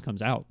Avengers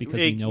comes out, because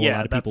we know a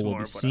lot of people will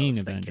be seeing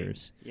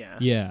Avengers. Thinking.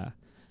 Yeah.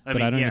 I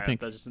don't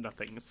think there's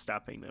nothing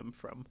stopping them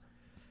from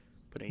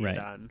putting it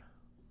on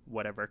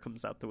whatever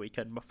comes out the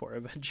weekend before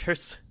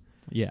Avengers.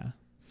 Yeah.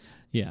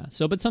 Yeah.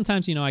 So, but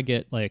sometimes, I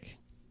get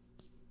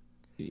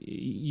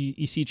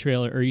you see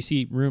trailer, or you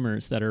see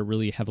rumors that are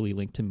really heavily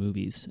linked to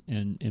movies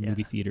and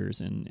movie theaters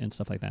and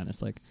stuff like that. And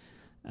it's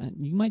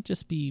you might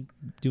just be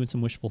doing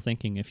some wishful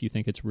thinking if you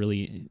think it's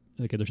really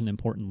there's an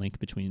important link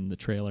between the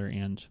trailer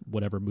and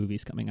whatever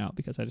movie's coming out,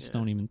 because I just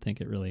don't even think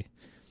it really.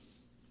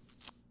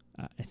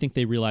 I think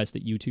they realize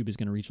that YouTube is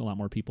going to reach a lot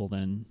more people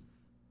than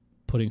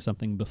putting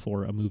something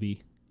before a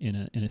movie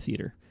in a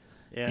theater.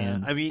 Yeah,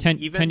 And I mean,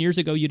 10 years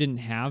ago, you didn't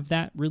have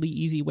that really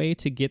easy way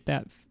to get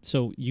that.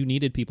 So you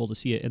needed people to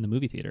see it in the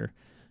movie theater.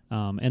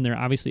 And there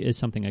obviously is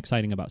something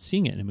exciting about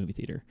seeing it in a movie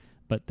theater.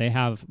 But they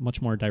have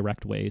much more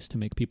direct ways to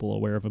make people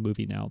aware of a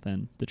movie now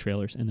than the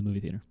trailers in the movie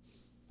theater.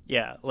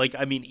 Yeah, like,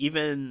 I mean,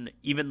 even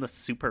the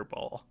Super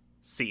Bowl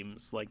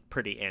seems like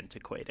pretty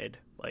antiquated.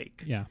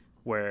 Like, yeah,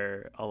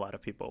 where a lot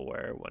of people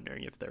were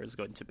wondering if there was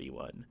going to be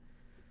one.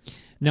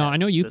 No, I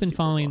know you've been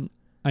following.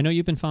 I know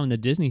you've been following the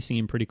Disney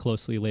scene pretty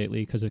closely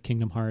lately because of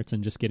Kingdom Hearts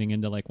and just getting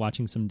into like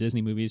watching some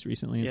Disney movies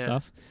recently and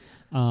stuff.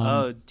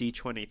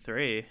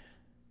 D23.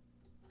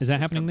 Is that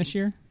happening this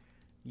year?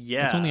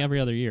 Yeah. It's only every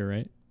other year,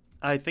 right?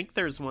 I think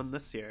there's one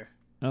this year.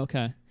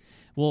 Okay.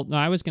 Well, no,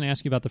 I was going to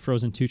ask you about the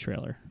Frozen 2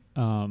 trailer.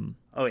 Yeah.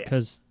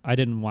 Because I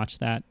didn't watch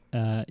that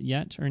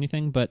yet or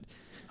anything, but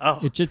Oh.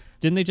 it just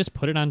didn't they just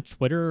put it on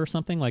Twitter or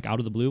something like out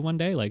of the blue one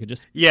day? Like it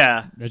just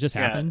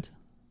happened.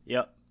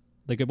 Yep.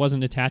 Like it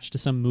wasn't attached to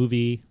some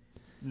movie.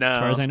 No. As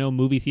far as I know,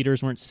 movie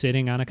theaters weren't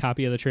sitting on a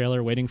copy of the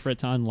trailer waiting for it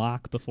to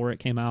unlock before it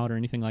came out or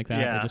anything like that.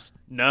 Yeah.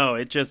 No,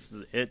 it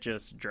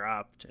just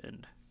dropped,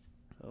 and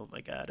oh my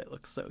God, it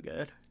looks so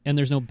good. And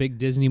there's no big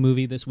Disney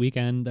movie this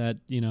weekend that,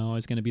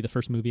 is going to be the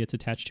first movie it's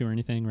attached to or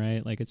anything,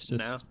 right? Like it's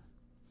just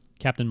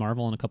Captain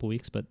Marvel in a couple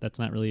weeks, but that's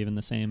not really even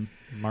the same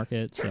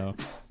market, so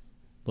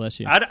bless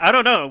you. I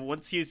don't know.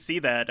 Once you see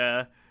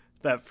that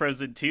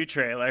Frozen 2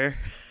 trailer,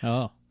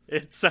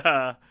 it's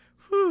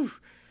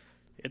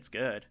it's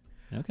good.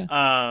 Okay.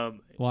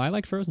 Well, I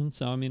like Frozen,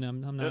 so I mean,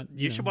 I'm not.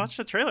 You should watch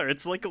the trailer.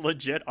 It's like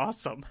legit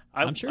awesome.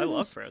 I'm sure I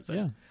love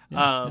Frozen.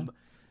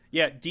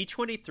 Yeah.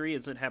 D23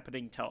 isn't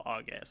happening till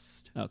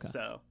August. Okay.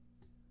 So.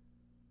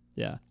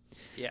 Yeah.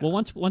 Yeah. Well,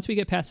 once we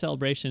get past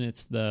Celebration,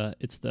 it's the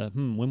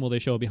when will they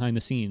show behind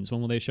the scenes? When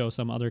will they show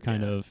some other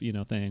kind of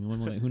thing? When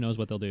will who knows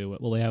what they'll do?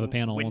 Will they have a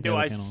panel? When do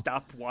I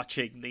stop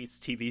watching these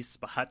TV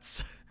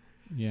spots?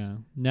 Yeah,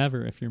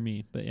 never if you're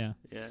me. But yeah.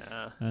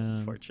 Yeah.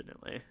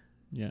 Unfortunately.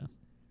 Yeah.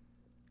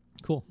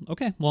 Cool.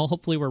 Okay. Well,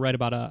 hopefully we're right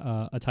about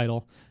a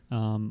title.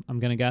 I'm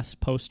gonna guess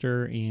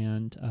poster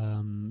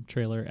and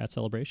trailer at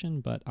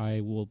Celebration, but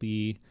I will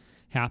be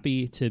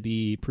happy to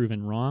be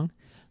proven wrong.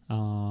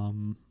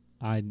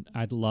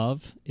 I'd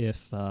love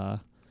if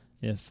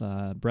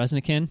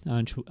Bresnikan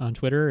on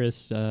Twitter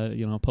is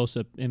posts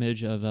an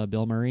image of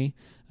Bill Murray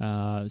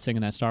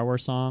singing that Star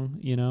Wars song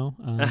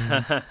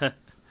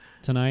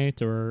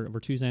tonight or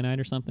Tuesday night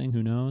or something.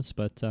 Who knows?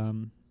 But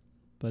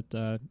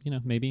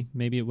maybe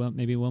it will,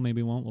 maybe it will,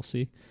 maybe it won't. We'll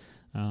see.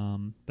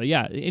 But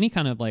yeah, any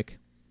kind of like,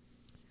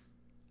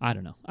 I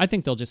don't know. I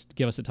think they'll just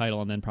give us a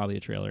title and then probably a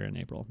trailer in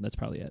April. That's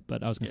probably it.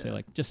 But I was going to say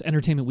like just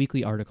Entertainment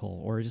Weekly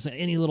article or just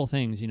any little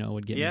things,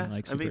 would get me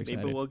like super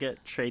excited. Maybe we'll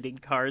get trading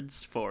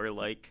cards for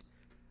like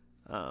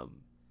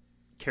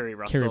Carrie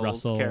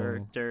Russell's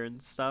character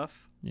and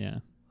stuff. Yeah.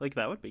 Like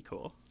that would be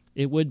cool.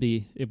 It would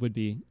be.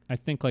 I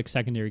think like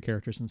secondary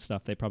characters and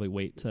stuff, they probably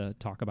wait to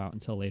talk about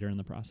until later in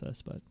the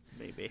process, but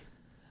maybe.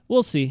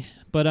 We'll see.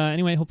 But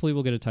anyway, hopefully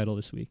we'll get a title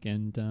this week,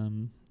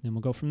 and we'll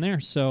go from there.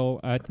 So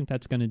I think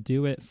that's going to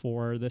do it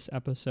for this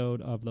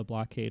episode of the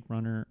Blockade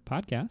Runner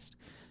podcast.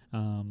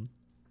 You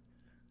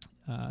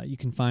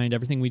can find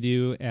everything we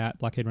do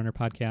at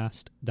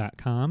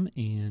blockaderunnerpodcast.com,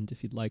 and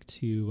if you'd like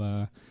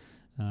to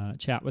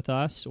chat with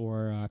us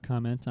or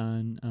comment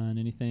on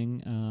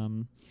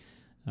anything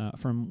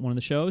from one of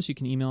the shows, you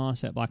can email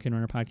us at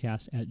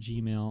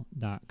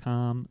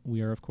blockaderunnerpodcast@gmail.com.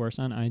 We are, of course,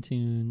 on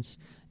iTunes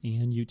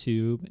and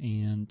YouTube,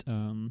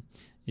 and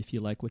if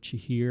you like what you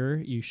hear,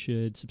 you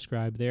should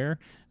subscribe there.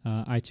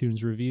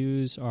 iTunes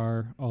reviews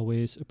are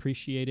always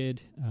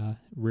appreciated,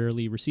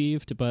 rarely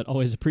received, but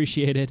always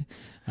appreciated.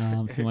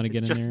 If you want to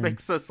get in there, just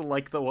makes us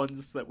like the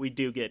ones that we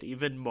do get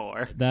even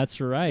more. That's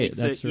right.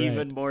 Makes it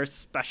even more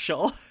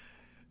special.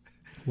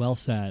 Well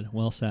said.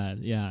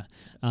 Yeah.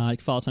 You can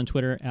follow us on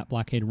Twitter at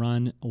Blockade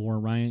Run, or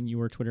Ryan,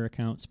 your Twitter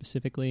account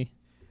specifically.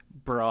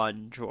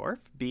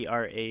 Brandwarf,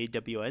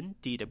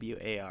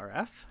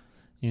 BrawnDwarf.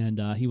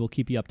 And he will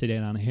keep you up to date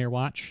on Hair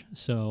Watch,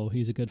 so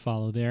he's a good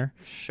follow there.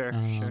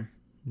 Sure.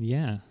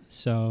 Yeah.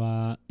 So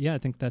I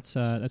think that's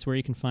where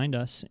you can find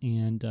us.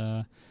 And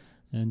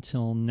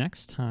until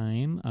next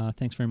time,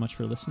 thanks very much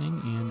for listening,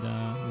 and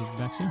we'll be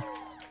back soon.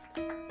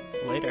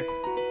 Later.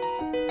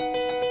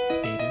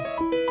 Skater.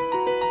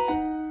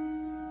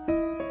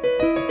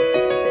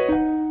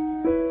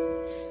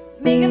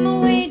 Making my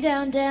way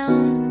down,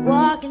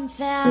 walking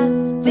fast,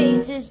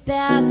 faces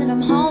pass, and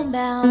I'm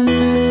homebound.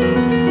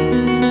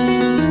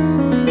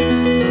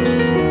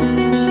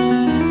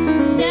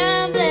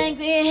 Staring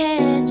blankly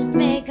ahead, just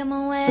making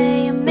my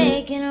way, I'm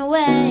making our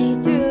way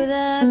through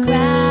the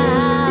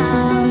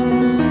crowd.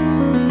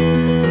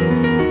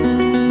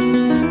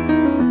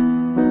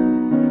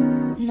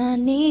 And I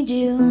need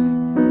you,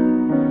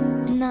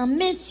 and I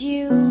miss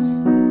you,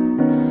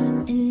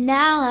 and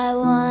now I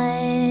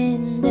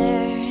wonder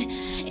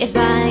if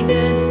I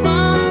could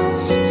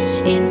fall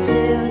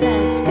into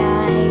the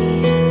sky.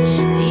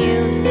 Do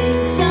you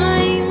think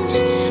time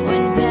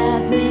would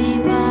pass me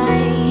by?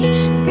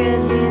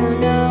 'Cause you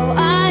know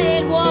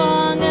I'd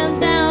walk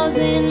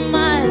 1,000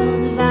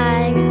 miles if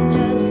I could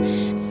just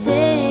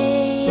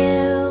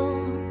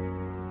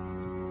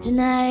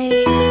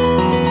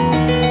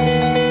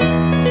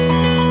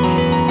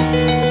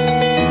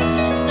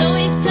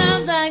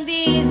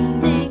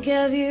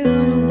of you.